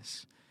about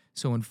this.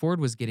 So when Ford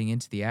was getting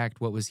into the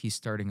act, what was he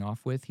starting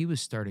off with? He was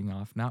starting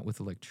off not with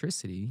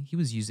electricity. He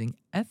was using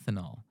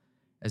ethanol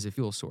as a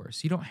fuel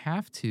source. You don't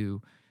have to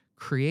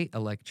create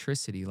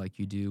electricity like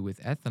you do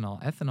with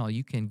ethanol. Ethanol,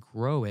 you can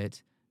grow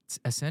it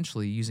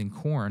essentially using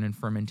corn, and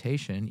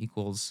fermentation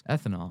equals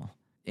ethanol.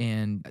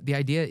 And the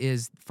idea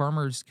is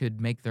farmers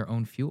could make their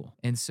own fuel.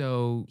 And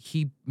so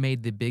he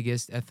made the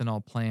biggest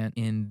ethanol plant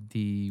in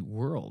the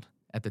world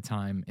at the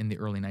time in the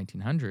early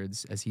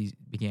 1900s as he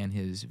began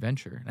his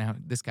venture. Now,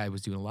 this guy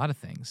was doing a lot of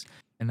things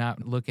and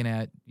not looking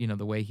at,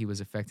 the way he was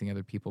affecting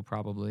other people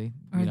probably,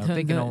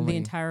 thinking only the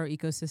entire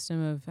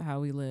ecosystem of how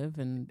we live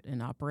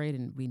and operate,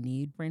 and we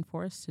need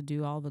rainforests to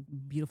do all the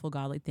beautiful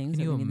godly things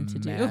that we need them to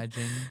do.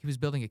 Imagine? He was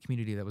building a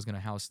community that was going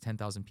to house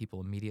 10,000 people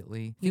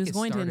immediately. He was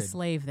going to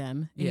enslave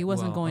them. Yeah, he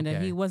wasn't well, going okay.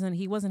 to. He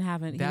wasn't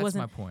having. That's he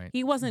wasn't, my point.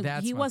 He wasn't.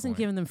 That's he my wasn't point.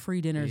 giving them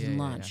free dinners and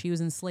Yeah, lunch. yeah. He was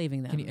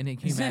enslaving them. Can you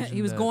imagine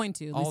he was going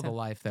to. all the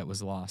life that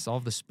was lost, all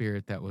the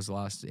spirit that was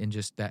lost in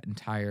just that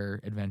entire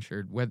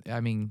adventure.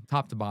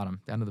 Top to bottom,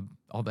 down to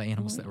all the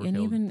animals that were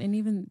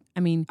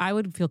killed. I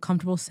would feel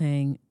comfortable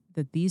saying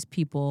that these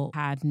people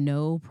had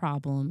no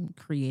problem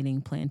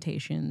creating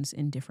plantations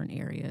in different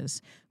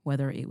areas,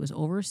 whether it was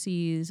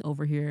overseas,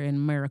 over here in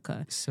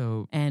America.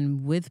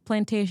 And with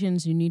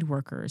plantations, you need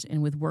workers.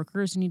 And with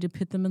workers, you need to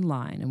put them in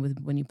line.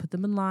 And when you put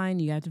them in line,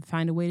 you have to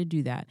find a way to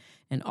do that.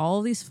 And all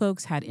of these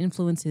folks had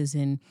influences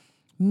in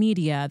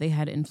media, they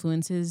had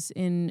influences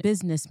in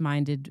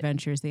business-minded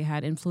ventures, they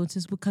had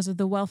influences because of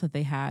the wealth that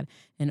they had.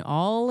 And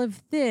all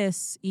of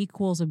this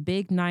equals a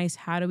big, nice,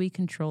 how do we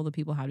control the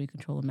people, how do we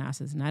control the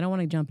masses? And I don't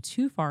want to jump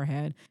too far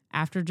ahead.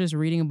 After just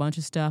reading a bunch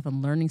of stuff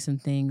and learning some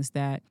things,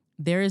 that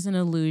there is an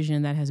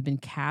illusion that has been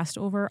cast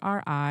over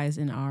our eyes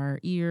and our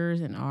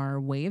ears and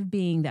our way of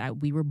being that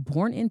we were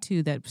born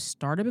into, that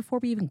started before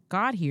we even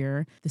got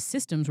here. The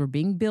systems were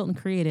being built and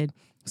created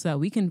so that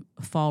we can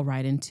fall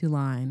right into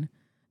line.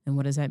 And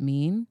what does that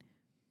mean?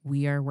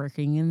 We are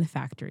working in the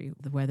factory,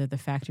 whether the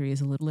factory is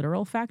a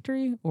literal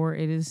factory or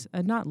it is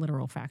a not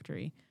literal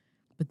factory.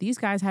 But these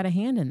guys had a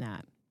hand in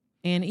that.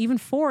 And even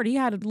Ford, he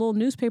had a little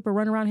newspaper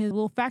run around his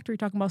little factory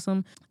talking about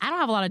I don't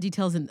have a lot of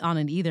details on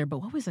it either, but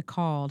what was it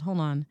called? Hold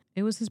on.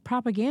 It was his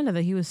propaganda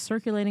that he was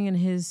circulating in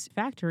his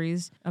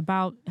factories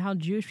about how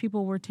Jewish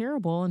people were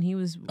terrible, and he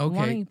was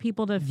wanting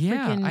people to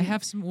freaking... I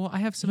have some He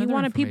other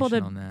wanted people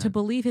information to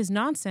believe his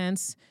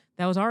nonsense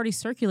that was already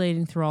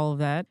circulating through all of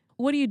that.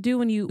 What do you do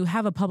when you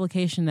have a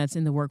publication that's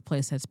in the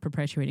workplace that's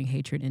perpetuating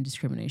hatred and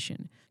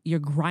discrimination? You're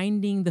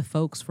grinding the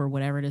folks for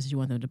whatever it is you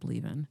want them to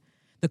believe in.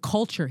 The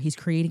culture, he's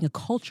creating a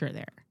culture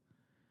there,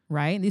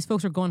 right? And these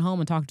folks are going home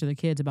and talking to their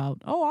kids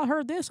about, I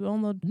heard this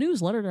on the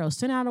newsletter that I was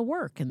sent out of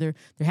work. And they're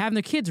having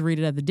their kids read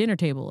it at the dinner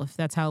table, if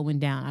that's how it went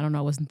down. I don't know,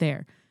 I wasn't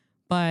there.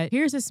 But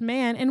here's this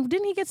man, and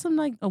didn't he get some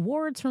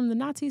awards from the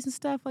Nazis and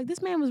stuff?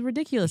 This man was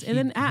ridiculous.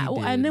 And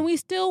then we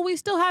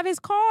still have his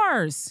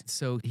cars.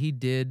 So he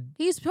did.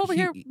 He's over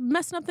here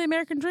messing up the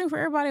American dream for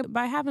everybody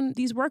by having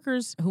these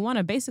workers who want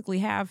to basically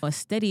have a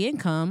steady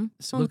income.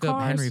 So look up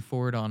Henry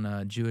Ford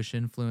on Jewish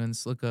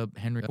influence. Look up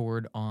Henry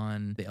Ford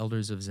on the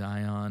Elders of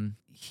Zion.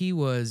 He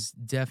was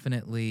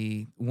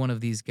definitely one of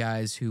these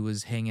guys who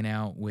was hanging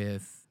out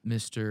with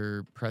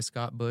Mr.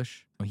 Prescott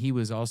Bush. He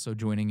was also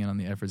joining in on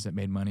the efforts that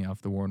made money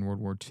off the war in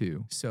World War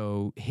II.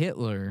 So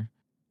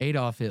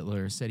Adolf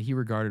Hitler, said he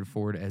regarded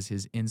Ford as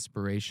his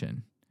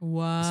inspiration.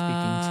 What? Speaking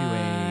to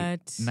a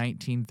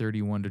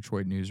 1931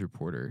 Detroit News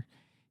reporter.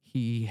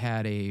 He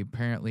had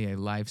apparently a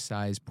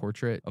life-size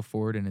portrait of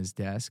Ford in his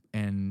desk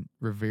and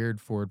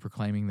revered Ford,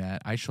 proclaiming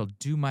that I shall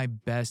do my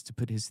best to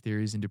put his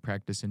theories into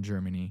practice in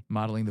Germany,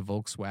 modeling the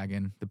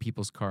Volkswagen, the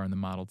People's Car, and the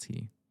Model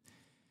T.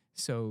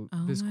 So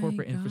this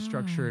corporate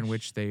infrastructure in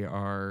which they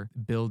are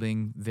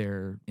building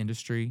their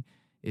industry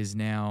is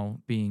now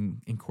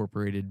being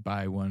incorporated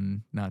by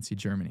one Nazi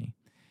Germany.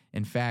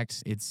 In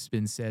fact, it's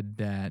been said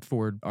that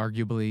Ford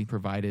arguably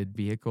provided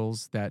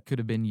vehicles that could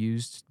have been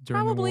used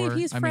during the war.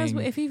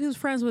 If he was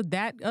friends with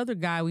that other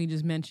guy we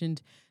just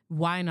mentioned,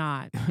 Why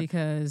not?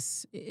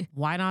 Because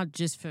why not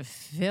just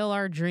fulfill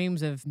our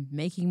dreams of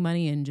making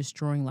money and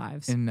destroying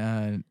lives? In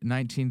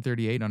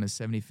 1938, on his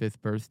 75th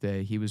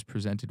birthday, he was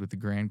presented with the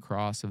Grand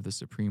Cross of the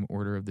Supreme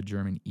Order of the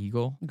German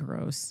Eagle.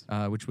 Gross.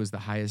 Which was the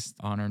highest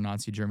honor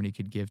Nazi Germany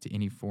could give to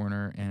any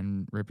foreigner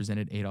and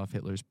represented Adolf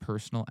Hitler's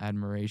personal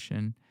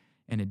admiration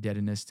and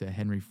indebtedness to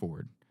Henry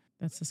Ford.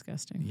 That's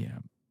disgusting. Yeah.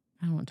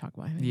 I don't want to talk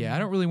about it. Yeah, I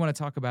don't really want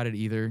to talk about it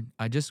either.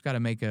 I just got to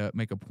make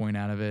a point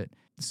out of it.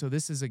 So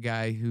this is a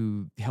guy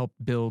who helped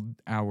build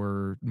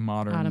our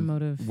modern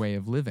Automotive way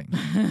of living,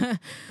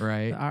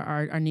 right?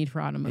 Our need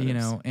for automotives. You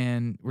know,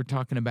 and we're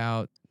talking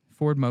about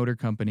Ford Motor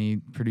Company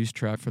produced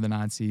truck for the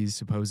Nazis,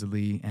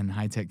 supposedly, and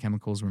high-tech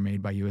chemicals were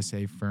made by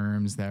USA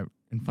firms that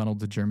funneled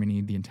to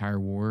Germany the entire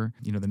war.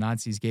 You know, the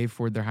Nazis gave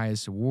Ford their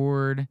highest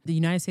award. The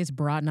United States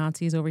brought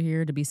Nazis over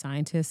here to be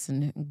scientists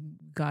and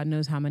God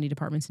knows how many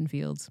departments and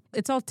fields.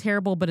 It's all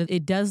terrible, but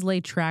it does lay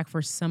track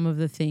for some of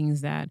the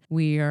things that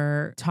we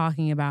are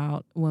talking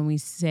about when we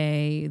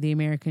say the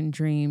American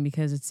dream,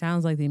 because it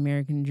sounds like the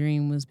American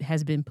dream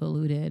has been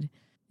polluted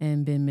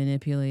and been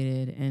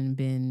manipulated and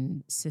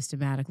been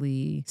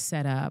systematically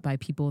set up by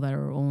people that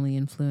are only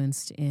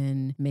influenced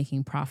in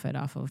making profit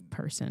off of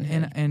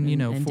personhood and you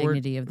know, and Ford,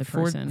 dignity of the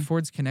person.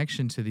 Ford's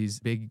connection to these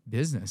big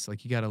business,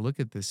 like you got to look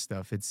at this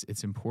stuff. It's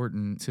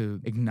important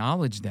to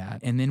acknowledge that.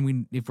 And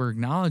then if we're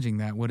acknowledging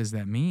that, what does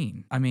that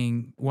mean? I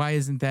mean, why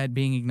isn't that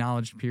being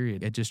acknowledged,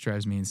 period? It just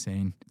drives me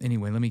insane.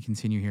 Anyway, let me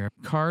continue here.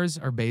 Cars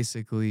are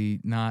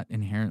basically not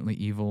inherently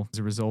evil. As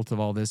a result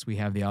of all this, we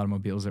have the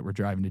automobiles that we're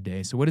driving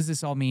today. So what does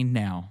this all mean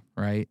now?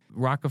 Right?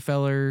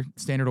 Rockefeller,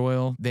 Standard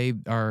Oil, they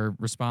are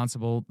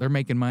responsible. They're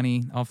making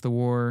money off the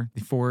war.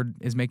 Ford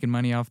is making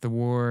money off the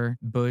war.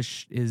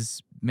 Bush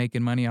is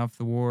making money off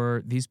the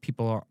war. These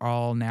people are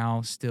all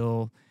now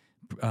still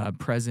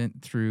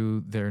present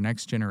through their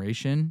next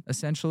generation,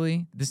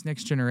 essentially. This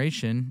next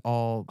generation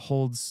all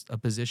holds a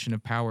position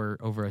of power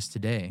over us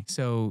today.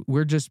 So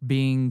we're just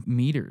being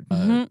metered,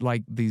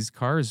 like these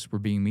cars were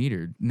being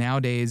metered.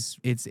 Nowadays,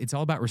 it's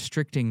all about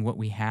restricting what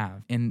we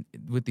have. And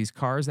with these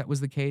cars, that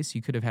was the case.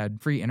 You could have had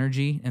free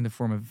energy in the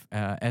form of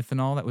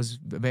ethanol that was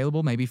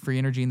available, maybe free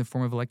energy in the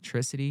form of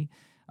electricity.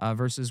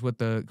 Versus what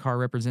the car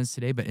represents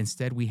today. But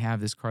instead, we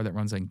have this car that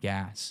runs on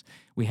gas.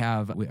 We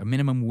have a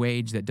minimum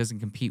wage that doesn't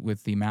compete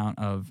with the amount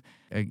of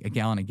a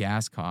gallon of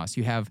gas costs.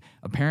 You have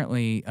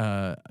apparently,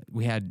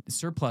 we had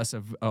surplus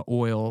of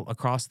oil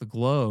across the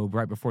globe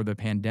right before the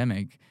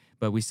pandemic,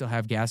 but we still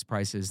have gas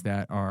prices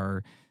that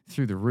are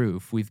through the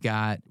roof. We're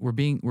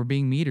being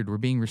metered. We're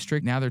being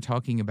restricted. Now they're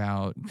talking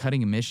about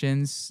cutting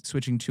emissions,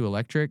 switching to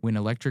electric when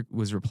electric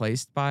was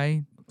replaced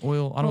by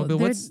oil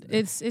automobile.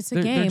 It's a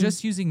game. They're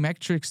just using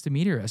metrics to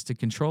meter us, to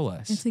control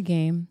us. It's a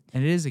game.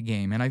 And it is a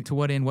game. And to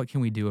what end? What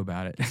can we do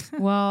about it?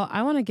 Well,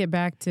 I want to get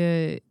back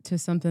to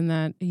something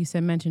that you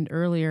mentioned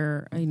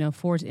earlier, you know,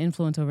 Ford's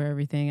influence over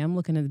everything. I'm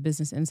looking at the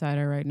Business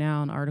Insider right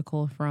now, an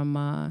article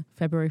from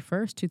February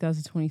 1st,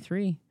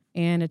 2023.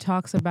 And it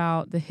talks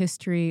about the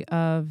history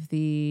of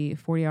the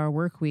 40-hour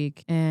work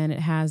week, and it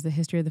has the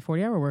history of the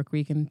 40-hour work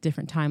week in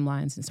different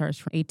timelines. It starts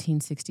from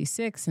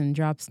 1866 and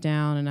drops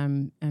down, and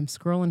I'm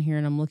scrolling here,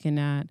 and I'm looking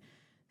at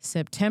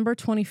September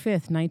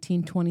 25th,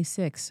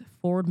 1926,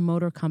 Ford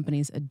Motor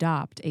Companies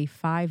adopt a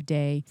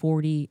 5-day,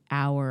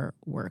 40-hour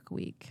work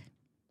week.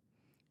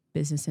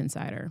 Business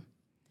Insider.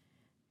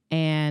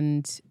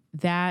 And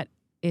that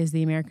is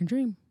the American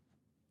dream.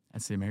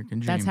 That's the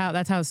American dream.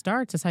 That's how it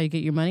starts. That's how you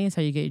get your money. That's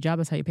how you get your job.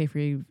 That's how you pay for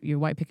your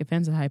white picket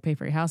fence. That's how you pay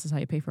for your house. That's how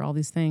you pay for all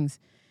these things.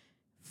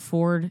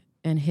 Ford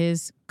and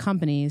his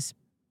companies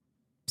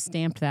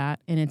stamped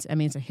that, and it's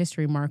a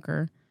history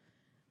marker.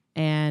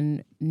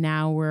 And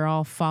now we're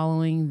all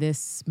following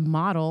this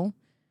model,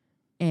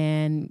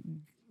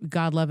 and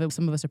God love it.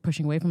 Some of us are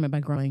pushing away from it by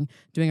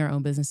doing our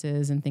own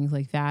businesses and things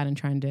like that, and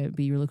trying to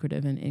be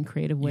lucrative in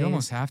creative ways. You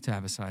almost have to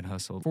have a side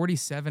hustle.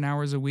 47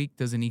 hours a week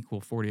doesn't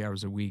equal 40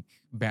 hours a week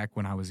back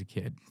when I was a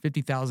kid.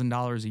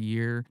 $50,000 a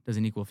year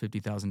doesn't equal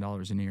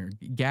 $50,000 a year.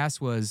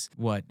 Gas was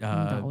what?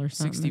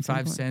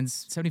 65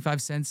 cents,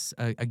 75 cents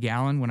a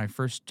gallon when I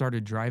first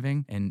started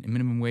driving, and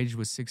minimum wage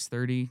was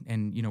 $6.30.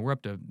 And, you know, we're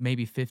up to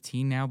maybe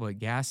 15 now, but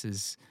gas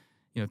is,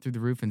 you know, through the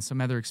roof, and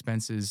some other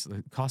expenses,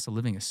 the cost of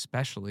living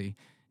especially,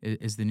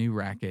 is the new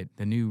racket,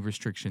 the new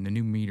restriction, the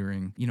new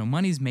metering. You know,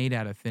 money's made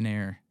out of thin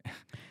air.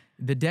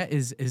 The debt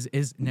is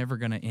never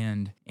going to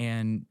end,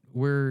 and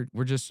we're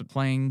just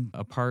playing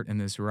a part in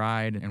this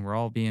ride, and we're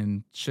all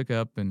being shook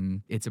up,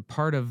 and it's a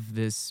part of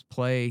this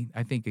play,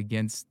 I think,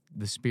 against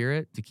the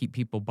spirit, to keep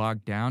people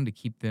bogged down, to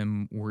keep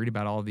them worried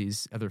about all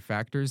these other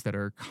factors that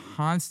are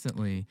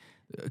constantly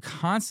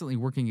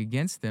working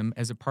against them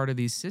as a part of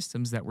these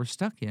systems that we're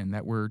stuck in,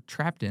 that we're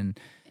trapped in.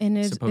 And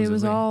it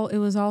was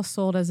all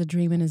sold as a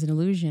dream and as an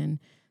illusion,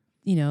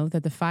 you know,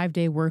 that the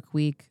 5-day work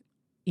week,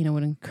 you know,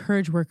 would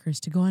encourage workers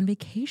to go on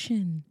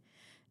vacation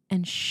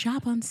and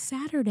shop on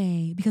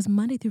Saturday, because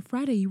Monday through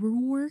Friday you were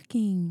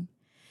working.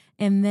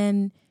 And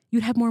then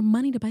you'd have more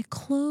money to buy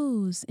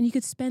clothes, and you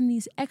could spend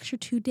these extra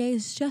 2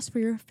 days just for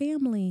your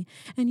family,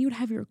 and you'd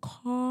have your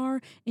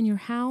car and your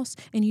house,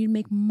 and you'd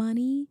make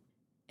money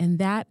And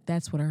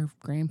that's what our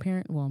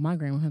my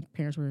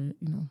grandparents were,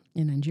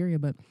 in Nigeria,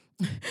 but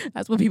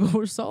that's what people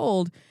were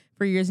sold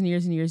for years and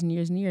years and years and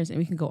years and years. And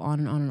we can go on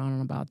and on and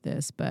on about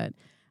this, but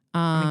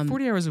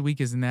 40 hours a week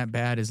isn't that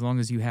bad as long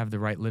as you have the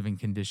right living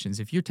conditions.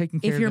 If you're taking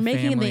care if you're of the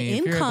making family, the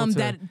if you're able income to-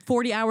 that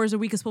 40 hours a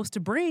week is supposed to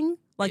bring,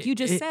 like you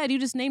just said, you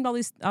just named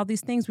all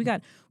these things. We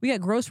got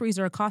groceries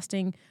that are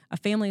costing a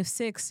family of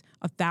 6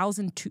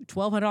 $1,000 to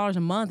 $1,200 a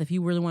month if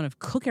you really want to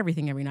cook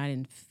everything every night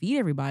and feed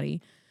everybody.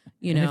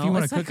 And if you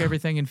want to cook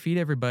everything and feed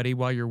everybody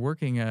while you're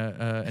working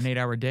an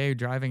 8-hour day,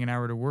 driving an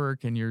hour to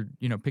work, and you're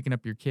picking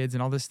up your kids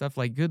and all this stuff,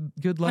 like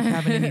good luck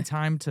having any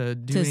time to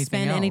do anything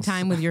spend else. any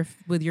time with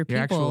your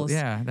peoples.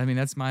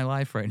 That's my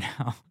life right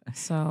now.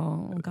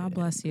 So God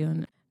bless you.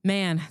 And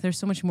man, there's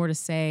so much more to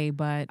say,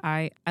 but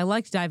I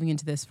liked diving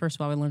into this. First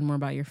of all, I learned more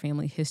about your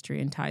family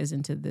history and ties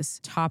into this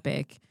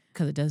topic,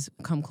 because it does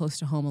come close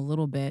to home a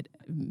little bit.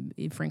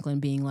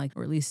 Franklin being like,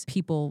 or at least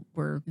people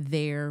were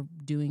there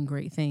doing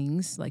great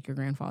things like your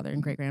grandfather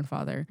and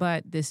great-grandfather.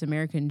 But this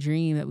American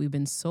dream that we've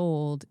been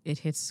sold, it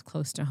hits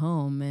close to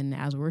home. And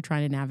as we're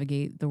trying to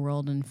navigate the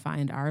world and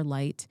find our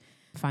light,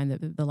 find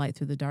the light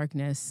through the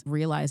darkness,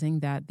 realizing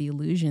that the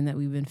illusion that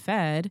we've been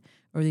fed,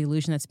 or the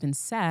illusion that's been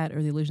set,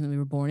 or the illusion that we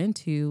were born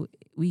into,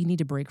 we need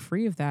to break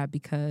free of that,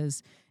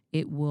 because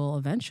it will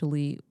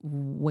eventually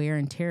wear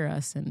and tear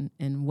us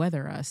and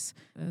weather us.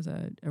 As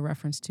a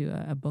reference to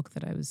a book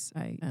that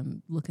I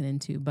am looking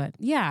into. But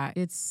yeah,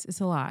 it's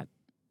a lot.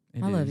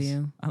 I love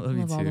you. I love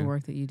you too. All the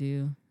work that you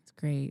do. It's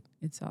great.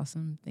 It's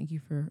awesome. Thank you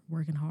for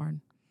working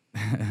hard.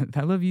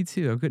 I love you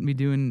too. I couldn't be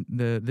doing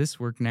this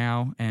work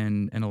now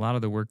and a lot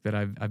of the work that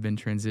I've been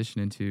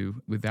transitioning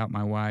to without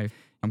my wife.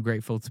 I'm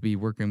grateful to be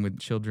working with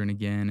children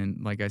again.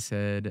 And like I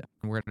said,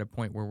 we're at a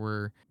point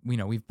where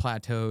we've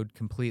plateaued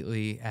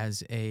completely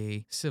as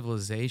a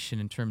civilization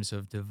in terms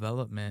of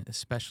development,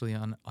 especially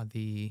on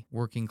the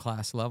working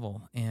class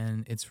level.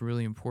 And it's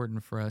really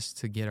important for us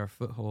to get our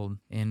foothold.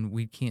 And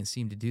we can't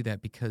seem to do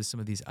that because some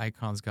of these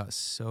icons got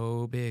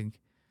so big.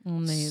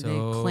 And they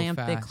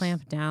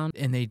clamp down,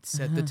 and they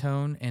set the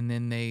tone, and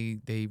then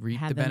they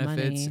reap the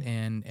benefits,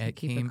 and it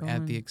came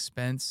at the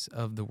expense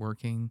of the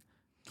working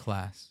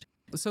class.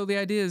 So the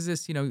idea is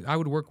this, I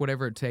would work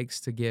whatever it takes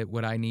to get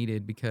what I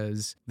needed,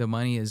 because the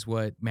money is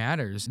what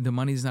matters. The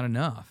money's not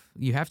enough.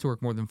 You have to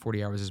work more than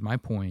 40 hours is my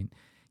point.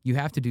 You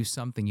have to do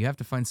something. You have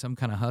to find some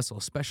kind of hustle,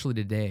 especially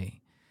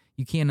today.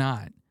 You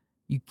cannot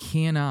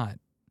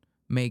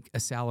make a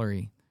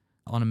salary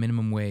on a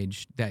minimum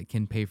wage that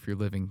can pay for your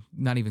living.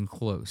 Not even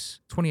close.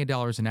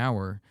 $28 an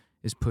hour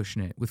is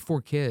pushing it. With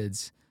 4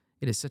 kids,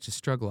 it is such a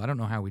struggle. I don't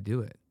know how we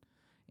do it.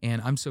 And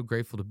I'm so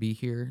grateful to be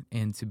here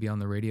and to be on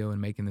the radio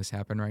and making this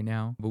happen right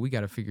now. But we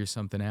got to figure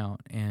something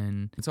out.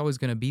 And it's always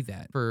going to be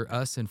that for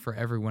us and for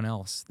everyone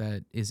else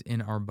that is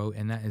in our boat.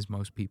 And that is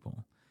most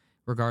people.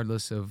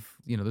 Regardless of,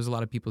 there's a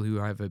lot of people who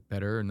have it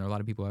better and there are a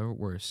lot of people who have it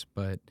worse.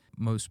 But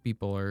most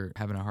people are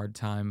having a hard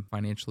time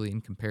financially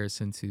in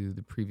comparison to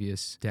the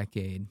previous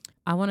decade.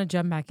 I want to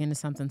jump back into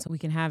something so we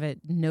can have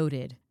it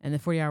noted. And the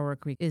 40-hour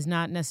work week is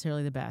not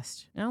necessarily the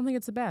best. I don't think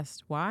it's the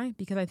best. Why?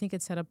 Because I think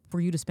it's set up for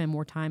you to spend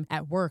more time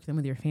at work than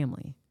with your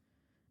family.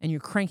 And you're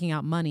cranking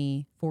out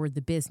money for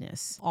the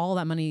business. All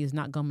that money is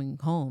not coming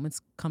home. It's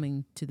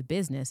coming to the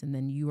business, and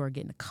then you are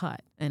getting a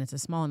cut. And it's a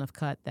small enough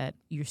cut that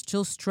you're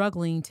still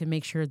struggling to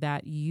make sure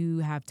that you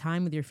have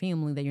time with your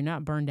family, that you're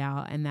not burned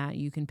out, and that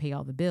you can pay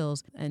all the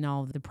bills, and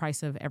all the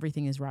price of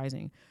everything is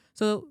rising.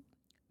 So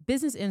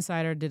Business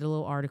Insider did a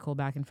little article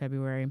back in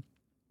February.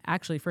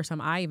 Actually, first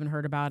time I even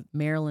heard about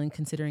Maryland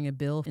considering a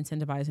bill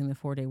incentivizing the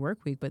 4-day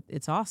work week, but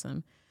it's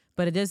awesome.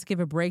 But it does give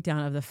a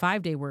breakdown of the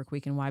 5-day work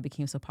week and why it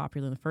became so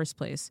popular in the first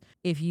place.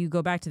 If you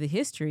go back to the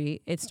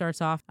history, it starts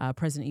off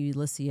President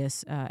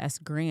Ulysses S.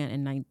 Grant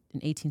in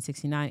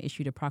 1869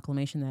 issued a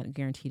proclamation that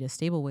guaranteed a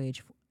stable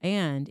wage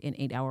and an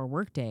 8-hour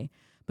workday,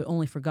 but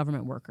only for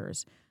government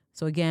workers.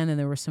 So again, then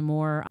there was some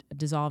more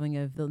dissolving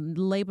of the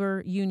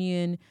labor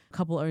union, a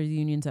couple other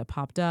unions that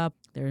popped up.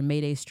 There were May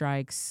Day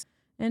strikes,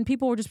 and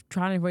people were just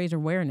trying to raise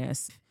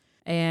awareness.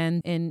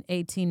 And in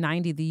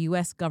 1890, the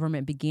U.S.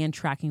 government began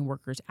tracking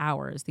workers'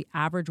 hours. The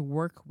average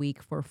work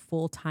week for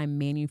full-time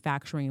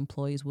manufacturing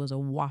employees was a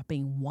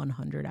whopping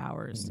 100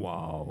 hours.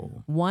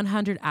 Wow.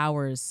 100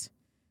 hours.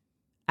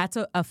 That's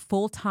a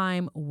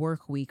full-time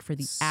work week for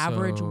the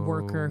average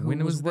worker who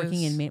was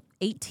working in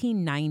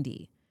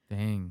 1890.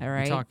 Dang. All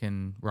right. We're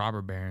talking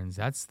robber barons.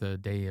 That's the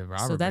day of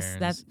robber barons.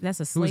 So that's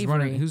a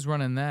slavery. Who's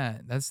running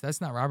that? That's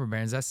not robber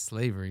barons. That's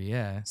slavery.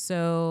 Yeah.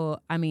 So,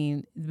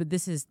 but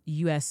this is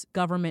U.S.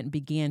 government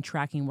began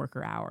tracking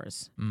worker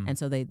hours. And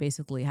so they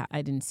basically,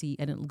 I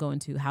didn't go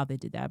into how they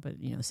did that, but,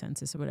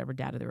 census or whatever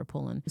data they were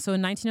pulling. So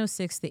in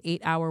 1906, the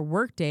 8-hour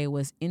workday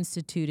was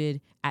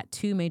instituted at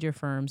 2 major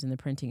firms in the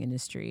printing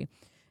industry.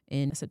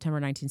 In September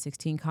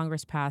 1916,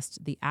 Congress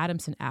passed the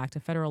Adamson Act,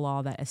 a federal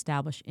law that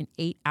established an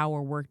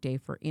 8-hour workday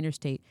for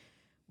interstate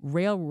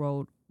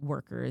railroad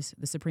workers.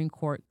 The Supreme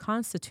Court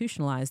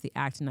constitutionalized the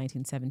act in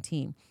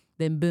 1917.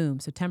 Then boom,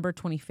 September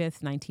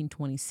 25th,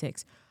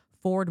 1926,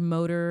 Ford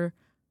Motor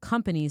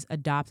companies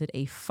adopted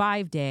a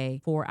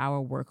 5-day,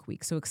 4-hour work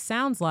week. So it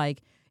sounds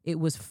like it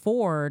was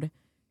Ford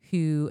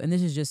who, and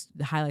this is just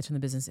the highlights from the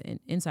Business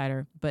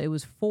Insider, but it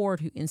was Ford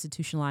who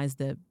institutionalized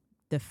the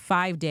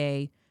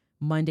 5-day,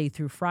 Monday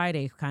through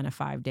Friday kind of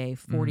 5-day,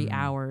 40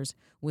 hours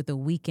with the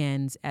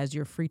weekends as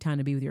your free time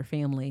to be with your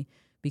family.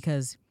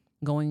 Because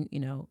going,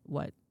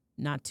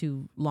 not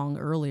too long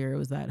earlier, it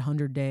was that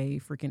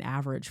 100-day freaking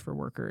average for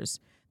workers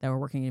that were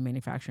working in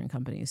manufacturing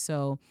companies.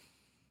 So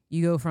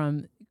you go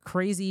from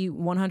crazy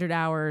 100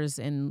 hours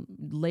and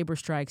labor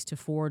strikes to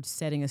Ford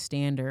setting a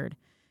standard.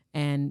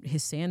 And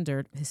his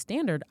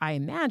standard, I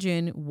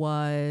imagine,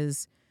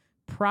 was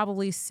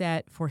probably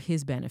set for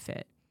his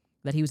benefit.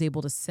 That he was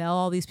able to sell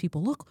all these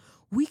people, look,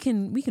 we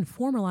can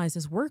formalize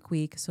this work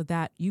week so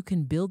that you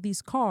can build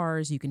these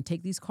cars, you can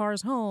take these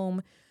cars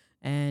home,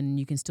 and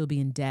you can still be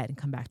in debt and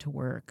come back to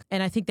work.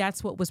 And I think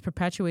that's what was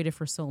perpetuated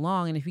for so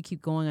long. And if we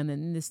keep going on,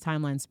 then this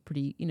timeline's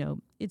pretty,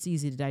 it's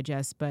easy to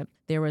digest. But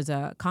there was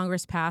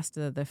Congress passed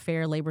the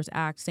Fair Labor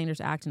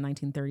Standards Act in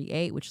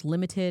 1938, which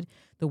limited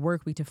the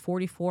work week to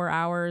 44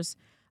 hours.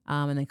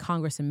 And then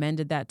Congress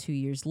amended that 2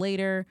 years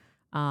later,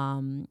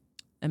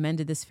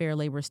 amended this Fair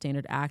Labor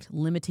Standard Act,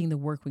 limiting the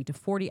work week to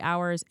 40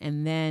 hours.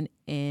 And then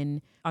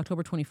in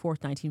October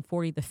 24th,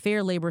 1940, the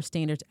Fair Labor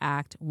Standards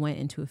Act went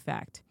into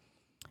effect.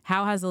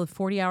 How has the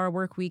 40-hour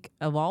work week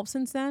evolved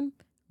since then?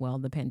 Well,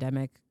 the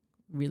pandemic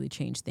really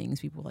changed things.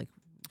 People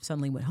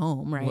suddenly went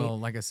home, right? Well,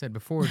 like I said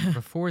before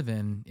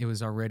then, it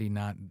was already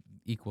not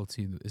equal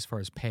to as far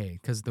as pay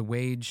because the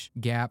wage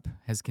gap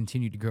has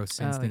continued to grow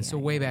since then. So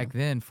way back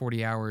then,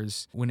 40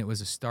 hours when it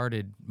was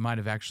started might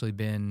have actually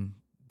been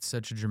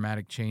such a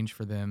dramatic change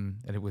for them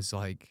that it was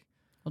like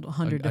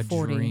 100 to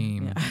 40.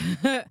 Dream.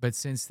 Yeah. But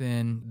since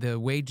then, the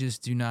wages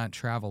do not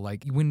travel.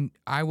 Like when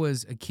I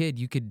was a kid,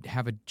 you could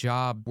have a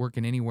job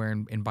working anywhere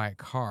and buy a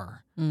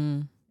car.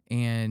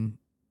 And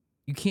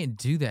you can't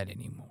do that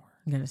anymore.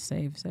 You gotta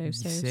save.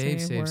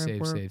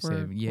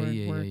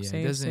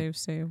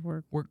 Yeah.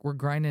 Work. We're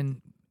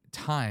grinding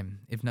time,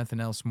 if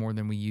nothing else, more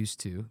than we used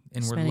to.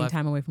 And Spending we're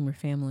time away from your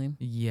family.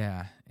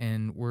 Yeah.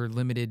 And we're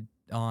limited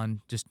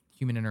on just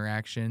human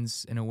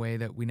interactions in a way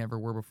that we never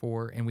were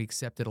before. And we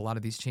accepted a lot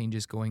of these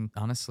changes going,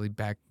 honestly,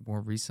 back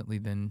more recently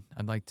than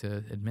I'd like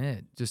to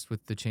admit, just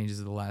with the changes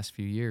of the last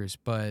few years.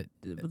 But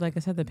like I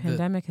said, the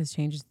pandemic has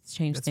changed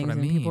things,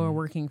 and people are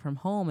working from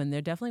home, and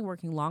they're definitely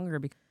working longer.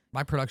 Because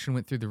my production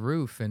went through the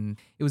roof, and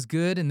it was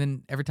good. And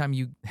then every time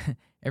you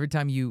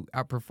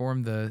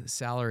outperform the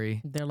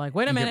salary, they're like,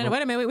 wait a minute,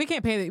 we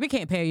can't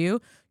pay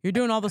you. You're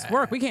doing all this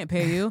work, we can't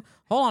pay you.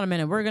 Hold on a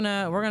minute, we're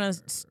gonna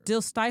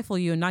still stifle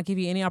you and not give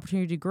you any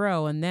opportunity to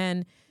grow. And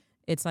then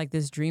it's like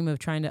this dream of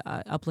trying to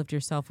uplift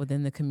yourself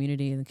within the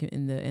community and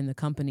in the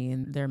company,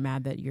 and they're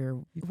mad that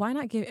you're. Why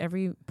not give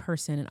every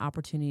person an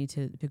opportunity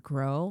to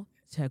grow?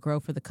 To grow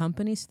for the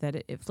company so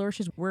that it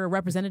flourishes. We're a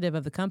representative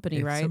of the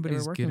company, right? If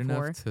somebody's good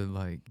enough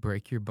to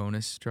break your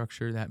bonus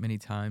structure that many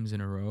times in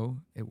a row,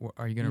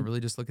 are you going to really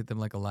just look at them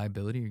like a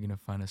liability? Or are you going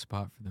to find a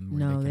spot for them?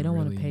 No, they don't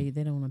want to pay you.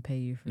 They don't want to pay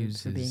you for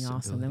being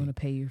awesome. They want to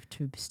pay you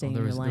to stay in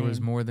your lane.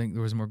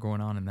 There was more going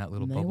on in that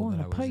little bubble that I was in.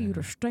 They want to pay you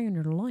to stay in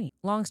your lane.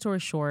 Long story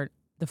short,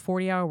 the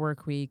 40-hour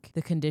work week,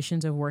 the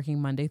conditions of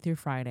working Monday through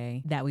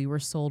Friday that we were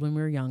sold when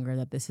we were younger,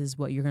 that this is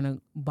what you're going to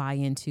buy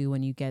into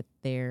when you get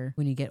there,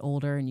 when you get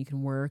older and you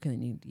can work.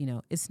 And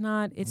then it's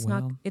not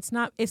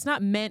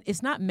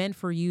meant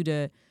for you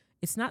to,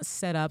 it's not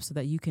set up so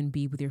that you can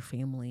be with your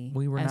family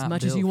as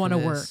much as you want to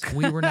work.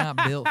 We were not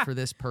built for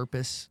this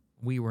purpose.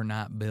 We were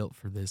not built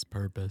for this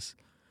purpose.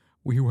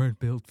 We weren't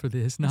built for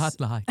this. Not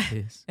like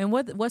this. And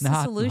what's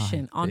the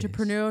solution?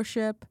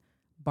 Entrepreneurship,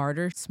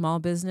 barter small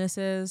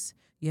businesses.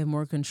 You have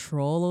more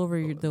control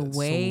over the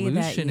way that you...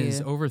 The solution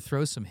is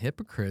overthrow some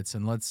hypocrites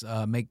and let's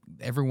make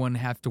everyone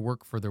have to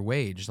work for their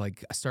wage.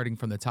 Like starting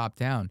from the top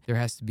down, there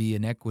has to be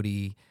an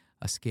equity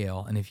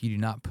scale. And if you do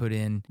not put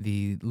in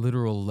the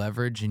literal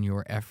leverage in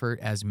your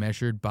effort as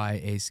measured by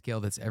a scale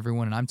that's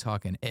everyone, and I'm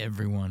talking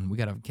everyone, we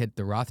got to get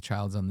the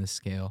Rothschilds on this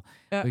scale.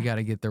 We got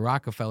to get the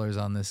Rockefellers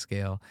on this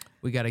scale.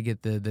 We got to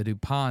get the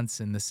DuPonts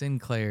and the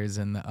Sinclairs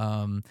and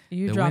the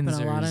You're dropping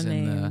a lot of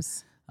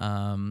names.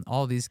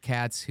 All these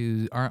cats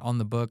who aren't on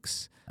the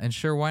books, and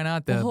sure, why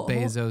not the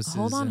Bezoses?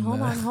 Hold on.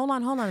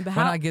 But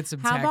why not get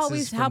some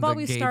taxes from the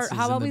Gateses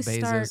and the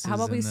Bezoses?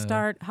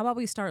 How about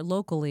we start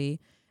locally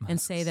and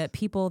say that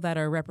people that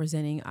are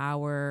representing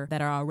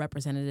that are our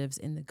representatives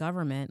in the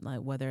government,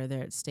 like whether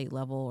they're at state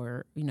level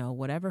or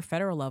whatever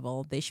federal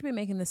level, they should be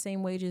making the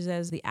same wages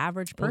as the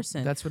average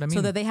person. Well, that's what I mean.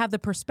 So that they have the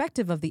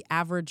perspective of the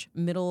average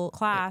middle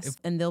class,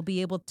 and they'll be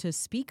able to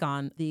speak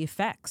on the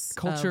effects.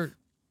 Culture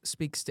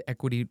speaks to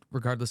equity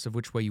regardless of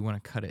which way you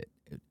want to cut it.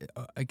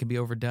 It can be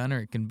overdone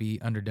or it can be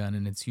underdone,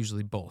 and it's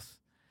usually both.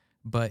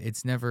 But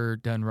it's never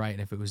done right. And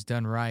if it was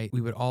done right,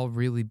 we would all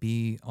really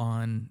be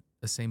on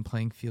the same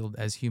playing field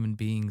as human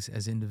beings,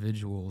 as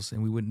individuals,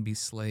 and we wouldn't be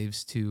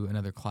slaves to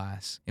another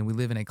class. And we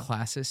live in a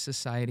classist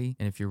society,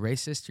 and if you're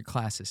racist, you're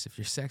classist. If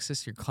you're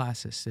sexist, you're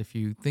classist. If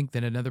you think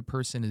that another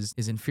person is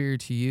inferior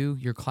to you,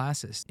 you're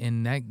classist.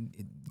 And that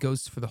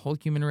goes for the whole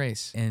human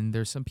race. And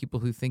there's some people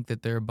who think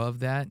that they're above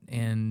that,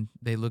 and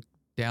they look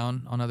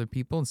down on other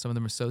people, and some of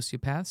them are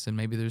sociopaths, and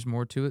maybe there's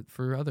more to it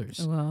for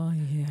others. Well,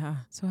 yeah.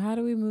 So how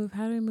do we move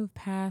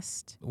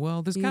past?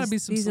 Well, there's got to be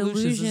some these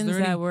solutions. illusions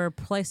that were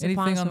placed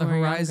upon anything us on the when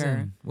we were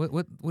horizon?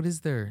 younger? What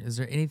is there? Is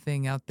there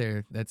anything out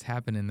there that's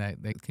happening that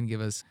can give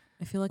us?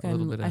 I feel like a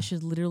little bit I of-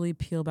 should literally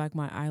peel back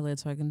my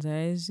eyelids so I can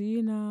say,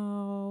 see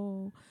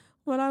now.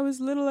 When I was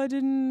little, I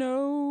didn't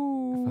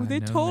know. If I'd They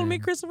known told me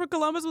then. Christopher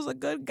Columbus was a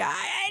good guy.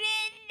 I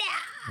didn't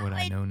know. What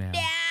I know now.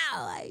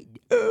 I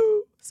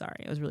know. Sorry,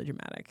 it was really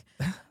dramatic.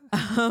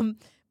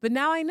 But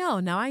now I know.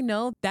 Now I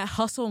know that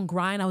hustle and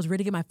grind. I was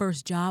ready to get my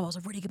first job.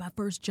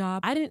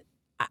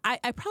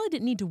 I probably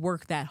didn't need to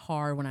work that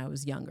hard when I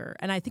was younger.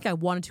 And I think I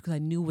wanted to because I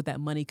knew what that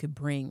money could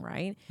bring,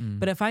 right?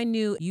 But if I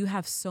knew you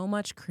have so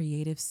much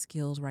creative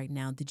skills right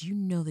now, did you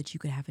know that you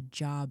could have a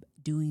job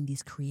doing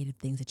these creative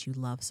things that you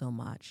love so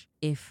much?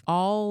 If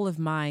all of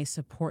my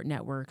support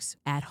networks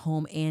at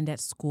home and at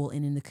school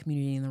and in the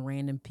community and the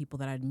random people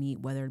that I'd meet,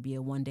 whether it be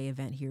a one-day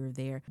event here or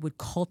there, would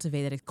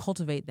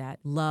cultivate that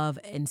love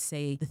and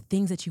say the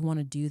things that you want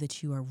to do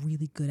that you are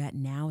really good at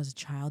now as a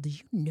child, did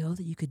you know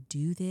that you could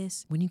do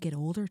this when you get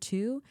older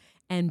too?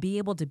 And be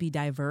able to be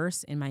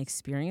diverse in my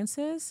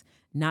experiences,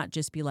 not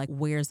just be like,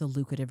 where's the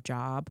lucrative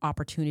job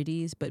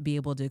opportunities, but be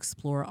able to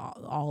explore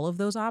all of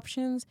those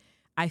options.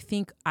 I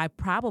think I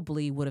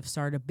probably would have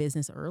started a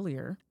business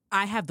earlier.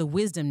 I have the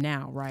wisdom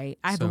now, right?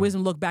 I have the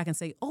wisdom to look back and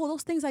say, oh,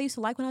 those things I used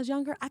to like when I was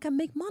younger, I can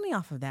make money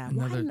off of that.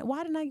 Why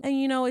didn't I?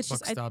 And it's Buck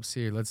just stops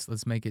here.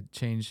 Let's make it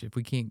change. If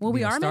we can't,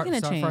 we are making a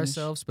start change for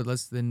ourselves, but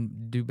let's then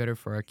do better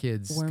for our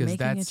kids. We're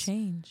making a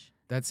change.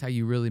 That's how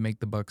you really make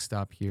the buck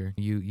stop here.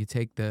 You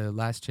take the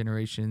last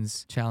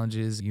generation's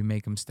challenges, you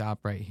make them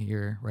stop right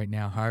here, right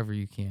now, however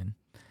you can.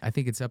 I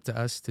think it's up to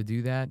us to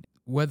do that.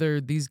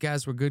 Whether these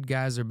guys were good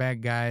guys or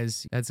bad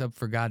guys, that's up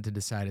for God to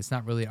decide. It's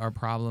not really our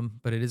problem,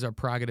 but it is our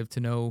prerogative to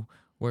know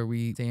where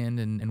we stand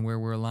and where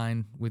we're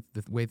aligned with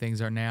the way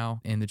things are now.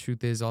 And the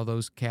truth is, all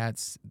those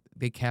cats,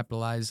 they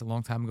capitalized a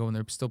long time ago, and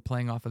they're still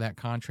playing off of that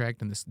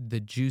contract, and the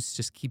juice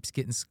just keeps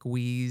getting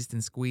squeezed,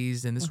 and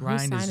this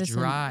rind is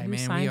dry, man.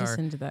 Who signed us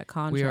into that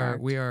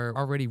contract? We are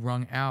already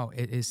wrung out.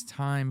 It is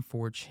time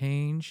for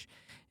change,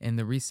 and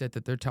the reset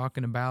that they're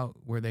talking about,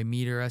 where they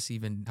meter us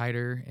even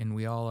tighter, and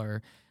we all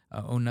are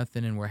own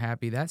nothing and we're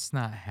happy. That's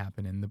not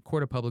happening. The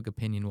court of public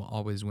opinion will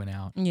always win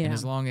out. Yeah. And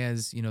as long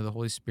as, the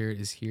Holy Spirit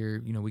is here,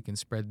 we can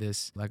spread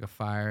this like a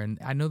fire. And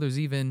I know there's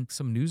even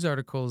some news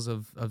articles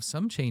of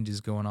some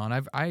changes going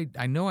on.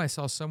 I know I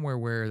saw somewhere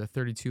where the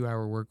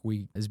 32-hour work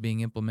week is being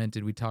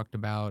implemented. We talked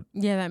about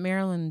that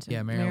Maryland.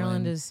 Yeah,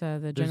 Maryland is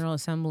the General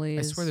Assembly.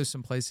 I swear there's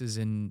some places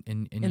in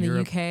the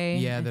Europe, UK,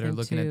 that are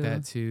looking at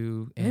that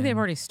too. I think they've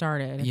already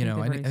started.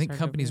 I think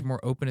companies are more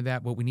open to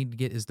that. What we need to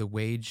get is the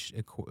wage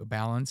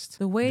balanced.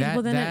 The wage.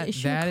 It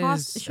shouldn't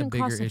cost. It shouldn't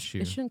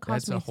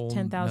cost me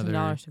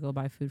 $10,000 to go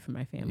buy food for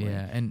my family.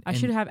 Yeah, and I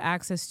should have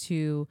access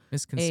to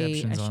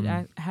misconceptions. I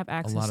should have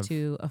access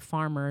to a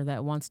farmer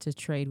that wants to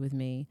trade with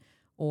me,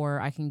 or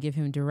I can give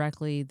him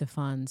directly the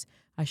funds.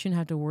 I shouldn't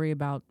have to worry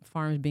about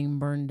farms being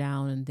burned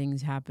down and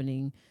things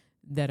happening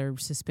that are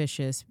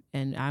suspicious.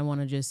 And I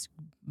want to just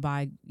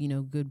buy,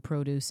 good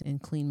produce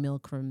and clean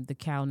milk from the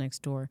cow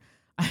next door.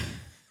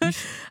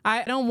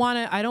 I don't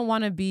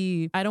want to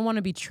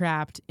be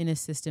trapped in a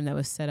system that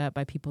was set up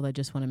by people that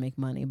just want to make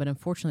money. But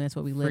unfortunately, that's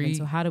what we live in.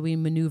 So how do we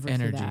maneuver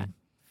through that?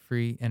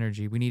 Free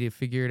energy. We need to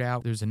figure it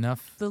out. There's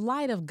enough. The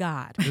light of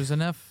God. There's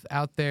enough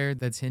out there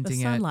that's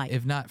hinting at,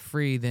 if not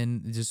free,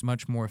 then just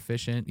much more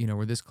efficient.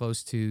 We're this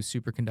close to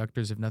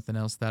superconductors. If nothing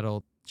else,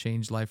 that'll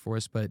change life for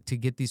us. But to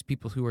get these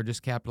people who are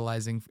just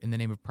capitalizing in the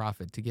name of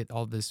profit, to get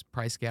all this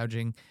price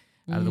gouging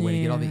out of the way,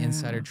 to get all the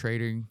insider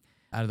trading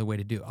out of the way,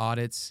 to do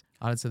audits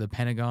of the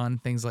Pentagon,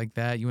 things like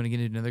that. You want to get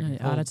into another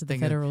audits of the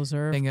Federal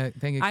Reserve. Thing of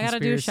I got to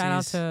do a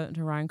shout out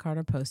to Ryan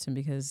Carter Poston,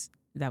 because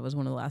that was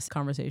one of the last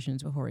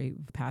conversations before he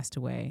passed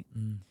away.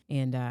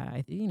 And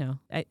I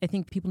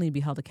think people need to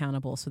be held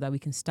accountable so that we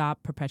can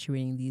stop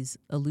perpetuating these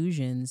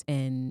illusions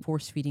and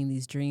force feeding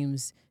these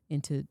dreams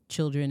into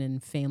children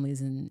and families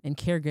and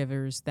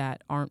caregivers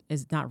that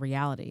is not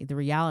reality. The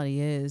reality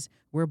is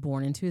we're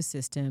born into a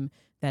system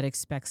that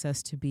expects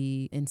us to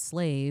be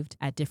enslaved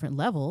at different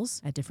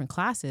levels, at different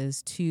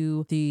classes,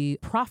 to the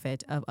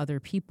profit of other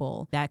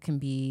people. That can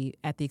be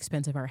at the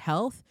expense of our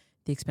health.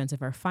 the expense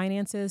of our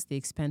finances, the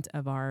expense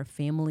of our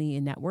family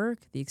and network,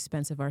 the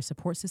expense of our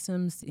support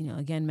systems,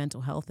 again,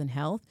 mental health and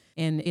health.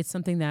 And it's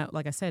something that,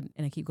 like I said,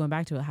 and I keep going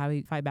back to it, how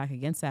we fight back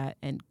against that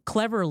and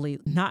cleverly,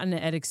 not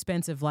at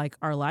expense of like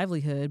our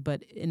livelihood,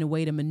 but in a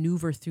way to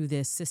maneuver through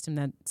this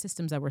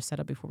systems that were set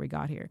up before we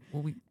got here.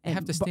 Well, we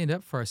have to stand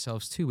up for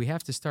ourselves too. We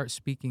have to start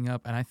speaking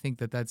up. And I think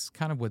that that's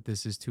kind of what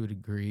this is to a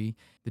degree.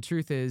 The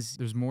truth is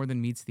there's more than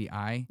meets the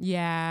eye.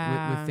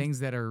 Yeah. With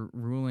things that are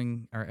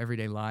ruling our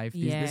everyday life.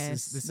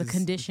 This is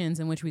conditions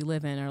in which we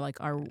live in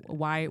are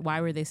why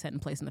were they set in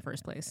place in the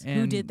first place?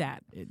 Who did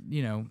that?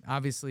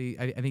 Obviously,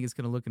 I think it's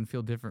going to look and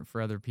feel different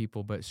for other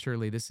people, but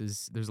surely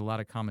there's a lot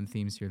of common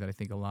themes here that I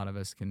think a lot of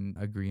us can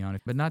agree on.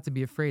 But not to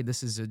be afraid.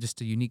 This is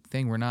just a unique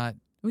thing.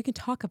 We can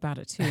talk about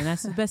it too, and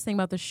that's the best thing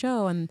about the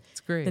show and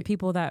it's great. The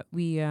people that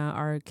we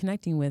are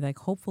connecting with. Like,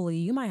 hopefully,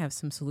 you might have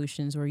some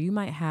solutions, or you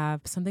might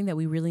have something that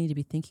we really need to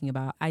be thinking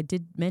about. I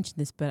did mention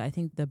this, but I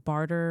think the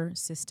barter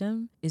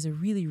system is a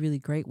really, really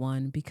great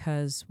one,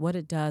 because what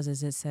it does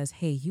is it says,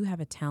 "Hey, you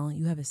have a talent,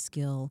 you have a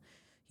skill,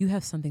 you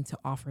have something to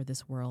offer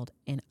this world,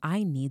 and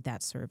I need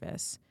that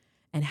service."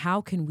 And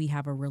how can we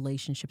have a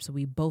relationship so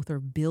we both are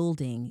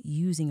building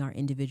using our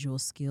individual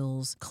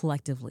skills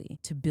collectively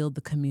to build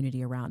the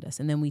community around us?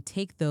 And then we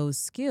take those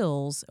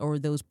skills or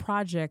those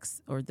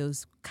projects or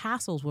those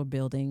castles we're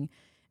building,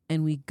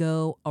 and we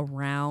go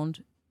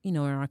around, in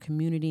our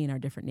community, in our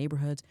different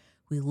neighborhoods.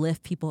 We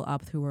lift people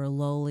up who are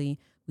lowly.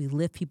 We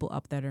lift people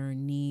up that are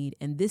in need.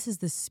 And this is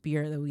the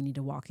spirit that we need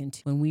to walk into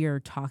when we are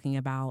talking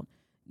about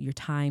your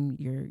time,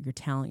 your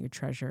talent, your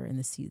treasure in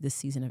this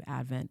season of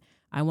Advent.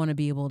 I want to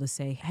be able to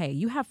say, hey,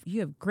 you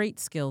have great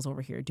skills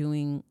over here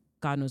doing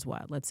God knows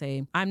what. Let's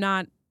say I'm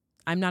not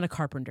a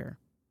carpenter,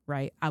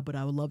 right? But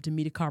I would love to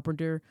meet a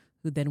carpenter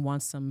who then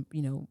wants some,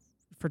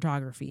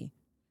 photography.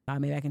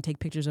 Maybe I can take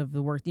pictures of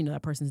the work,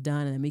 that person's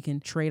done, and then we can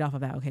trade off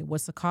of that. Okay,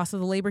 what's the cost of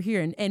the labor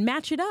here? And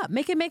match it up.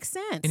 Make it make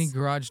sense. Any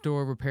garage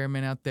door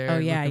repairman out there? Oh,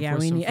 yeah.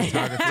 We need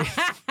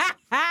photography?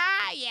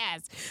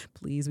 Yes.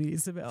 Please, we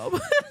need some help.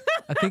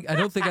 I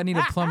don't think I need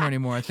a plumber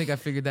anymore. I think I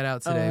figured that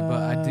out today,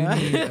 but I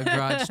do need a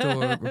garage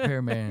door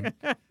repairman.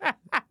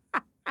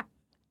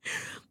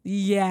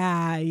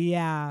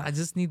 Yeah. I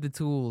just need the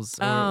tools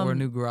or a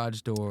new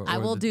garage door. I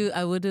will do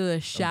a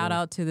shout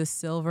out to the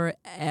Silver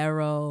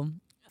Arrow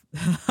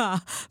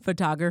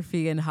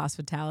photography and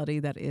hospitality.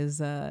 That is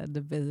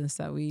the business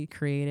that we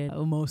created,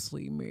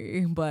 mostly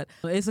me, but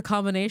it's a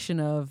combination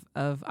of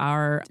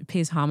our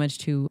pays homage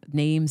to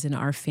names in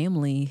our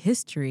family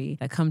history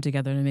that come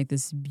together to make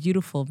this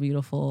beautiful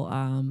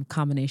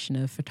combination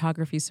of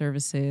photography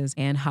services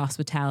and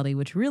hospitality,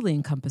 which really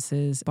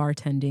encompasses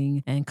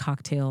bartending and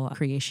cocktail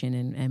creation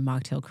and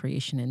mocktail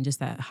creation, and just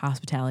that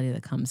hospitality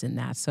that comes in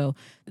that. So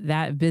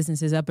that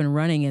business is up and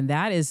running, and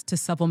that is to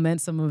supplement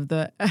some of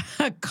the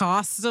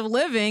costs of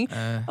living.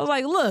 I was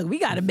like, look, we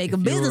got to make a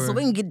business so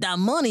we can get that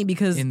money,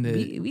 because in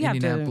the we have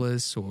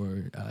Indianapolis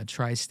or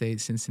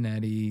tri-state,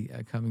 Cincinnati,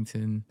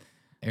 Covington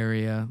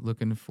area,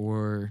 looking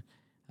for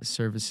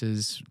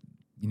services.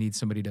 You need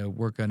somebody to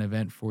work an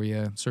event for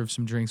you, serve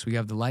some drinks. We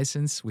have the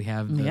license. We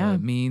have the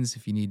means.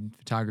 If you need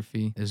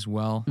photography as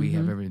well, we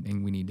have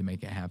everything we need to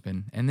make it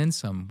happen. And then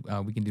some.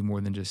 We can do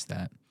more than just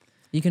that.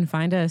 You can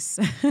find us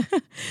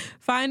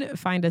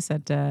find us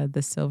at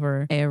the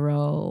Silver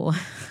Arrow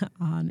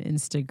on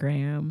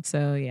Instagram.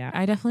 So yeah,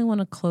 I definitely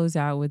want to close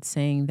out with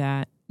saying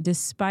that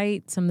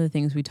despite some of the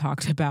things we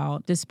talked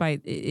about,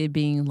 despite it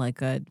being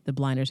like the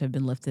blinders have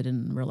been lifted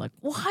and we're like,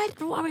 what?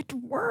 Do I have to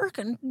work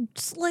and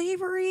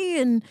slavery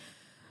and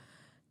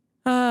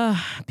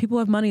people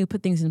have money who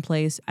put things in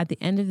place. At the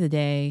end of the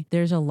day,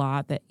 there's a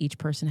lot that each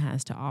person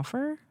has to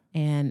offer.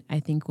 And I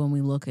think when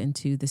we look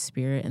into the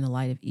spirit and the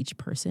light of each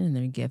person and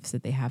their gifts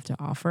that they have to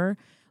offer,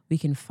 we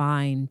can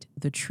find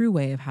the true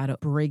way of how to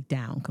break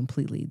down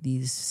completely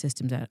these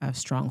systems that have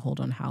stronghold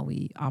on how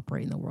we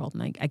operate in the world.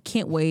 And I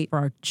can't wait for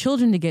our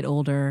children to get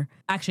older.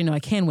 Actually, no, I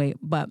can wait,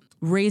 but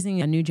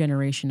raising a new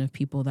generation of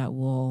people that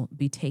will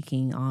be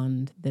taking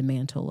on the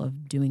mantle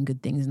of doing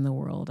good things in the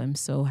world. I'm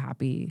so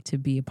happy to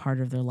be a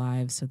part of their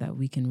lives so that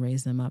we can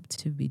raise them up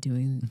to be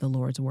doing the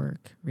Lord's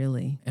work,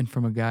 really. And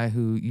from a guy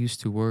who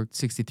used to work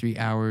 63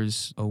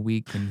 hours a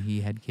week and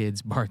he had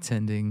kids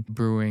bartending,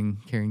 brewing,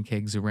 carrying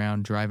kegs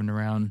around, driving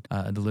around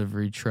a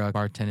delivery truck,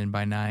 bartending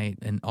by night,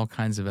 and all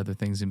kinds of other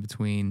things in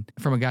between.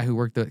 From a guy who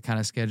worked that kind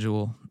of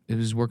schedule, it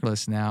was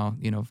workless now.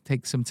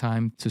 Take some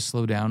time to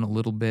slow down a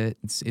little bit.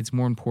 It's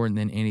more important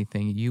than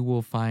anything. You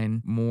will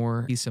find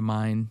more peace of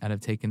mind out of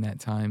taking that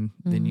time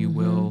than you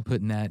will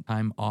putting that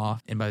time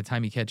off. And by the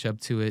time you catch up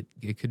to it,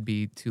 it could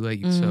be too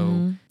late.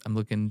 So I'm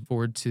looking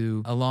forward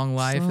to a long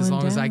life, as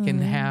long as I can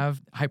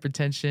have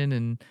hypertension,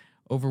 and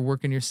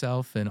overworking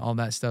yourself and all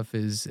that stuff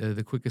is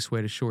the quickest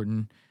way to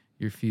shorten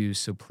your fuse.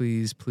 So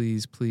please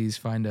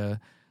find a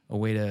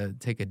way to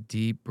take a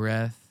deep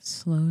breath.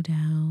 Slow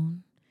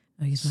down.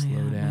 I use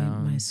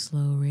my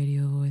slow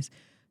radio voice.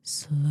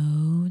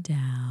 Slow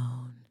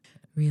down.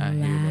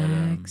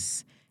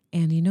 Relax.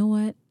 And you know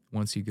what?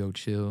 Once you go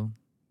chill,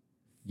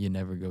 you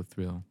never go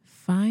thrill.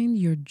 Find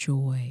your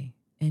joy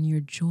And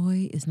your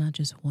joy is not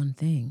just one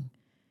thing.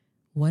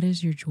 What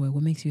is your joy?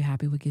 What makes you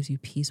happy? What gives you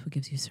peace? What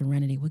gives you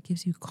serenity? What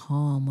gives you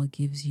calm? What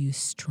gives you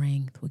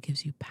strength? What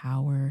gives you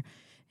power?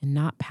 And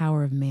not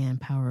power of man,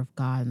 power of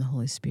God and the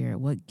Holy Spirit.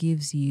 What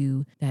gives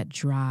you that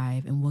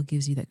drive and what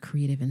gives you that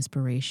creative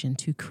inspiration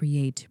to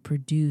create, to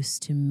produce,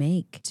 to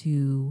make,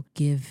 to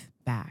give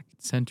back?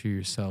 Center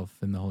yourself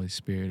in the Holy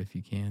Spirit if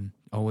you can.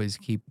 Always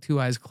keep 2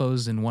 eyes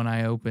closed and 1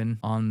 eye open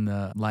on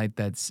the light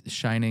that's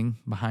shining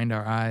behind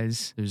our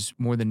eyes. There's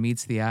more than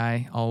meets the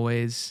eye,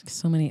 always.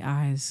 So many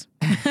eyes.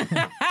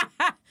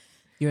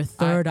 Your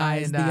third eye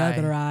is the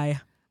other eye.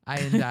 Eye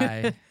and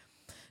eye.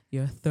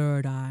 Your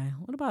third eye.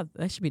 What about,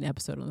 that should be an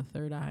episode on the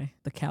third eye,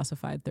 the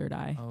calcified third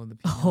eye. Oh, the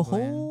pineal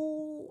gland.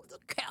 Oh, the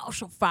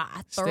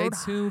calcified third eye.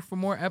 Stay tuned for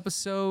more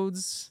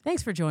episodes.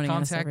 Thanks for joining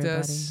us, Contact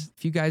everybody. us.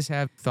 If you guys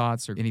have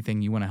thoughts or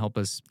anything you want to help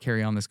us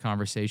carry on this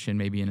conversation,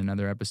 maybe in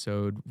another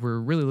episode, we're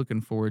really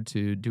looking forward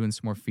to doing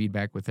some more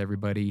feedback with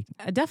everybody.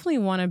 I definitely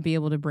want to be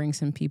able to bring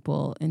some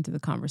people into the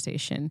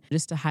conversation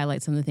just to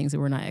highlight some of the things that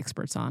we're not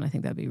experts on. I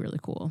think that'd be really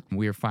cool.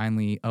 We are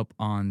finally up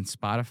on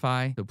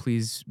Spotify, so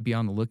please be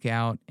on the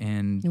lookout.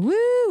 And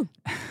Woo!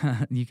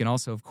 you can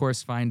also, of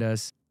course, find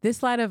us.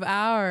 This light of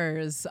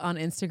ours on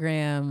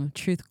Instagram,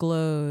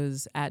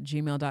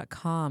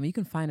 truthglows@gmail.com. You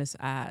can find us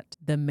at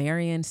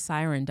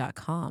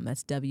themarionsiren.com.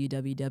 That's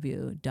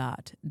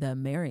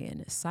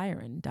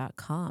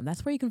www.themarionsiren.com.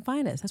 That's where you can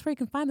find us. That's where you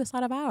can find this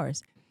light of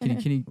ours.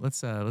 Can you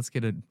let's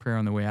get a prayer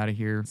on the way out of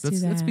here.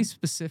 Let's be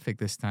specific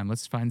this time.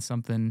 Let's find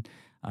something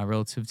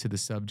relative to the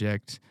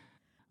subject.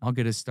 I'll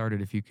get us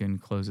started if you can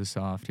close us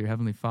off. Dear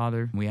Heavenly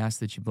Father, we ask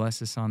that you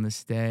bless us on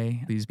this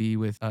day. Please be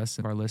with us,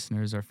 our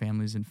listeners, our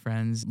families, and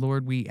friends.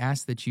 Lord, we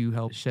ask that you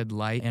help shed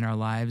light in our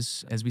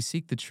lives. As we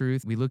seek the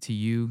truth, we look to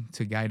you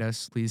to guide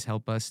us. Please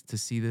help us to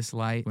see this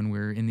light when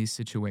we're in these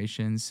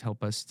situations.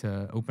 Help us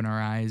to open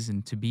our eyes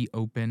and to be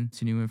open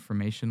to new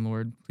information,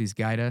 Lord. Please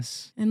guide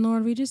us. And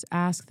Lord, we just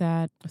ask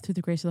that through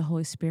the grace of the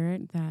Holy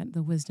Spirit, that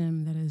the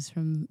wisdom that is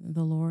from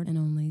the Lord and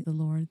only the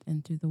Lord,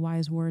 and through the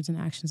wise words and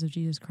actions of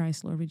Jesus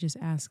Christ, Lord, we just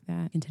ask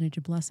that continue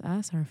to bless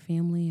us, our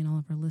family, and all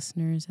of our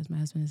listeners, as my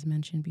husband has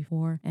mentioned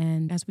before.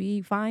 And as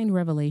we find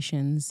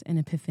revelations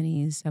and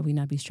epiphanies, that we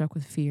not be struck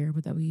with fear,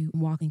 but that we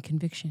walk in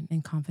conviction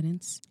and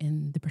confidence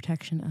in the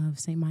protection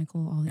of St.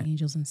 Michael, all the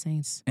angels and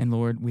saints. And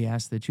Lord, we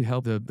ask that you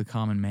help the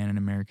common man in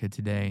America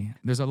today.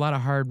 There's a lot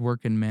of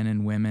hardworking men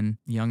and women,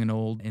 young and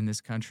old, in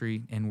this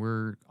country, and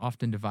we're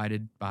often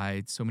divided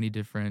by so many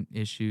different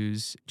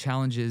issues,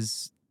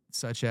 challenges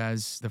such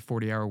as the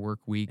 40-hour work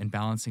week and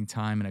balancing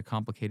time in a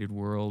complicated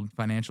world,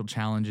 financial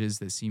challenges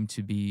that seem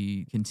to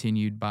be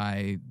continued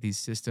by these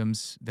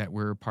systems that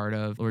we're a part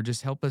of. Lord,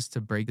 just help us to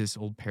break this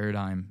old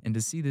paradigm and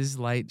to see this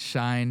light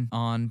shine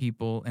on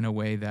people in a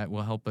way that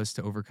will help us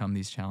to overcome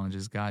these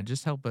challenges. God,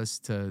 just help us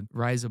to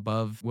rise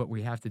above what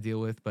we have to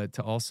deal with, but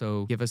to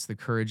also give us the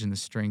courage and the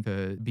strength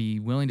to be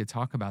willing to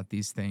talk about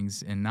these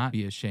things and not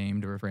be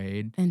ashamed or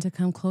afraid. And to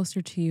come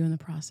closer to you in the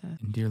process.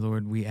 And dear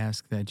Lord, we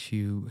ask that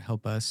you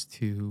help us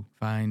to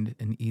find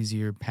an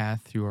easier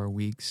path through our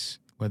weeks,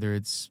 whether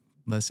it's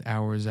less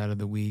hours out of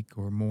the week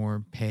or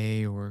more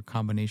pay or a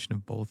combination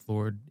of both,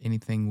 Lord.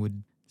 Anything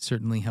would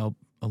certainly help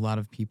a lot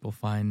of people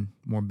find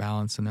more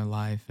balance in their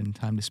life and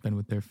time to spend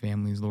with their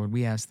families, Lord.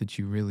 We ask that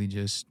you really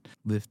just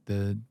lift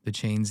the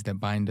chains that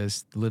bind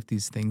us, lift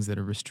these things that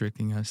are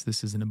restricting us.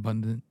 This is an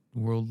abundant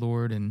world,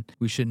 Lord, and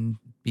we shouldn't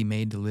be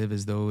made to live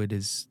as though it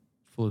is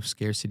full of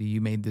scarcity.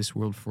 You made this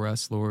world for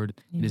us, Lord.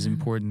 Amen. It is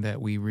important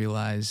that we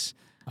realize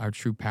our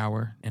true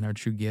power and our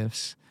true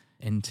gifts,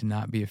 and to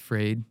not be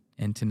afraid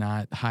and to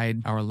not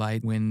hide our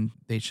light when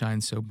they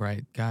shine so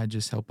bright. God,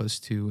 just help us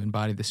to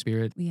embody the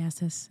Spirit. We ask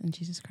this in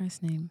Jesus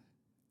Christ's name.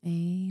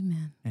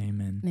 Amen.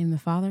 Amen. In the name of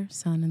the Father,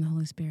 Son, and the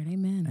Holy Spirit.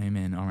 Amen.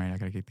 Amen. All right, I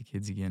got to get the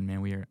kids again,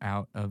 man. We are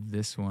out of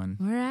this one.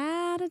 We're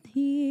out of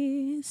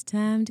here. It's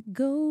time to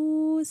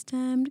go. It's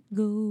time to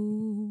go.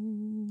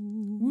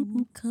 Whoop,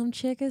 whoop. Come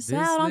check us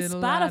out on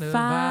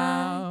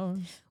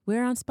Spotify.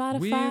 We're on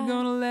Spotify. We're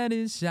gonna let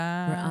it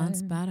shine. We're on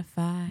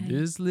Spotify.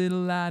 This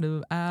little light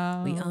of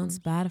ours. We on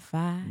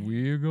Spotify.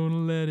 We're gonna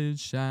let it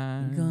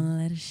shine. We're gonna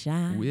let it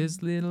shine.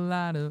 This little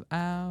light of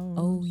ours.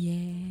 Oh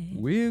yeah.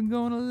 We're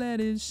gonna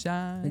let it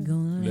shine. We're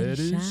gonna let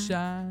it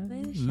shine.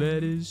 Let it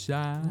Let it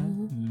shine.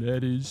 Ooh.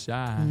 Let it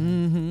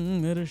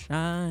shine. Let it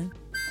shine.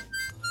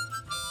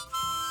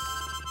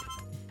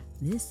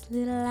 This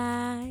little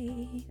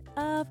light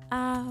of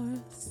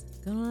ours,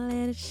 gonna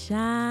let it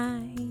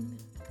shine.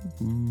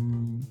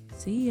 Ooh.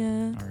 See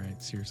ya. All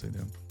right, seriously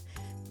though.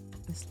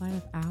 This light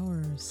of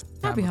ours.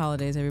 Happy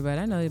holidays, everybody.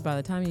 I know by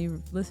the time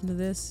you listen to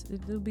this,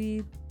 it'll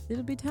be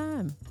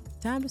time.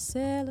 Time to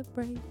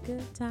celebrate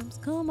good times.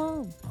 Come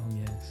on. Oh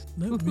yes.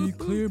 Let me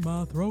clear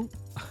my throat.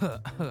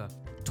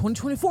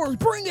 2024,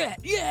 bring it.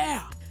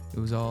 Yeah. It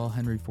was all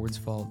Henry Ford's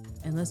fault.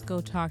 And let's go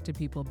talk to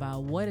people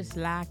about what it's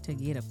like to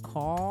get a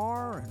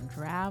car and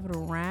drive it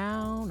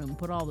around and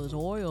put all this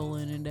oil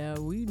in it that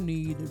we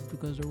needed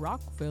because the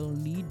Rockefeller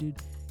needed.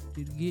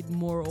 Getting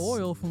more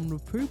oil from the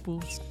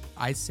pupils.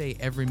 I say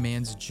every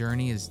man's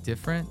journey is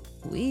different.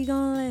 We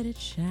gon' let it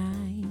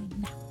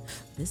shine.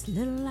 This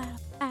little light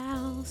of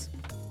ours.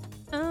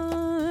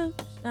 Shine,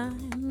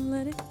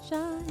 let it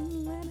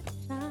shine, let it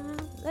shine,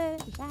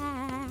 let it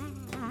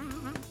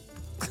shine.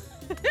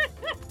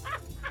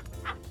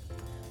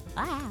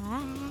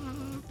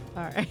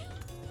 All right.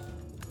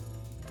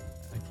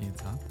 I can't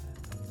top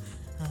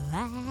that. I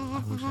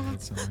wish I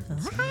had something I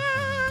could say.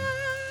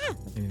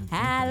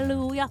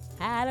 Hallelujah,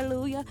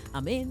 hallelujah.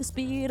 I'm in the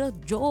spirit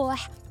of joy.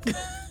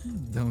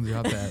 Don't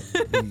drop that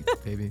beat,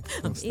 baby.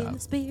 Don't I'm stop. in the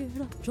spirit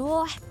of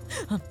joy.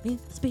 I'm in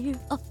the spirit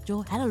of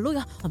joy.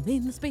 Hallelujah. I'm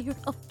in the spirit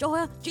of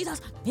joy.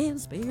 Jesus, I'm in the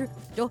spirit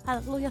of joy.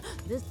 Hallelujah.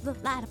 This is the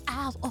light of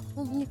ours. Oh,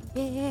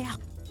 yeah.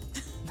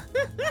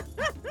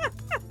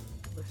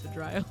 Lips are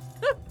dry.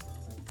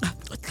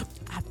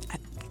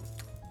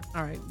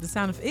 All right. The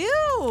sound of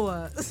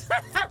ew.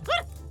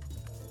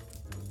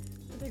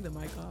 Take the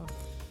mic off.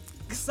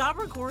 Stop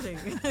recording.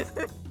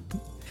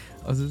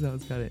 Oh, this is how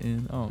it's gotta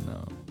end. Oh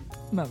no.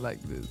 Not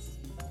like this.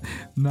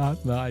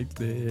 Not like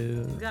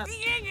this.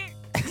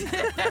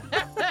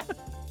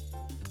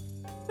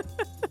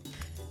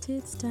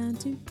 It's time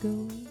to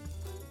go.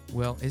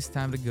 Well, it's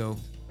time to go.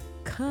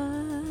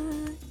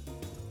 Cut.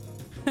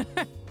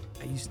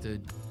 I used to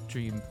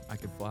dream I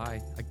could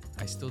fly.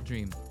 I still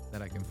dream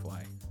that I can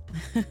fly.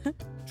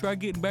 Try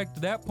getting back to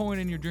that point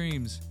in your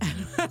dreams.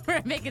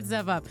 We're making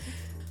stuff up.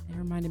 It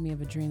reminded me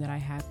of a dream that I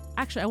had.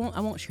 Actually, I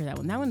won't share that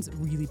one. That one's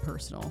really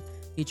personal.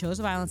 He chose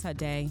violence that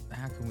day.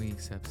 How can we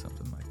accept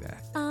something like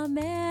that?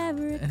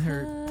 America. And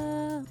her.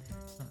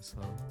 It's not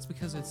slow. It's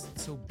because it's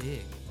so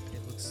big.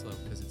 It looks slow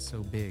because it's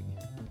so big.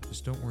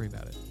 Just don't worry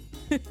about it.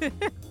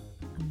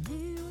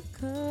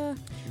 America,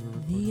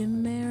 the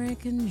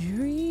American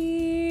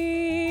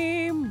dream.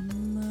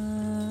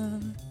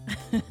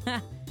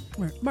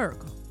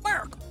 America.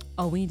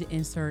 Oh, we need to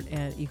insert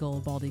an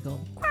eagle, bald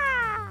eagle.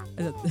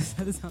 Is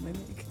that the sound they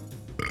make?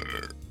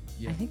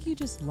 Yeah. I think you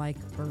just like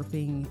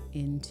burping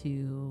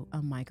into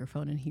a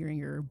microphone and hearing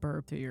your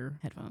burp through your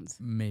headphones.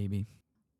 Maybe.